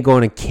 then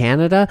going to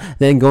Canada,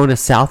 then going to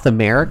South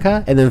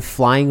America, and then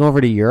flying over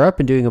to Europe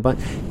and doing a bunch?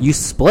 You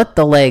split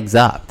the legs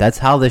up. That's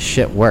how this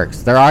shit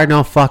works. There are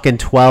no fucking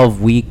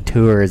 12-week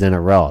tours in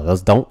a row.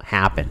 Those don't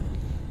happen.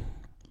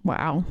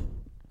 Wow.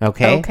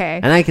 Okay?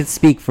 And I can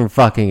speak from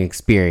fucking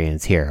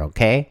experience here,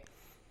 okay?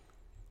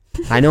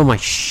 I know my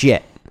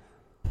shit.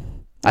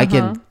 I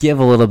can give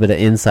a little bit of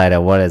insight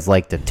on what it's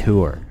like to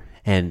tour.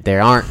 And they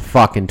aren't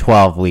fucking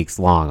 12 weeks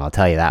long, I'll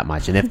tell you that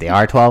much. And if they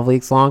are 12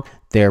 weeks long,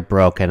 they're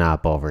broken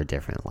up over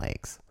different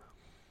legs.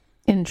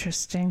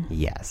 Interesting.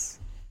 Yes.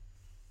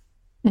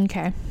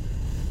 Okay.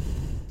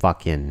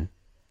 Fucking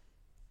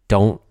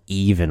don't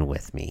even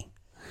with me.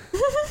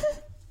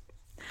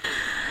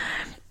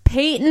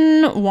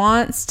 Peyton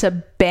wants to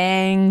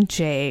bang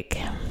Jake.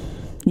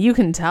 You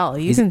can tell.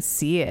 You can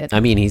see it. I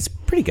mean, he's a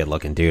pretty good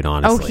looking dude,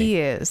 honestly. Oh, he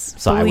is.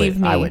 So Believe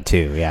me. I would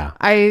too, yeah.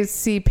 I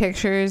see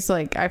pictures,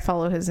 like, I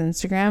follow his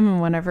Instagram,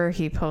 and whenever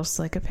he posts,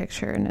 like, a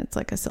picture and it's,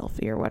 like, a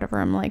selfie or whatever,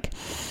 I'm like,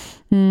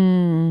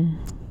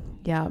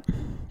 yep,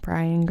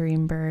 Brian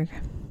Greenberg.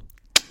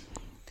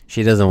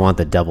 She doesn't want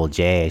the double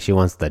J. She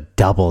wants the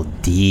double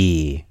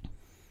D.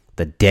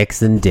 The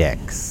Dicks and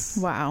Dicks.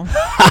 Wow.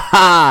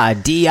 Ha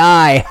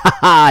D-I.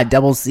 Ha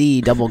double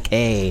C, double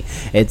K.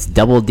 It's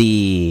double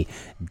D.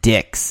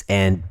 Dicks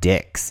and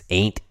Dicks.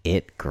 Ain't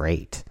it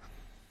great?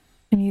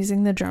 I'm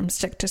using the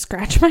drumstick to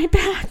scratch my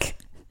back.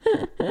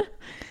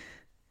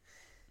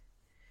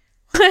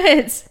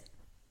 What?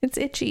 It's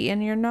itchy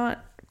and you're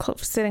not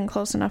sitting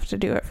close enough to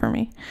do it for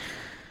me.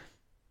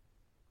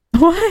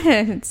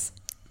 What?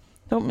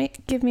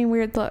 Don't give me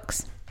weird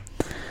looks.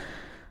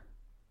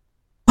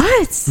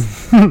 What?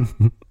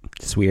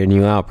 Just weirding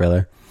you out,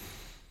 brother.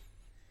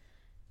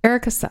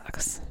 Erica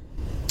sucks.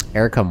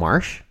 Erica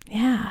Marsh?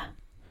 Yeah.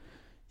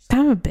 She's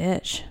kind of a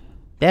bitch.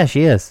 Yeah,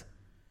 she is.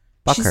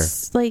 Fuck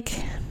she's her. Like,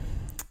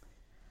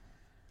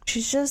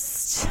 she's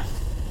just,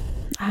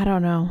 I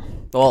don't know.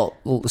 Well,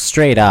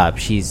 straight up,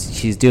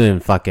 she's doing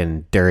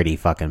fucking dirty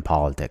fucking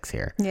politics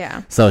here.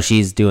 Yeah. So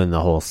she's doing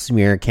the whole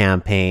smear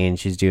campaign.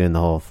 She's doing the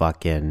whole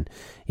fucking,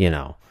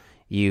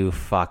 you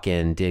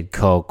fucking did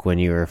coke when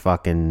you were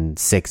fucking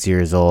 6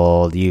 years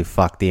old. You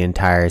fucked the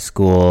entire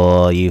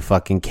school. You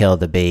fucking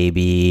killed a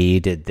baby.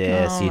 You did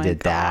this. You did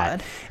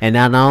that. And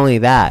not only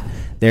that,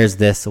 there's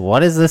this,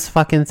 what is this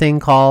fucking thing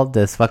called?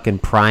 This fucking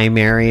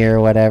primary or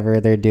whatever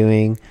they're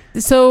doing.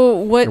 So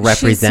what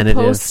she's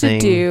supposed to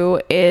do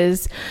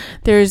is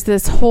there's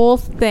this whole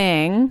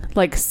thing,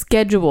 like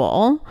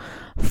schedule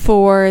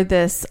for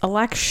this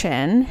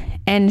election,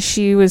 and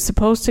she was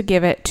supposed to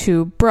give it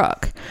to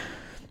Brooke.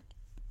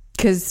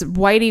 Because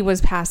Whitey was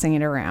passing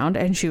it around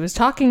and she was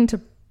talking to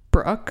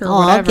Brooke or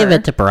whatever. I'll give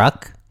it to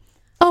Brooke.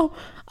 Oh,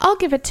 I'll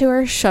give it to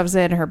her. Shoves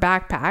it in her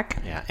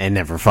backpack. Yeah, and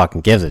never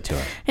fucking gives it to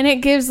her. And it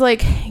gives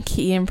like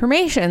key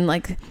information.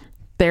 Like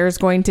there's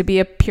going to be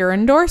a pure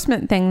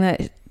endorsement thing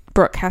that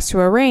Brooke has to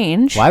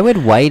arrange. Why would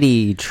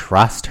Whitey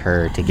trust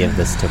her to give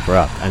this to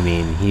Brooke? I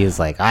mean, he was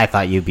like, I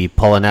thought you'd be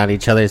pulling out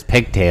each other's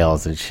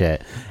pigtails and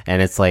shit.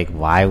 And it's like,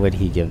 why would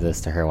he give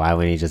this to her? Why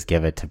wouldn't he just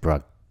give it to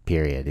Brooke,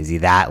 period? Is he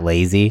that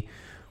lazy?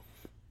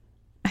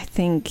 I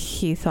think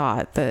he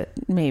thought that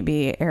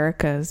maybe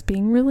Erica's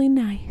being really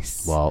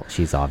nice. Well,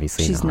 she's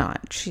obviously she's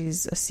not.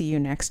 She's a see you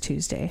next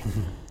Tuesday.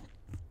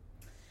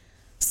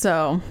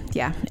 So,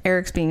 yeah,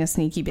 Eric's being a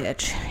sneaky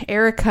bitch.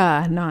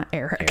 Erica, not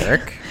Eric.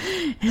 Eric?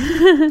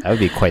 That would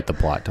be quite the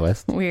plot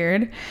twist.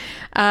 Weird.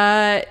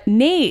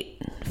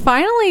 Nate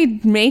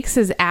finally makes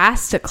his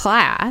ass to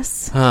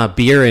class.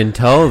 Beer in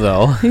tow,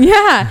 though.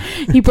 Yeah,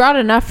 he brought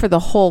enough for the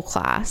whole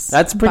class.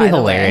 That's pretty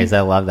hilarious.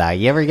 I love that.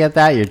 You ever get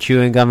that? You're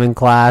chewing gum in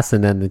class,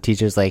 and then the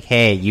teacher's like,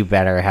 hey, you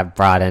better have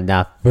brought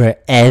enough for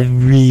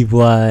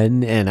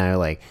everyone. And I'm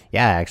like,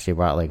 yeah, I actually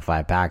brought like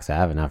 5 packs. I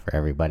have enough for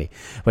everybody.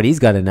 But he's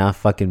got enough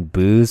fucking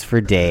booze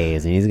for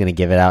days, and he's going to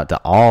give it out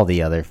to all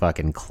the other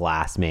fucking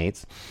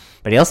classmates.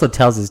 But he also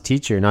tells his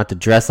teacher not to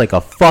dress like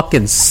a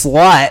fucking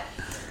slut.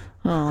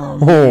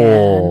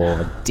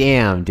 Oh,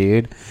 damn,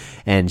 dude.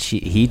 And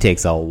he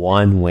takes a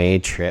one-way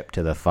trip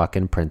to the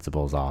fucking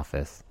principal's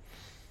office.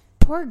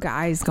 Poor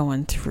guy's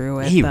going through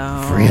it, he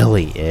though.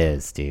 Really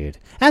is, dude.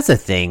 That's the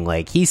thing.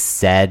 Like, he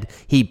said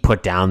he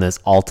put down this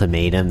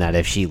ultimatum that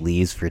if she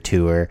leaves for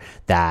tour,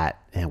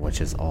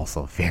 which is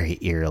also very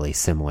eerily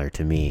similar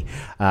to me,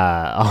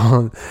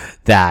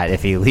 that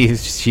if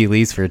she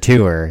leaves for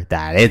tour,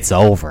 that it's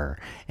over.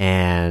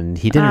 And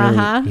he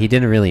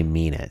didn't really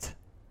mean it.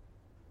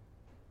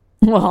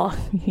 Well,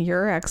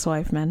 your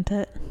ex-wife meant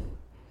it.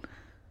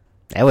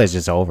 It was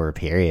just over,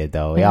 period,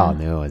 though. We all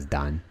knew it was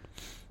done.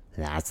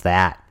 That's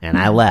that. And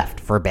I left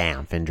for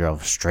Banff and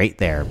drove straight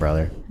there,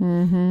 brother.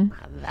 Mm-hmm.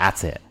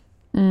 That's it.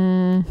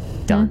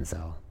 Mm-hmm. Done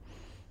so.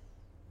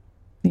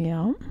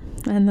 Yeah.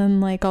 And then,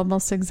 like,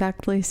 almost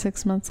exactly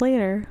 6 months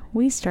later,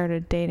 we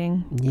started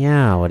dating.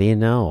 Yeah, what do you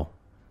know?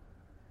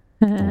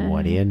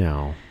 What do you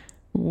know?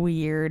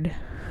 Weird.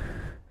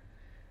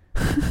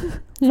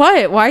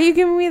 What? Why are you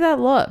giving me that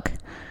look?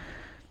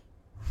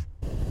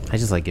 I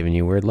just like giving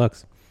you weird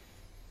looks.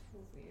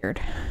 Weird.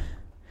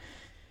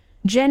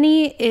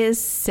 Jenny is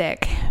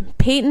sick.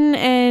 Peyton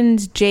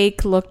and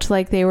Jake looked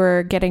like they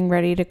were getting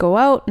ready to go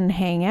out and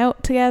hang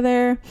out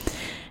together.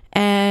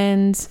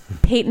 And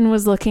Peyton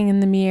was looking in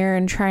the mirror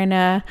and trying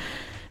to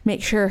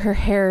make sure her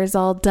hair is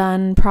all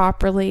done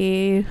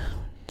properly.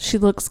 She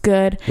looks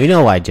good. We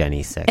know why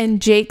Jenny's sick.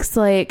 And Jake's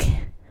like,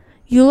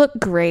 you look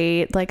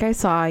great. Like, I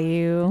saw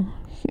you.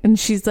 And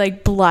she's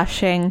like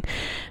blushing.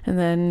 And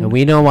then... And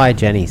we know why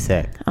Jenny's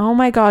sick. Oh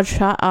my God,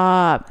 shut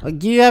up.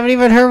 You haven't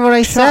even heard what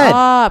I said. Shut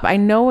up. I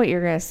know what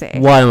you're going to say.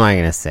 What am I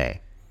going to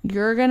say?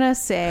 You're going to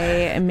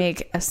say and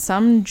make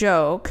some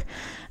joke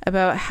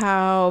about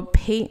how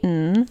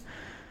Peyton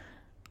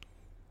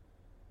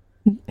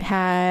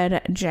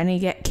had Jenny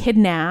get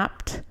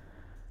kidnapped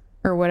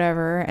or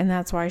whatever, and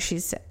that's why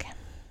she's sick.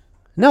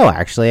 No,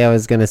 actually, I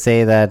was going to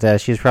say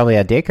that she was probably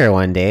at daycare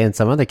one day and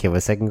some other kid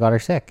was sick and got her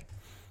sick.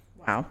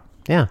 Wow.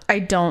 Yeah. I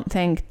don't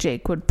think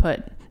Jake would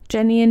put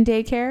Jenny in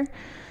daycare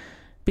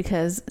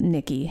because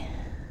Nikki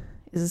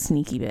is a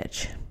sneaky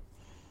bitch.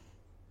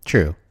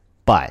 True.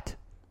 But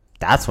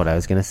that's what I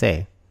was going to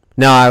say.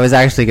 No, I was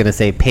actually going to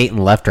say Peyton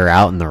left her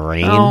out in the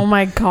rain. Oh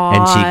my God.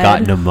 And she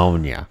got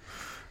pneumonia.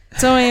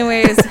 So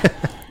anyways,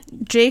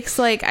 Jake's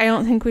like, I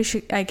don't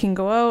think I can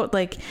go out.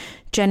 Like,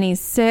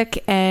 Jenny's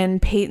sick,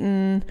 and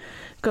Peyton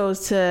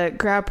goes to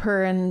grab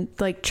her and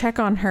like check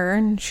on her,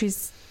 and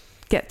she's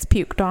gets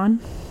puked on.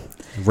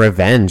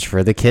 Revenge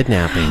for the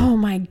kidnapping. Oh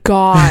my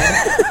God.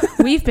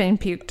 We've been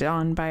puked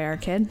on by our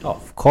kid. Oh,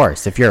 of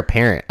course. If you're a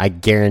parent, I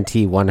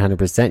guarantee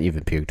 100% you've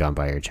been puked on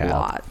by your child.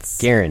 Lots.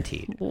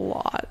 Guaranteed.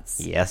 Lots.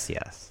 Yes,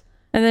 yes.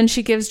 And then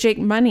she gives Jake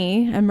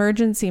money,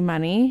 emergency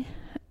money,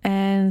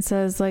 and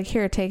says like,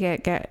 here, take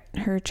it, get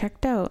her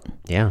checked out.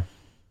 Yeah.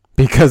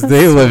 Because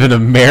they live in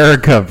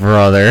America,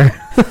 brother.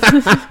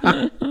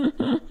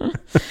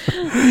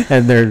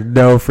 And they're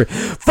no free.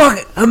 Fuck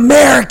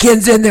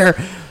Americans and their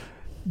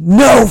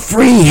no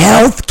free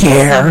health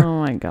care.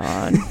 Oh my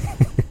God.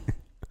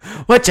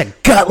 Bunch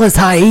of gutless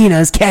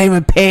hyenas can't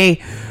even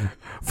pay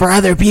for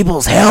other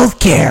people's health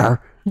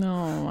care.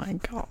 Oh my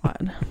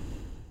God.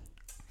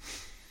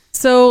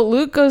 So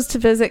Luke goes to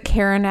visit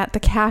Karen at the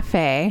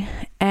cafe,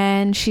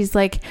 and she's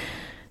like,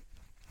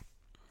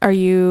 are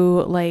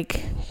you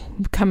like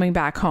coming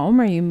back home?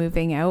 Are you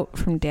moving out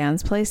from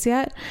Dan's place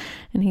yet?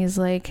 And he's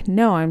like,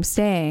 no, I'm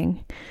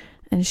staying.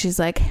 And she's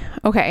like,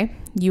 okay,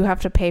 you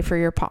have to pay for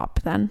your pop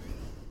then.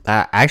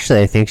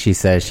 Actually, I think she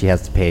says he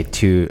has to pay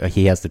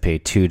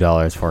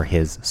 $2 for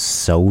his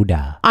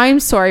soda. I'm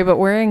sorry, but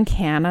we're in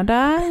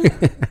Canada.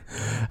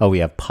 Oh, we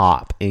have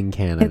pop in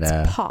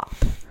Canada. It's pop.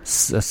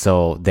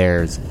 So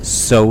there's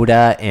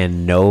soda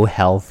and no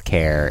health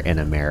care in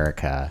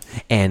America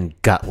and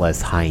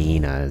gutless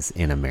hyenas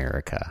in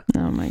America.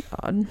 Oh my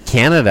God.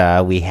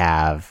 Canada, we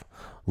have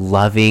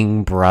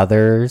loving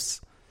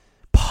brothers,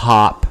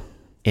 pop,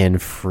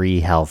 and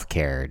free health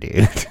care,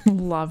 dude.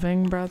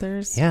 Loving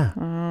brothers.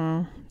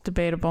 Yeah.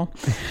 Debatable.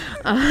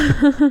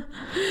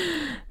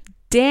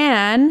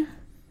 Dan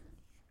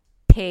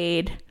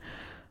paid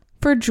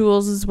for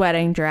Jules's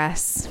wedding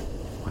dress.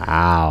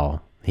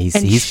 Wow.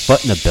 He's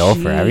footing the bill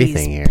for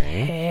everything here.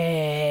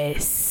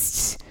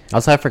 Pissed.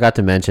 Also, I forgot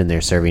to mention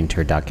they're serving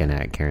turducken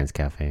at Karen's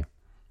Cafe.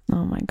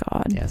 Oh my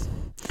God. Yes.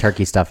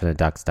 Turkey stuff and a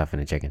duck stuff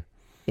and a chicken.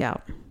 Yeah.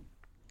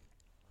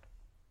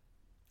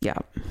 Yeah.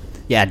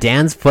 Yeah,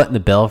 Dan's footing the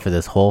bill for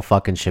this whole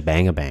fucking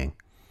shebang-a-bang.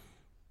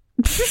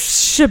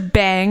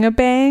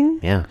 Shebang-a-bang?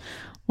 Yeah.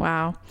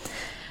 Wow.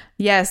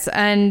 Yes,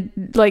 and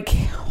like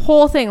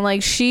whole thing,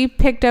 like she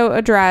picked out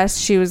a dress,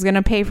 she was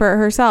gonna pay for it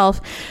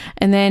herself,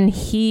 and then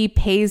he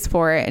pays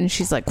for it, and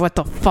she's like, what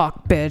the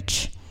fuck,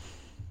 bitch?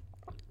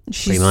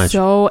 She's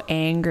so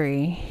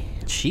angry.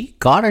 She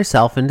got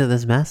herself into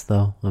this mess,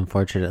 though,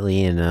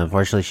 unfortunately, and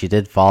unfortunately she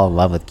did fall in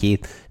love with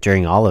Keith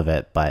during all of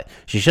it, but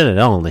she should have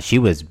known that she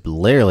was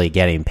literally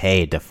getting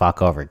paid to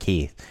fuck over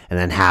Keith, and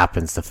then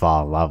happens to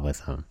fall in love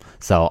with him.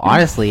 So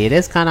honestly, it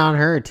is kind of on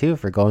her, too,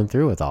 for going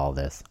through with all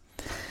this.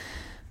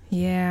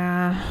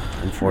 Yeah,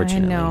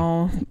 unfortunately. I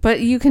know,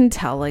 but you can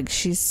tell like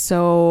she's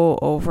so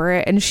over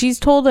it, and she's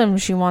told him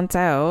she wants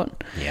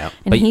out. Yeah,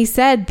 and he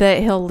said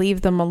that he'll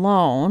leave them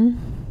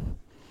alone,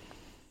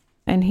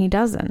 and he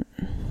doesn't.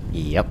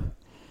 Yep,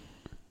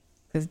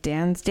 because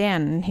Dan's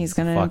Dan, and he's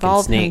gonna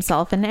involve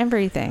himself in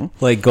everything.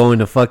 Like going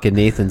to fucking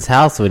Nathan's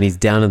house when he's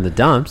down in the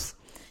dumps.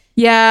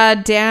 Yeah,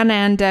 Dan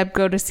and Deb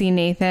go to see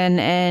Nathan,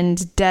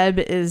 and Deb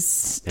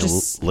is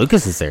just... And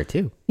Lucas is there,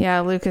 too. Yeah,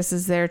 Lucas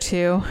is there,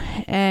 too.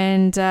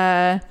 And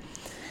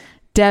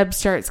Deb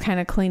starts kind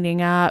of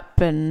cleaning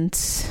up and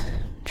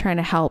trying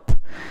to help.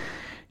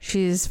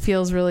 She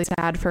feels really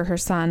sad for her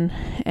son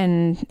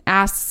and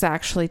asks,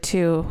 actually,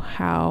 too,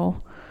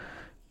 how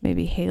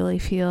maybe Haley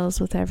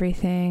feels with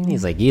everything.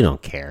 He's like, you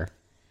don't care.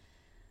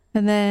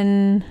 And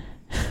then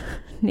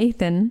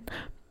Nathan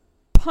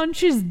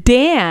punches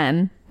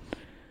Dan.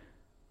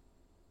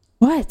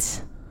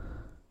 What?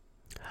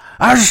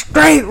 A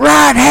straight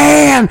right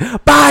hand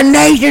by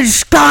Nathan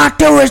Scott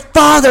to his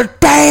father,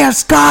 Dan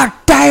Scott,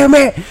 damn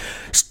it.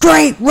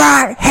 Straight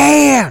right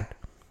hand.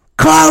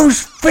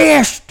 Closed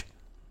fist!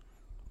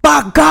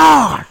 By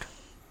God!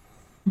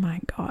 My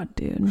God,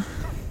 dude.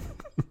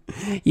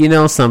 You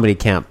know somebody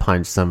can't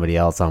punch somebody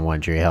else on One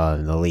Tree Hill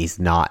and at least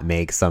not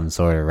make some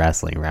sort of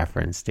wrestling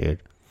reference, dude.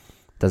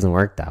 Doesn't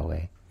work that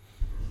way.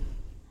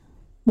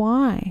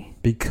 Why?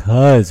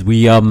 Because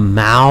we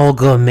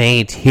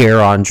amalgamate here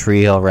on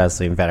Tree Hill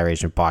Wrestling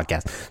Federation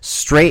podcast.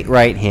 Straight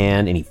right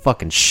hand, and he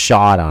fucking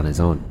shot on his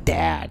own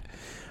dad.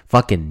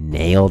 Fucking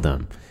nailed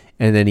him.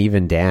 And then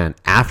even Dan,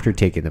 after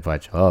taking the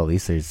punch, at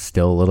least there's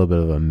still a little bit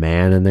of a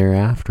man in there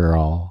after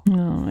all. Oh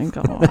my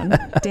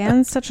God.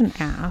 Dan's such an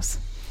ass.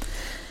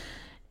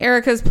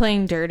 Erica's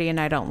playing dirty and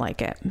I don't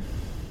like it.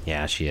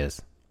 Yeah, she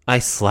is. I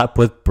slept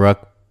with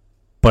Brooke,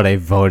 but I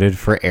voted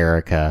for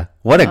Erica.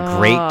 What a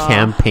great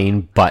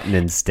campaign button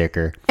and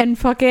sticker. And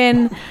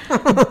fucking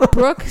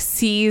Brooke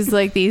sees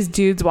like these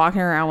dudes walking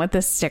around with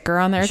this sticker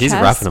on their chest. She's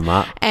roughing them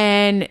up.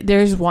 And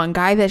there's one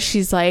guy that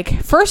she's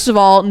like, first of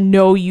all,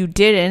 no, you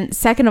didn't.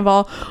 Second of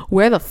all,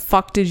 where the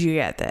fuck did you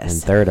get this?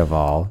 And third of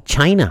all,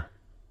 China.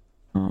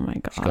 Oh my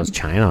God. She goes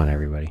China on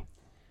everybody.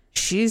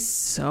 She's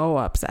so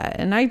upset.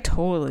 And I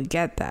totally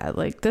get that.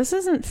 Like, this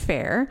isn't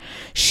fair.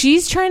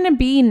 She's trying to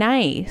be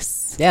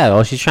nice. Yeah,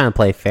 well, she's trying to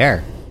play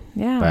fair.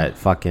 Yeah. But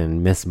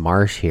fucking Miss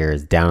Marsh here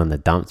is down in the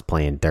dumps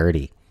playing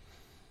dirty.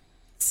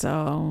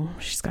 So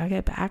she's got to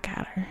get back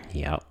at her.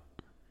 Yep.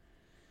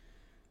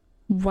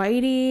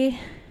 Whitey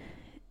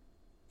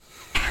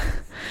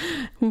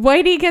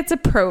gets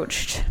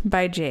approached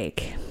by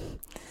Jake.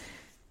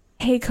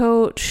 Hey,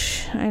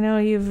 coach, I know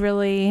you've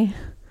really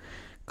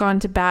gone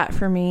to bat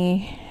for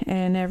me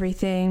and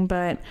everything,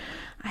 but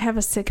I have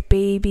a sick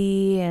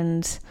baby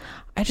and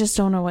I just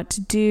don't know what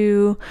to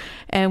do.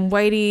 And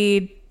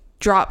Whitey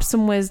drops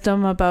some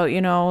wisdom about,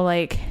 you know,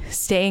 like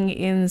staying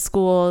in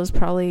school is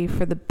probably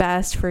for the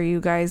best for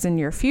you guys in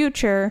your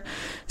future.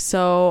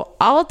 So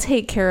I'll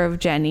take care of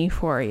Jenny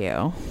for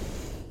you.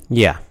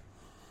 Yeah.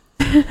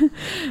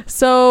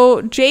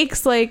 So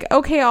Jake's like,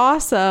 okay,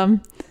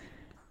 awesome.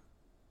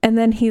 And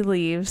then he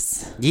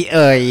leaves.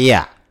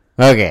 Yeah.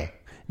 Okay.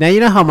 Now, you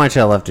know how much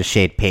I love to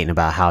shade Peyton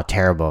about how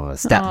terrible of a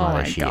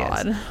stepmother she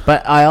is.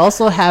 But I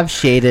also have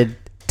shaded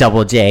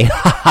Double J,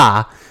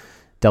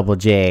 Double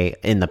J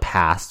in the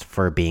past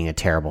for being a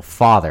terrible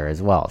father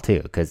as well, too.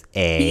 Because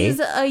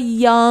he's a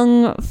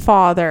young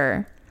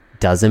father.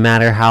 Doesn't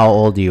matter how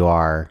old you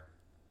are.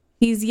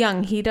 He's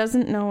young. He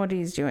doesn't know what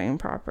he's doing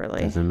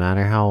properly. Doesn't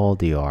matter how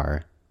old you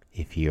are.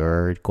 If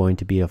you're going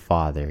to be a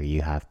father,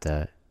 you have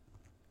to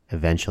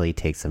eventually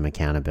take some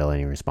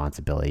accountability and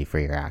responsibility for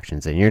your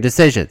actions and your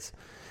decisions.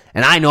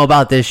 And I know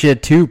about this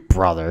shit too,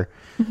 brother.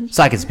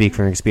 So I can speak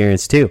from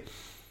experience too.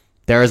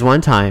 There was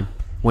one time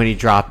when he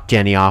dropped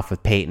Jenny off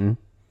with Peyton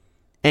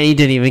and he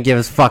didn't even give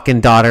his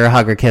fucking daughter a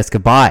hug or kiss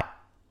goodbye.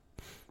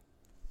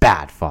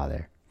 Bad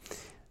father.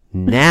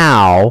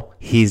 Now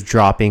he's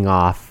dropping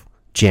off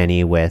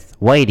Jenny with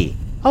Whitey.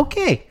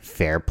 Okay,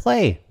 fair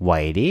play,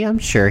 Whitey. I'm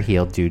sure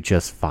he'll do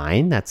just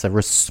fine. That's a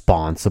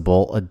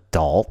responsible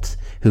adult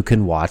who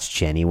can watch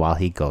Jenny while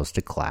he goes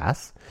to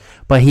class.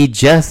 But he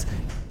just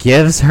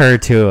gives her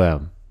to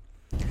him.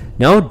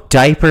 No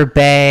diaper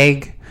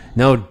bag,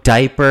 no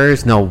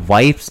diapers, no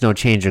wipes, no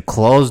change of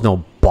clothes,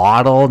 no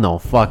bottle, no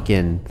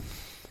fucking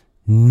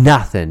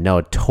nothing.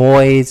 No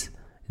toys,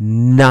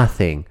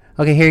 nothing.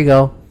 Okay, here you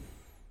go.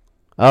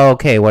 Oh,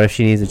 okay, what if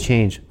she needs a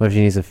change? What if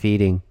she needs a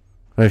feeding?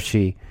 What if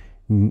she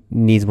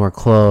needs more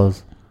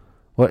clothes?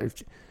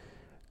 What?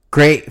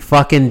 Great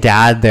fucking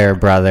dad there,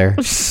 brother.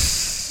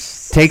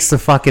 Takes the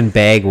fucking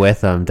bag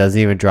with him. Doesn't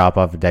even drop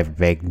off a diaper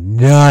bag.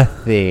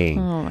 Nothing.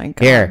 Oh my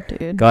God, here,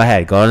 dude. Go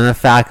ahead. Go to the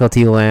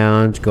faculty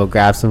lounge. Go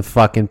grab some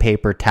fucking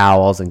paper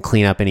towels and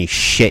clean up any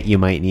shit you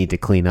might need to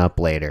clean up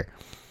later.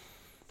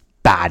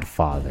 Bad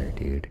father,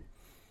 dude.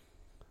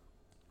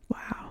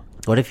 Wow.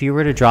 What if you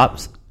were to drop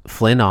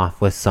Flynn off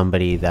with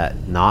somebody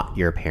that not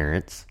your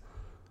parents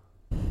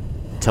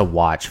to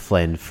watch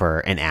Flynn for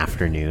an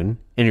afternoon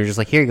and you're just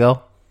like, here you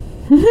go.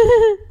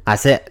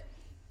 That's it.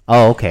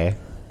 Oh, okay.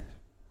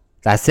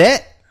 That's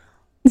it?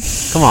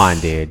 Come on,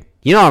 dude.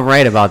 You know I'm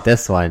right about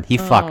this one. He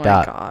fucked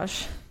up. Oh my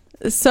gosh.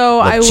 So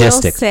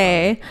logistics. I will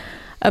say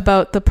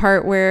about the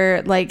part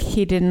where like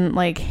he didn't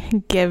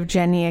like give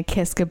Jenny a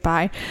kiss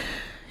goodbye.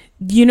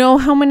 You know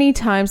how many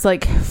times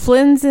like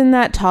Flynn's in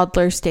that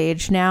toddler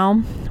stage now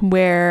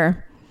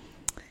where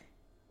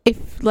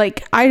if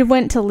like I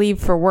went to leave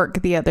for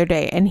work the other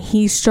day and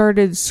he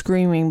started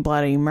screaming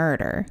bloody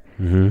murder.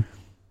 Mm-hmm.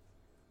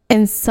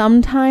 And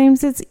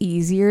sometimes it's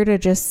easier to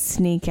just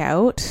sneak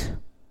out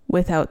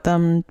without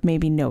them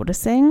maybe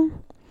noticing.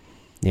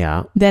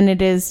 Yeah. Than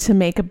it is to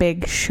make a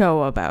big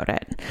show about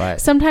it. But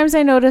sometimes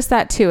I notice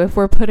that too. If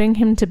we're putting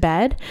him to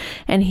bed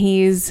and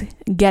he's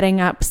getting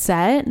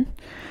upset,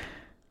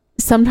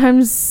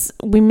 sometimes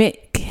we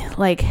make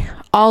like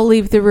I'll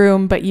leave the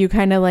room, but you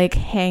kind of like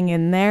hang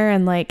in there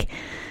and like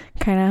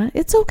kind of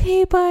it's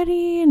okay,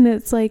 buddy, and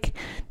it's like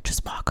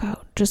just walk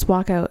out.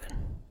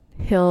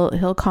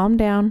 He'll calm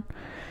down.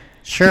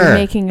 Sure. You're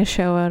making a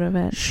show out of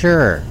it.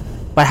 Sure.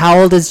 But how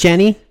old is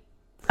Jenny?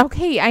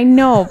 Okay, I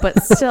know,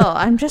 but still,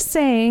 I'm just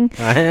saying.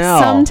 I know.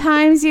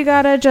 Sometimes you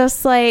gotta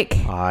just like.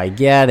 I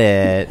get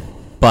it.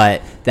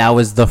 But that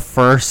was the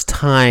first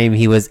time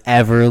he was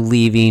ever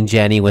leaving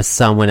Jenny with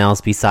someone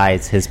else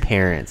besides his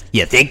parents.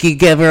 You think he'd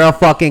give her a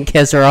fucking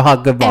kiss or a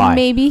hug goodbye? And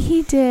maybe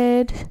he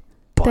did,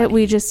 that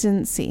we just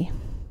didn't see.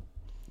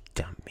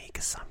 Don't make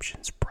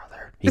assumptions,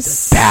 brother.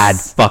 He's a bad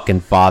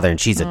fucking father,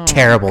 and she's a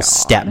terrible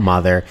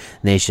stepmother.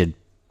 And they should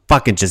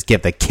fucking just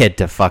give the kid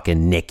to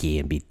fucking Nikki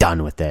and be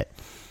done with it.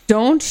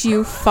 Don't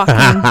you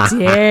fucking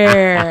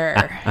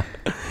dare.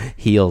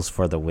 Heels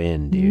for the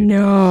win, dude.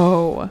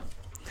 No.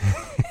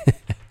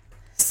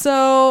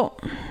 So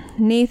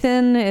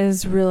Nathan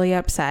is really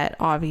upset,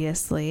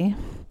 obviously.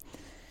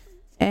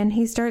 And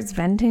he starts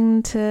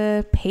venting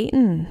to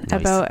Peyton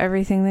about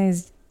everything that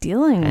he's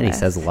dealing with. And he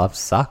says love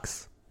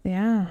sucks.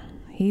 Yeah.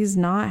 He's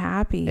not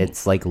happy.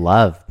 It's like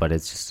love, but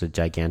it's just a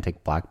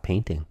gigantic black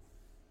painting.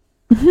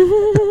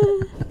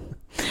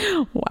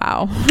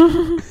 Wow.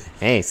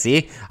 Hey,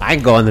 see? I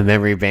can go in the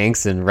memory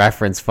banks and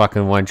reference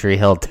fucking One Tree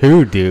Hill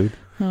too, dude.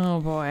 Oh,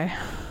 boy.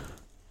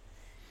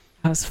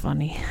 That was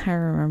funny. I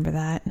remember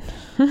that.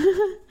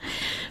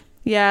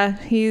 Yeah,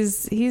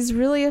 he's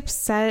really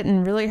upset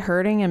and really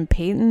hurting, and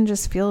Peyton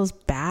just feels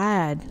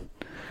bad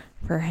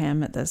for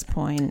him at this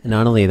point.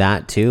 Not only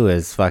that, too,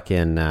 is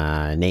fucking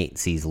Nate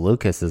sees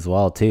Lucas as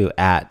well, too,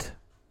 at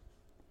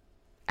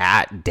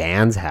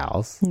Dan's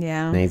house.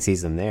 Yeah. Nate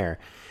sees him there.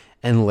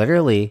 And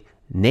literally,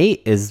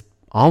 Nate is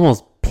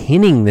almost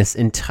pinning this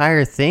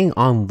entire thing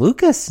on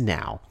Lucas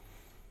now.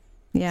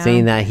 Yeah.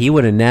 Saying that he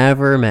would have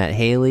never met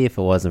Haley if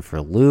it wasn't for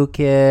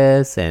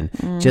Lucas, and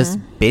just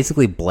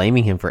basically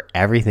blaming him for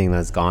everything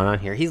that's gone on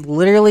here. He's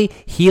literally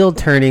heel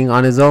turning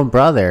on his own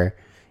brother.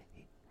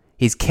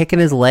 He's kicking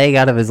his leg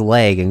out of his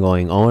leg and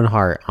going Owen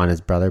Hart on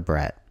his brother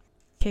Brett.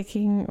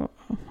 Kicking,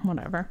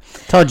 whatever.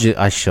 Told you,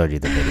 I showed you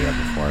the video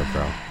before,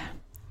 bro.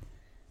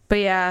 But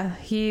yeah,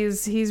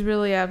 he's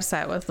really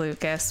upset with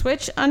Lucas,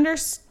 which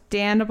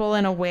understandable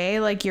in a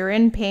way. Like, you're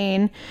in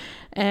pain.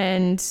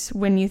 And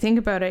when you think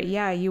about it,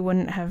 yeah, you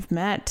wouldn't have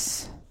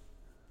met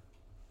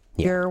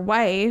your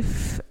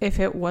wife if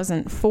it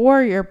wasn't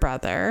for your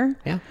brother.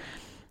 Yeah.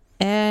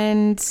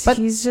 And but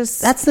he's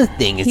just... That's the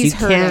thing, is you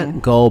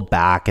can't go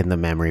back in the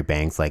memory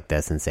banks like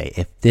this and say,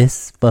 if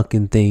this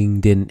fucking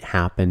thing didn't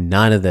happen,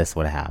 none of this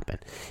would have happened.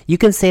 You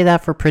can say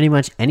that for pretty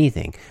much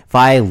anything. If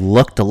I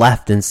looked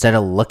left instead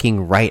of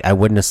looking right, I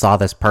wouldn't have saw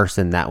this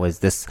person that was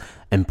this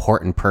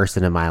important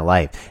person in my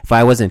life. If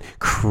I wasn't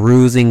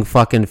cruising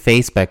fucking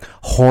Facebook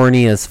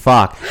horny as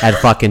fuck at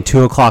fucking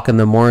 2:00 in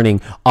the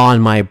morning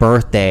on my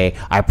birthday,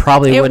 I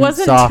probably wouldn't It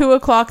wasn't 2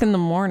 o'clock in the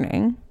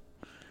morning.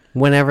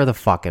 Whenever the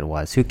fuck it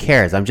was. Who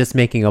cares? I'm just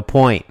making a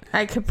point.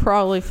 I could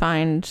probably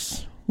find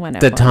when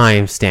it the was.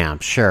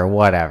 timestamp. Sure,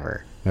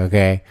 whatever.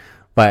 Okay?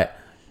 But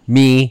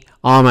me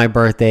on my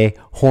birthday,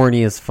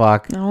 horny as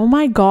fuck. Oh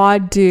my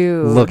god,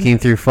 dude. Looking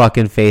through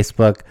fucking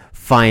Facebook,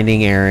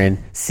 finding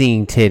Aaron,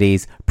 seeing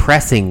titties,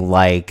 pressing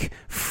like,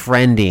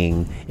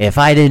 friending. If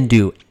I didn't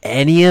do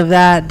any of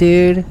that,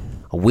 dude,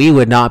 we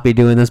would not be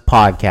doing this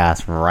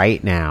podcast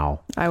right now.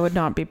 I would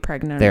not be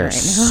pregnant There's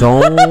right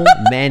now. so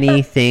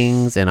many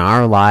things in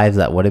our lives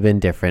that would have been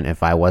different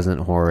if I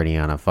wasn't horny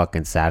on a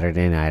fucking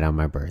Saturday night on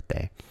my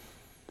birthday.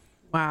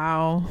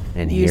 Wow.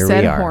 And you here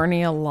said we are.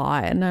 horny a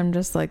lot, and I'm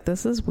just like,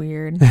 this is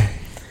weird.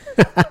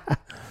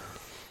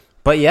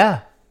 But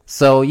yeah,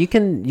 so you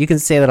can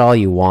say that all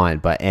you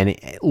want, but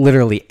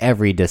literally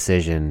every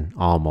decision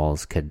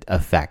almost could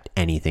affect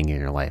anything in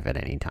your life at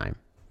any time.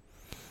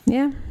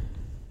 Yeah.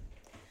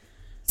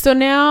 So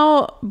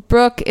now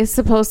Brooke is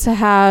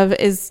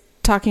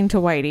talking to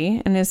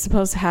Whitey and is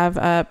supposed to have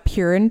a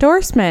pure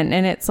endorsement,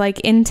 and it's like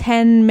in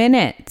 10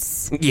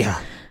 minutes.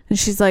 Yeah. And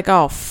she's like,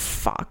 oh,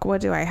 fuck,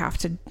 what do I have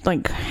to,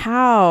 like,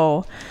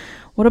 how?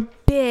 What a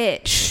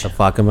bitch. The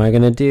fuck am I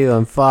going to do?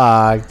 I'm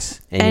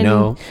fucked. And you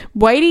know,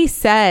 Whitey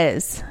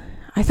says,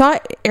 I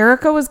thought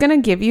Erica was going to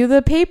give you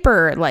the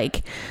paper,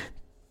 like,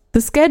 the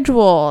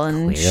schedule.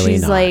 And clearly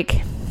she's not.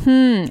 like,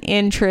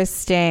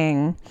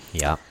 interesting.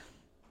 yeah.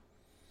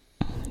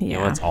 Yeah. You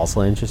know what's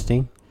also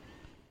interesting?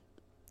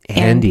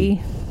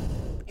 Andy.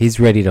 He's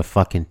ready to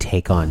fucking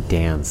take on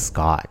Dan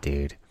Scott,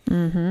 dude.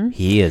 Mm-hmm.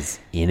 He is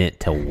in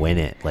it to win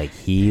it. Like,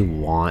 he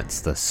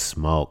wants the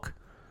smoke.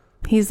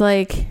 He's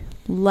like,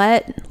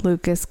 let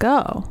Lucas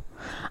go.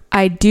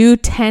 I do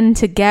tend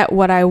to get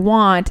what I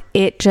want.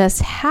 It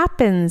just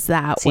happens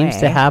that way. Seems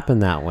to happen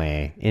that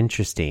way.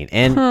 Interesting.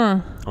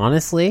 And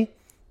honestly,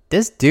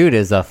 this dude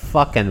is a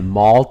fucking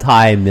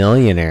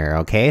multi-millionaire,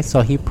 okay?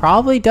 So he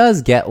probably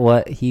does get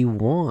what he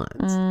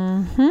wants.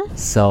 Mm-hmm.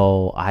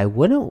 So I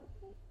wouldn't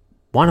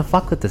want to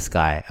fuck with this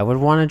guy. I would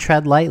want to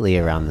tread lightly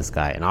around this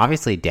guy. And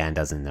obviously Dan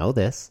doesn't know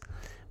this,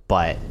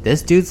 but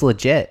this dude's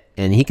legit.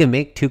 And he can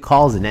make 2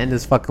 calls and end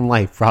his fucking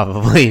life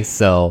probably.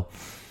 So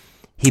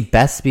he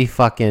best be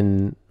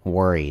fucking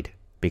worried.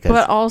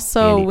 But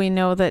also we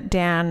know that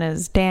Dan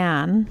is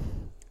Dan.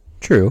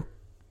 True.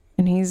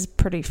 And he's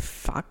pretty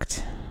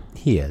fucked.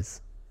 He is.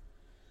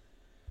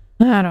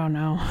 I don't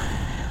know.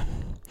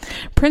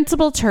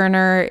 Principal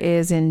Turner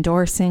is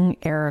endorsing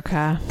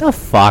Erica. The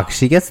fuck?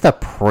 She gets the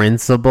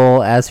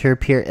principal as her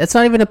peer. It's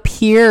not even a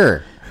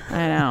peer.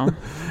 I know.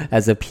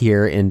 As a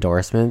peer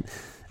endorsement.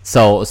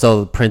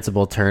 So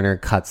Principal Turner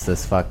cuts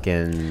this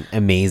fucking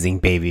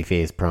amazing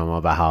babyface promo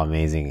about how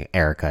amazing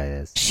Erica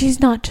is. She's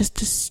not just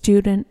a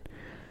student.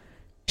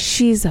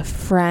 She's a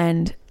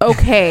friend.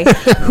 Okay.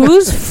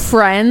 Who's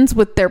friends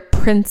with their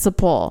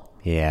principal?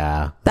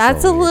 Yeah.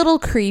 That's so a weird. little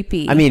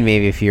creepy. I mean,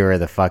 maybe if you were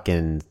the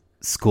fucking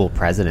school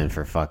president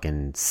for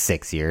fucking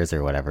 6 years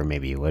or whatever,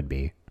 maybe you would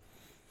be.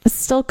 It's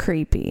still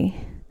creepy.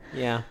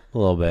 Yeah, a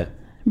little bit.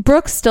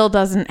 Brooke still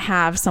doesn't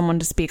have someone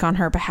to speak on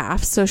her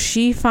behalf, so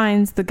she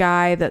finds the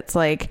guy that's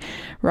like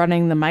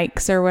running the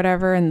mics or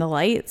whatever and the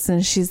lights,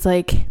 and she's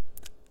like,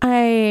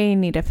 I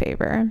need a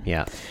favor.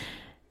 Yeah.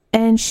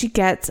 And she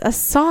gets a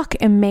sock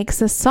and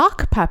makes a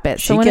sock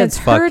puppet. She So when gets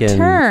it's her fucking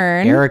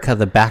turn, Erica,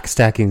 the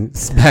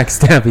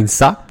backstabbing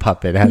sock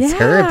puppet, has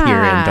her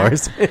peer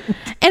endorsement.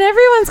 And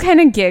everyone's kind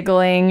of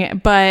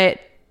giggling, but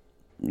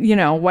you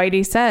know,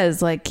 Whitey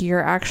says like,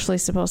 you're actually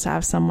supposed to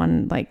have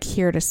someone like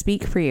here to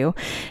speak for you.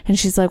 And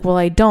she's like, well,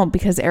 I don't,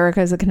 because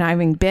Erica's a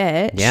conniving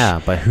bitch.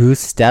 Yeah, but who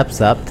steps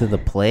up to the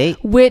plate?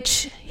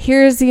 Which,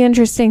 here's the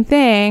interesting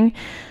thing.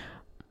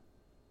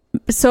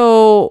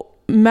 So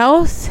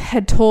Mouth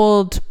had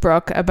told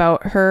Brooke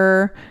about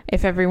her,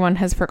 if everyone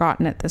has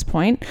forgotten at this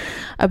point,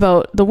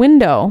 about the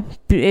window,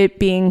 it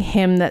being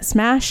him that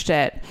smashed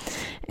it.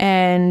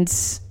 And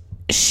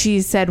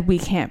she said, we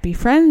can't be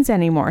friends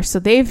anymore. So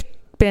they've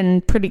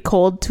been pretty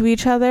cold to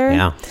each other.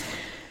 Yeah.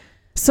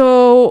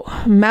 So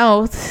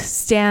Mouth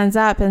stands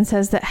up and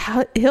says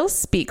that he'll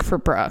speak for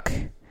Brooke.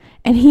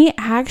 And he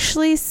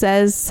actually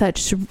says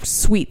such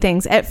sweet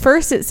things. At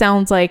first, it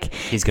sounds like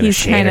he's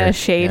trying to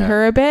shade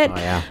her a bit. Oh,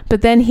 yeah.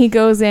 But then he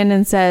goes in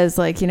and says,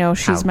 like, you know,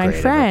 she's my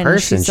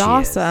friend. She's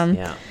awesome.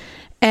 Yeah.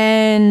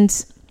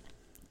 And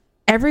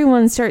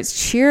everyone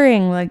starts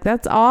cheering. Like,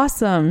 that's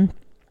awesome.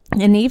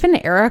 And even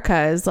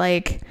Erica is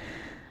like,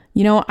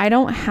 you know, I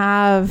don't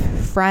have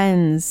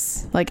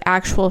friends, like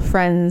actual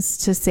friends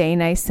to say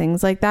nice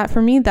things like that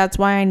for me. That's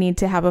why I need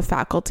to have a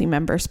faculty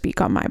member speak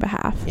on my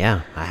behalf.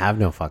 Yeah, I have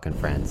no fucking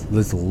friends.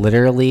 It's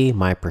literally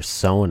my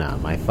persona.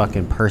 My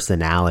fucking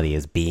personality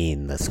is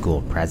being the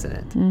school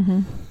president. Mm-hmm.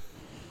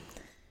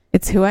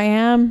 It's who I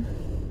am.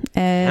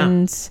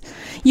 And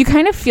you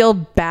kind of feel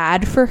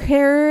bad for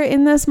her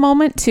in this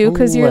moment too,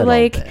 because you're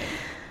like,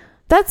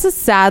 that's a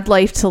sad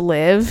life to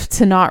live,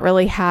 to not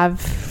really have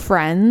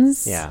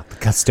friends. Yeah, the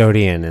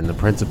custodian and the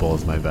principal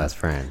is my best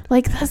friend.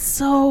 Like, that's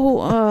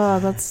so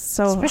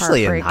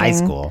especially in high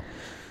school.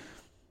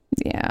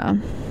 Yeah,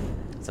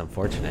 it's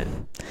unfortunate.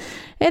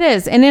 It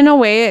is, and in a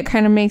way, it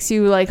kind of makes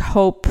you like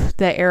hope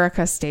that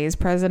Erica stays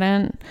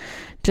president,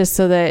 just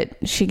so that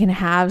she can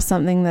have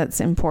something that's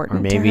important.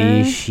 Or maybe to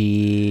her.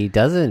 she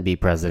doesn't be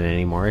president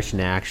anymore. She can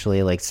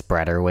actually like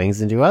spread her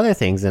wings and do other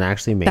things and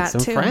actually make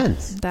some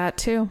friends. That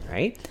too,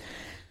 right?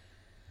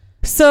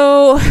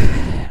 So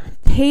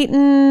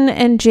Peyton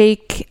and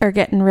Jake are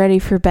getting ready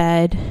for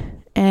bed,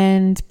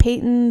 and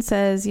Peyton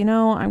says, you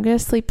know, I'm going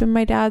to sleep in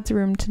my dad's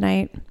room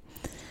tonight.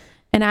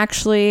 And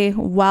actually,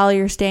 while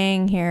you're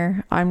staying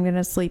here, I'm going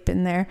to sleep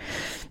in there.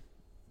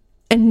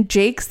 And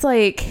Jake's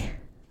like,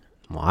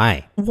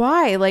 why?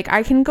 Like,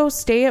 I can go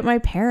stay at my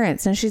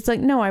parents'. And she's like,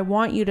 no, I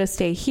want you to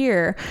stay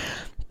here,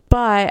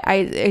 but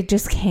I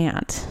just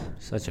can't.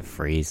 Such a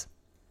freeze.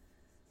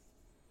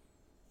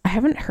 I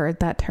haven't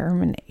heard that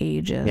term in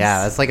ages.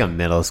 Yeah, that's like a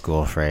middle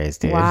school phrase,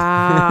 dude.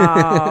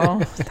 Wow.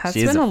 That's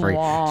been a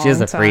long time. She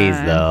has a freeze,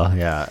 though.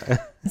 Yeah.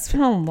 It's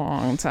been a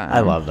long time. I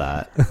love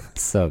that.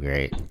 It's so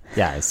great.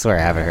 Yeah, I swear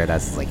I haven't heard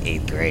that since like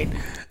 8th grade.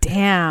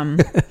 Damn.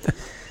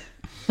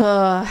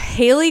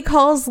 Haley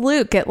calls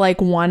Luke at like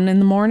 1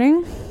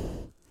 a.m.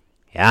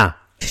 Yeah.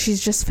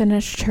 She's just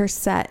finished her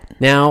set.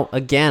 Now,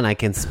 again, I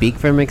can speak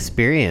from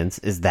experience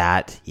is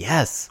that,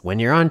 yes, when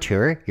you're on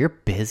tour, you're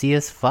busy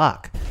as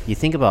fuck. You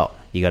think about,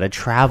 you got to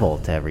travel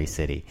to every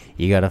city.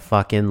 You got to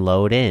fucking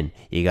load in.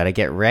 You got to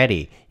get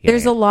ready.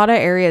 There's a lot of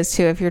areas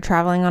too. If you're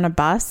traveling on a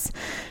bus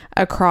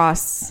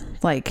across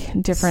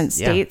like different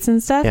states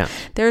and stuff,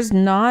 there's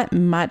not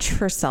much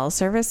for cell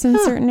service in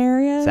certain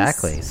areas.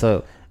 Exactly.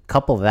 So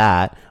couple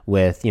that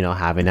with, you know,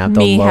 having to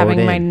me load having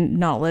in. my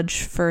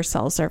knowledge for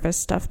cell service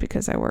stuff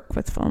because I work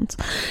with phones.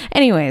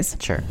 Anyways.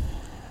 Sure.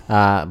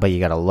 But you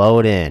got to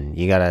load in.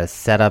 You got to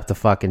set up the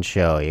fucking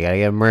show. You got to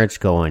get merch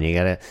going. You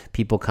got to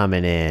people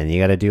coming in.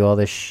 You got to do all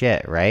this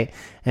shit, right?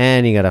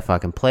 And you got to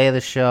fucking play the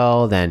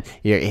show. Then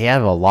you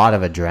have a lot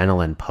of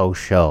adrenaline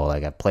post-show.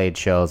 Like, I've played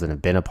shows and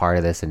have been a part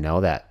of this and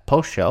know that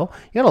post-show,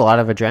 you got a lot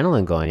of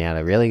adrenaline going. You had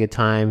a really good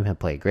time. I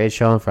played a great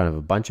show in front of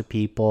a bunch of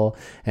people.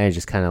 And you're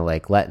just kind of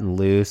like letting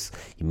loose.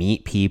 You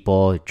meet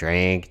people,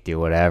 drink, do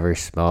whatever,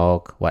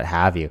 smoke, what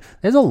have you.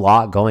 There's a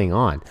lot going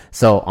on.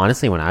 So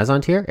honestly, when I was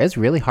on tour, it's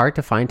really hard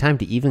to find time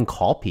to even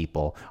call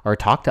people or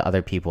talk to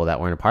other people that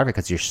weren't a part of it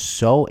because you're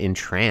so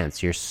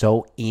entranced. You're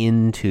so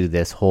into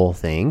this whole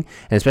thing.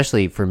 And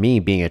especially for me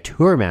being a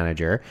tour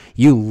manager,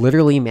 you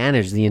literally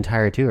manage the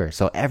entire tour.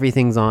 So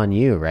everything's on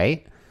you,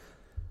 right?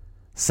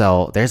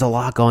 So there's a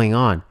lot going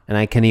on, and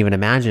I can't even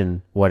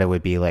imagine what it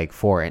would be like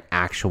for an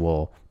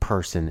actual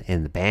person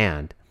in the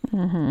band.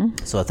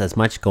 So with as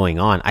much going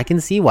on, I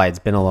can see why it's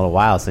been a little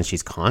while since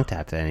she's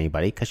contacted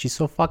anybody, because she's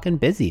so fucking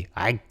busy.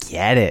 I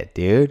get it,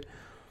 dude.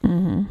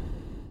 And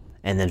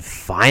then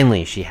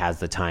finally she has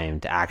the time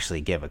to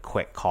actually give a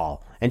quick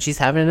call, and she's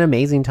having an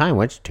amazing time,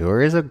 which to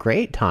her is a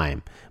great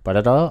time, but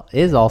it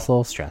is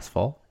also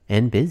stressful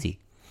and busy.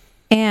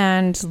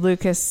 And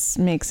Lucas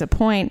makes a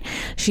point.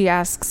 She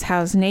asks,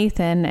 how's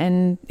Nathan?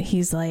 And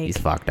he's like, he's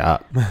fucked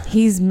up.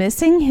 He's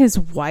missing his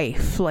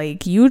wife.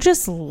 Like, you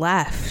just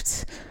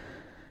left.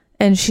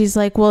 And she's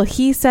like, well,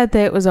 he said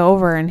that it was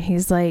over. And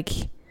he's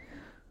like,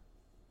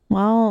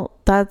 well,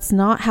 that's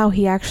not how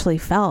he actually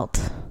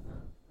felt.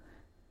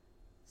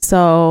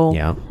 So,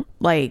 Yeah.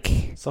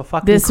 like, So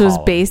fucking this was call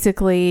him.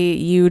 basically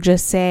you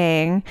just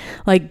saying,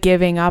 like,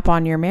 giving up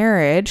on your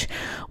marriage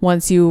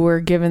once you were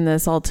given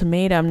this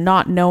ultimatum,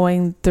 not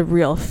knowing the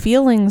real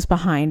feelings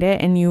behind it.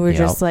 And you were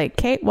just like,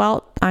 okay,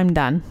 well, I'm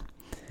done.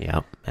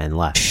 Yep. And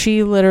left.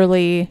 She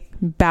literally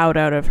bowed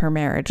out of her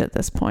marriage at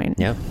this point.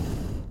 Yep.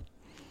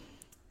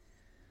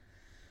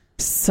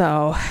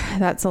 So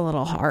that's a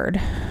little hard.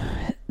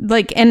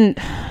 Like, and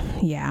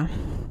yeah,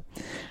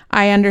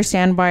 I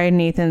understand why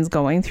Nathan's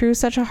going through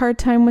such a hard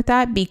time with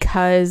that,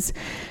 because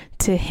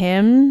to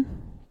him,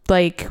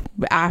 like,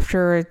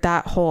 after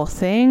that whole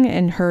thing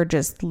and her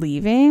just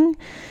leaving,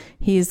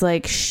 he's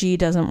like, she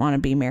doesn't want to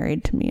be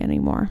married to me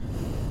anymore.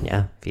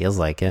 Yeah. Feels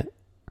like it.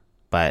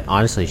 But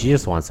honestly, she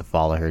just wants to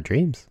follow her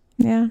dreams.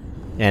 Yeah.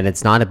 And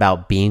it's not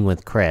about being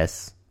with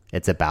Chris.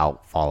 It's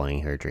about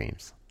following her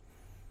dreams.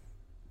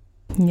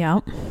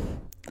 Yep.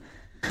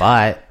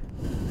 But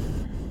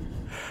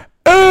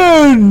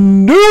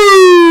And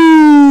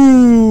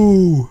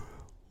new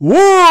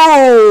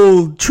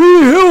World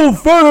Tree Hill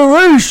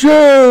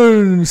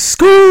Federation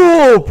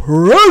School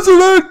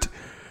President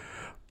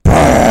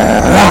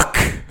Brock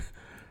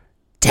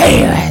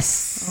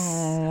Davis.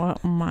 Oh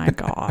my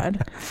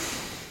God.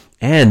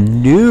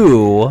 and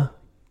new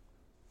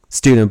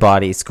student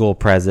body school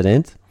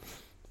president,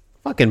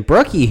 fucking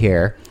Brookie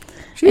here.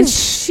 And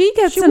she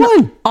gets she an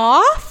won.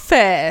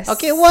 office.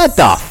 Okay, what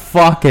the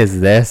fuck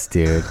is this,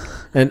 dude?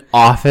 An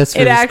office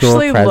for It the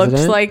actually school president?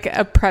 looked like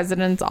a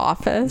president's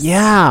office.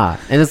 Yeah,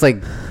 and it's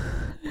like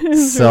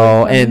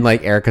so, and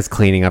like Erica's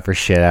cleaning up her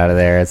shit out of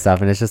there and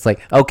stuff, and it's just like,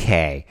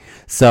 okay,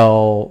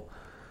 so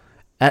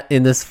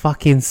in this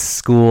fucking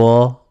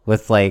school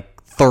with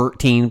like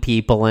 13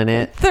 people in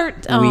it,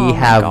 we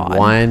have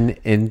one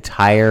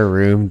entire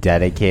room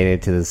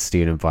dedicated to the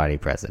student body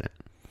president.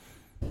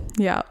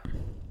 Yeah.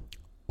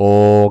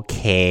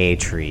 Okay,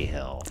 Tree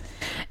Hill.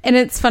 And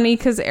it's funny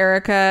because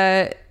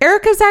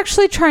Erica's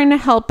actually trying to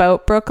help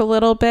out Brooke a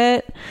little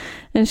bit.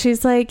 And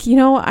she's like, you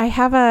know, I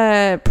have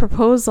a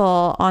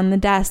proposal on the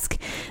desk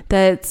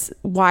that's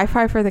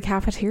Wi-Fi for the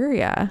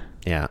cafeteria.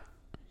 Yeah.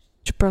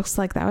 Brooke's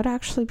like, that would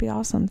actually be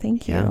awesome.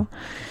 Thank you. Yeah.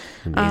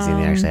 Amazing.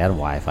 They actually had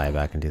Wi-Fi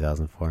back in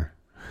 2004.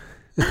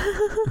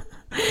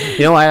 You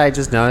know what I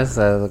just noticed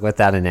with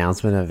that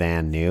announcement of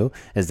Van New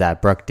is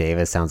that Brooke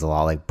Davis sounds a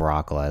lot like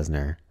Brock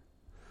Lesnar.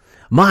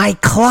 My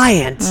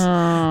client,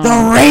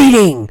 the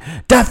reigning,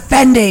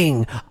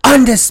 defending,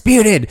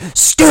 undisputed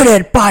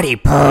student body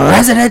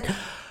president,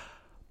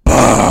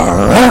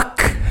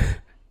 Brooke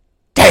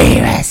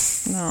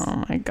Davis.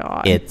 Oh my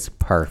God. It's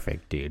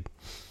perfect, dude.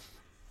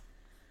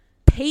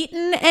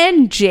 Peyton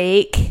and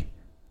Jake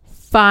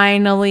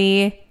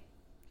finally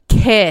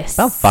kiss.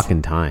 About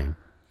fucking time.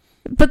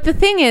 But the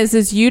thing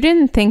is you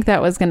didn't think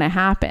that was going to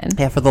happen.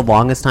 Yeah, for the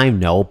longest time,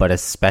 no, but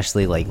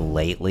especially like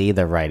lately,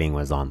 the writing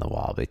was on the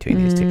wall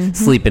between these two.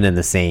 Sleeping in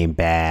the same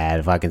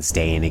bed, fucking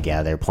staying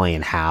together,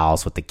 playing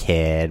house with the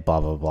kid, blah,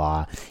 blah,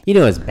 blah. You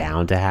know it's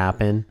bound to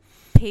happen.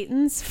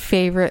 Peyton's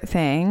favorite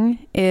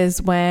thing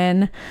is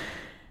when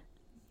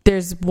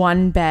there's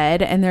one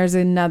bed and there's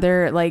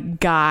another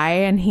like guy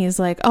and he's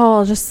like, oh,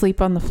 I'll just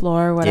sleep on the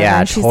floor or whatever. Yeah,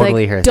 and she's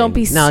totally like, her don't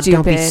thing. be No, stupid.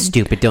 don't be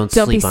stupid. Don't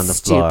sleep be on the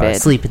floor.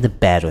 stupid. Sleep in the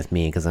bed with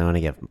me because I want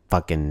to get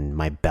fucking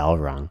my bell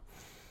rung.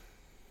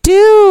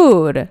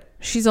 Dude,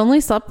 she's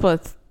only slept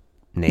with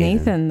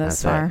Nathan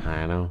this That's far.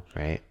 right. I know,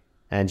 right?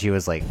 And she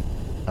was like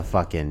a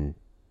fucking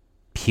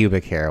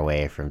pubic hair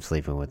away from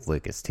sleeping with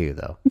Lucas too,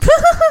 though.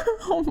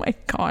 Oh my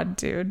God,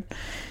 dude.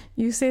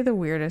 You say the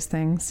weirdest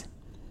things.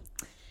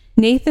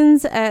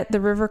 Nathan's at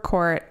the river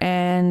court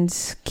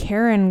and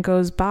Karen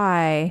goes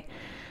by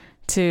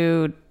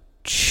to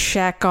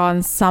check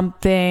on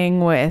something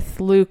with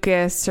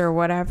Lucas or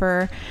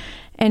whatever.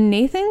 And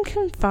Nathan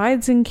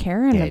confides in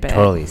Karen Yeah, a he bit.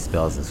 totally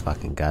spills his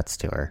fucking guts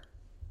to her.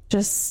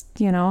 Just,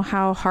 you know,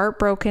 how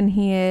heartbroken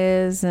he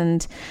is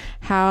and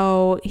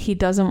how he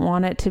doesn't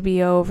want it to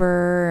be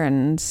over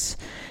and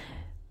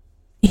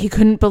he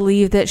couldn't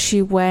believe that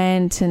she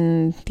went.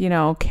 And, you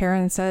know,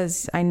 Karen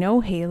says, I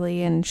know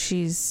Haley, and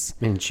she's...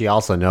 And she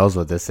also knows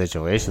what this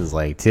situation's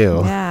like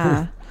too.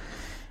 Yeah.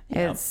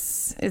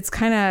 It's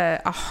kind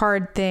of a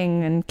hard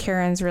thing, and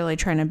Karen's really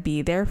trying to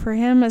be there for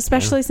him,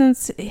 especially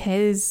since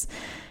his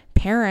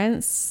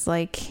parents,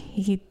 like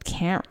he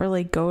can't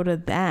really go to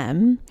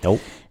them.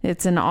 Nope.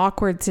 It's an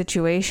awkward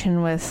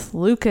situation with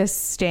Lucas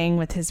staying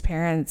with his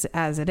parents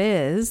as it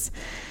is.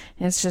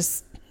 It's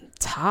just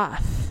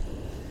tough.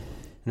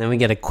 And then we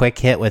get a quick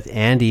hit with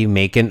Andy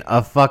making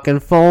a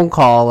fucking phone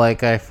call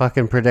like I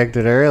fucking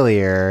predicted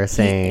earlier,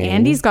 saying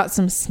Andy's got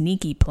some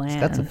sneaky plans.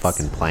 He's got some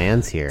fucking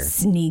plans here.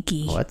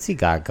 Sneaky. What's he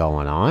got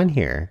going on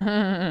here?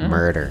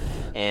 Murder.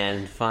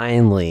 And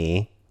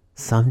finally,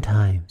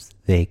 sometimes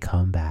they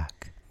come back.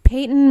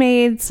 Peyton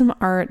made some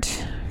art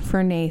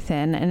for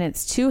Nathan, and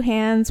it's 2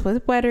 hands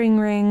with wedding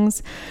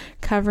rings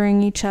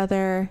covering each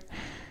other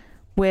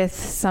with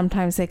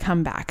sometimes they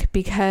come back,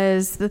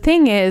 because the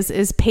thing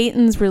is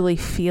Peyton's really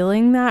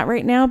feeling that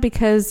right now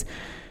because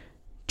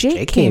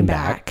Jake came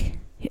back.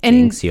 And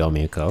Jinx, you owe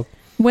me a Coke.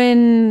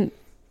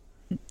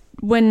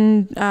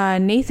 when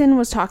Nathan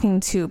was talking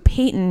to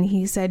Peyton,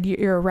 he said,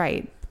 you're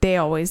right, they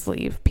always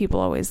leave, people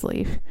always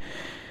leave.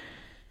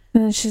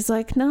 And then she's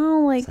like,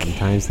 no, like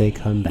sometimes they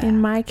come back. In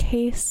my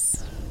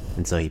case.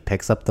 And so he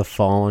picks up the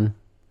phone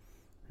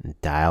and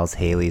dials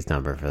Haley's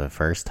number for the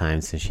first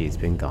time since she's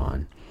been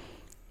gone.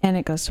 And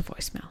it goes to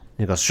voicemail.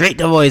 It goes straight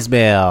to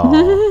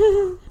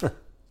voicemail.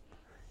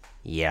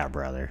 Yeah,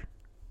 brother.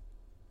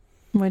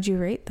 What'd you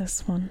rate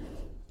this one?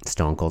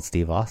 Stone Cold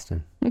Steve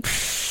Austin.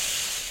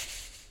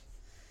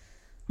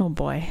 Oh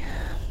boy.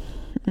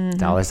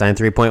 $sign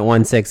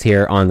 3.16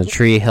 here on the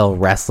Tree Hill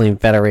Wrestling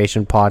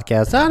Federation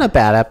podcast. Not a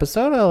bad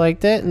episode. I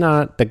liked it.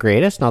 Not the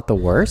greatest, not the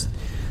worst.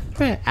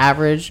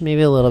 Average,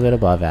 maybe a little bit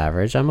above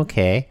average. I'm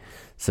okay.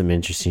 Some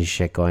interesting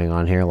shit going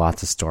on here.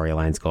 Lots of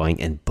storylines going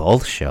in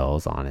both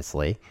shows,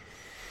 honestly.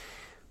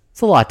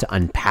 It's a lot to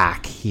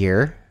unpack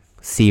here.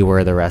 See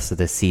where the rest of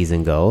the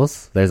season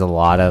goes. There's a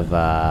lot of,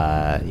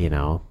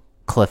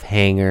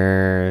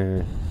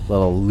 cliffhanger,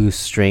 little loose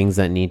strings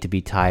that need to be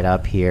tied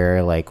up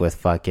here, like with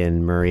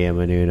fucking Maria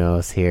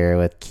Menounos here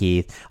with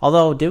Keith.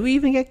 Although, did we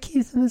even get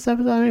Keith in this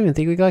episode? I don't even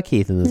think we got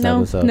Keith in this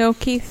episode. No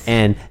Keith.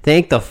 And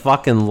thank the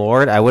fucking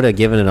Lord, I would have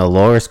given it a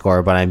lower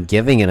score, but I'm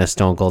giving it a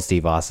Stone Cold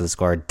Steve Austin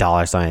score,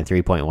 $sign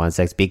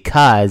 3.16,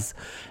 because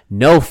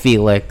no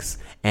Felix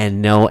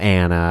and no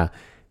Anna.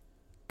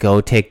 Go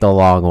take the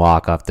long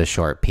walk up the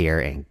short pier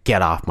and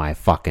get off my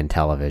fucking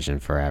television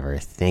forever.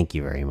 Thank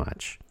you very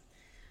much.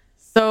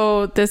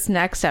 So this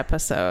next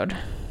episode,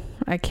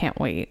 I can't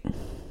wait.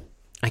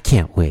 I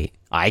can't wait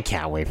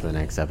for the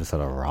next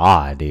episode of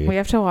Raw, dude. We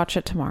have to watch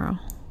it tomorrow.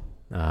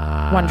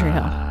 One Tree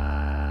Hill.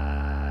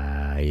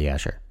 Yeah,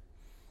 sure.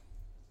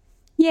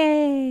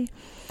 Yay!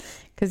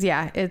 Because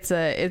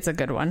it's a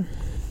good one.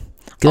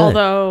 Good.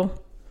 Although,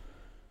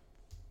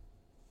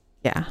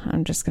 yeah,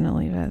 I'm just gonna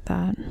leave it at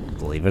that.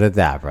 Leave it at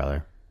that,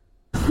 brother.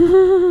 But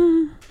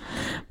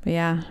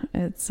yeah,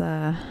 it's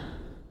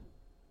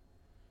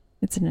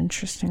an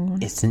interesting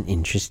one. It's an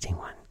interesting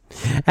one.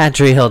 At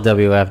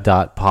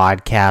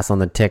treehillwf.podcast on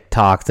the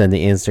TikToks and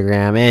the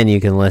Instagram. And you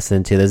can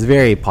listen to this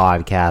very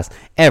podcast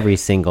every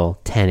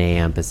single 10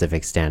 a.m.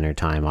 Pacific Standard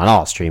Time on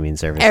all streaming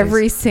services.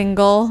 Every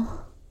single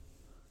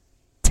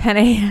 10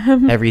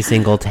 a.m.? Every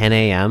single 10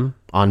 a.m.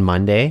 on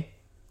Monday.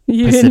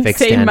 You Pacific didn't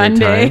say Standard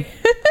Monday. Time.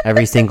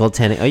 Every single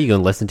 10 a.m. Oh, you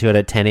can listen to it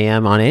at 10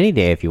 a.m. on any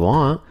day if you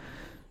want.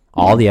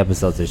 All the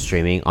episodes are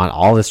streaming on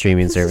all the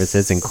streaming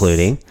services,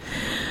 including...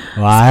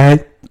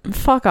 What?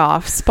 Fuck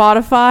off.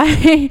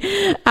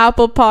 Spotify,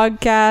 Apple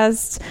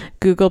Podcasts,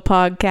 Google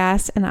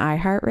Podcasts, and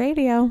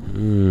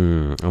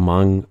iHeartRadio.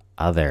 Among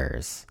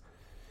others.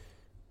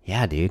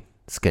 Yeah, dude.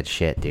 It's good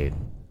shit, dude.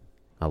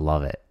 I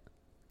love it.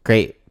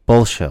 Great.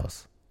 Both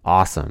shows.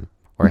 Awesome.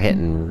 We're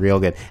hitting real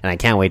good. And I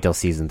can't wait till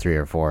season 3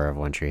 or 4 of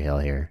One Tree Hill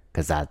here,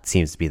 because that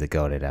seems to be the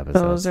goated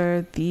episodes. Those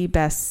are the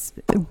best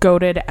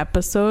goated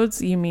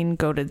episodes. You mean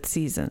goated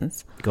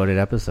seasons? Goated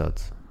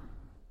episodes.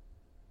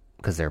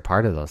 Because they're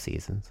part of those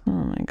seasons. Oh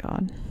my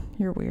god.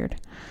 You're weird.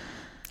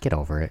 Get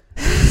over it.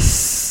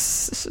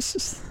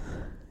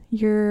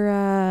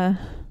 You're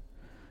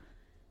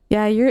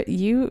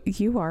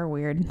you are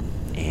weird.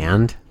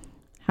 And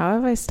how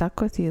have I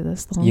stuck with you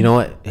this long? you know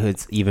what?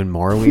 It's even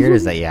more weird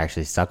is that you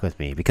actually stuck with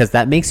me, because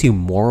that makes you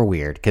more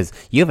weird, because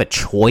you have a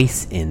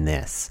choice in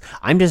this.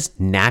 I'm just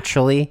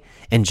naturally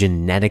and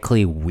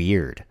genetically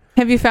weird.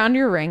 Have you found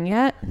your ring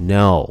yet?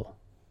 No.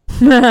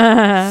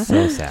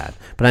 So sad.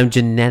 But I'm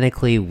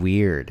genetically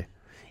weird.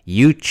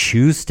 You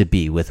choose to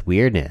be with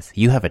weirdness.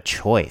 You have a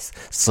choice.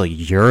 So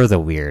you're the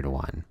weird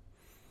one.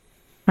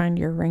 Find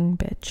your ring,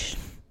 bitch.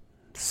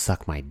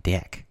 Suck my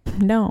dick.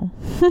 No.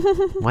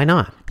 Why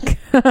not?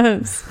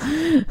 'Cause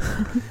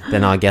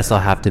Then I guess I'll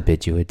have to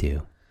bid you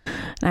adieu.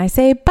 I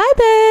say bye,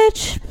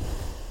 bitch.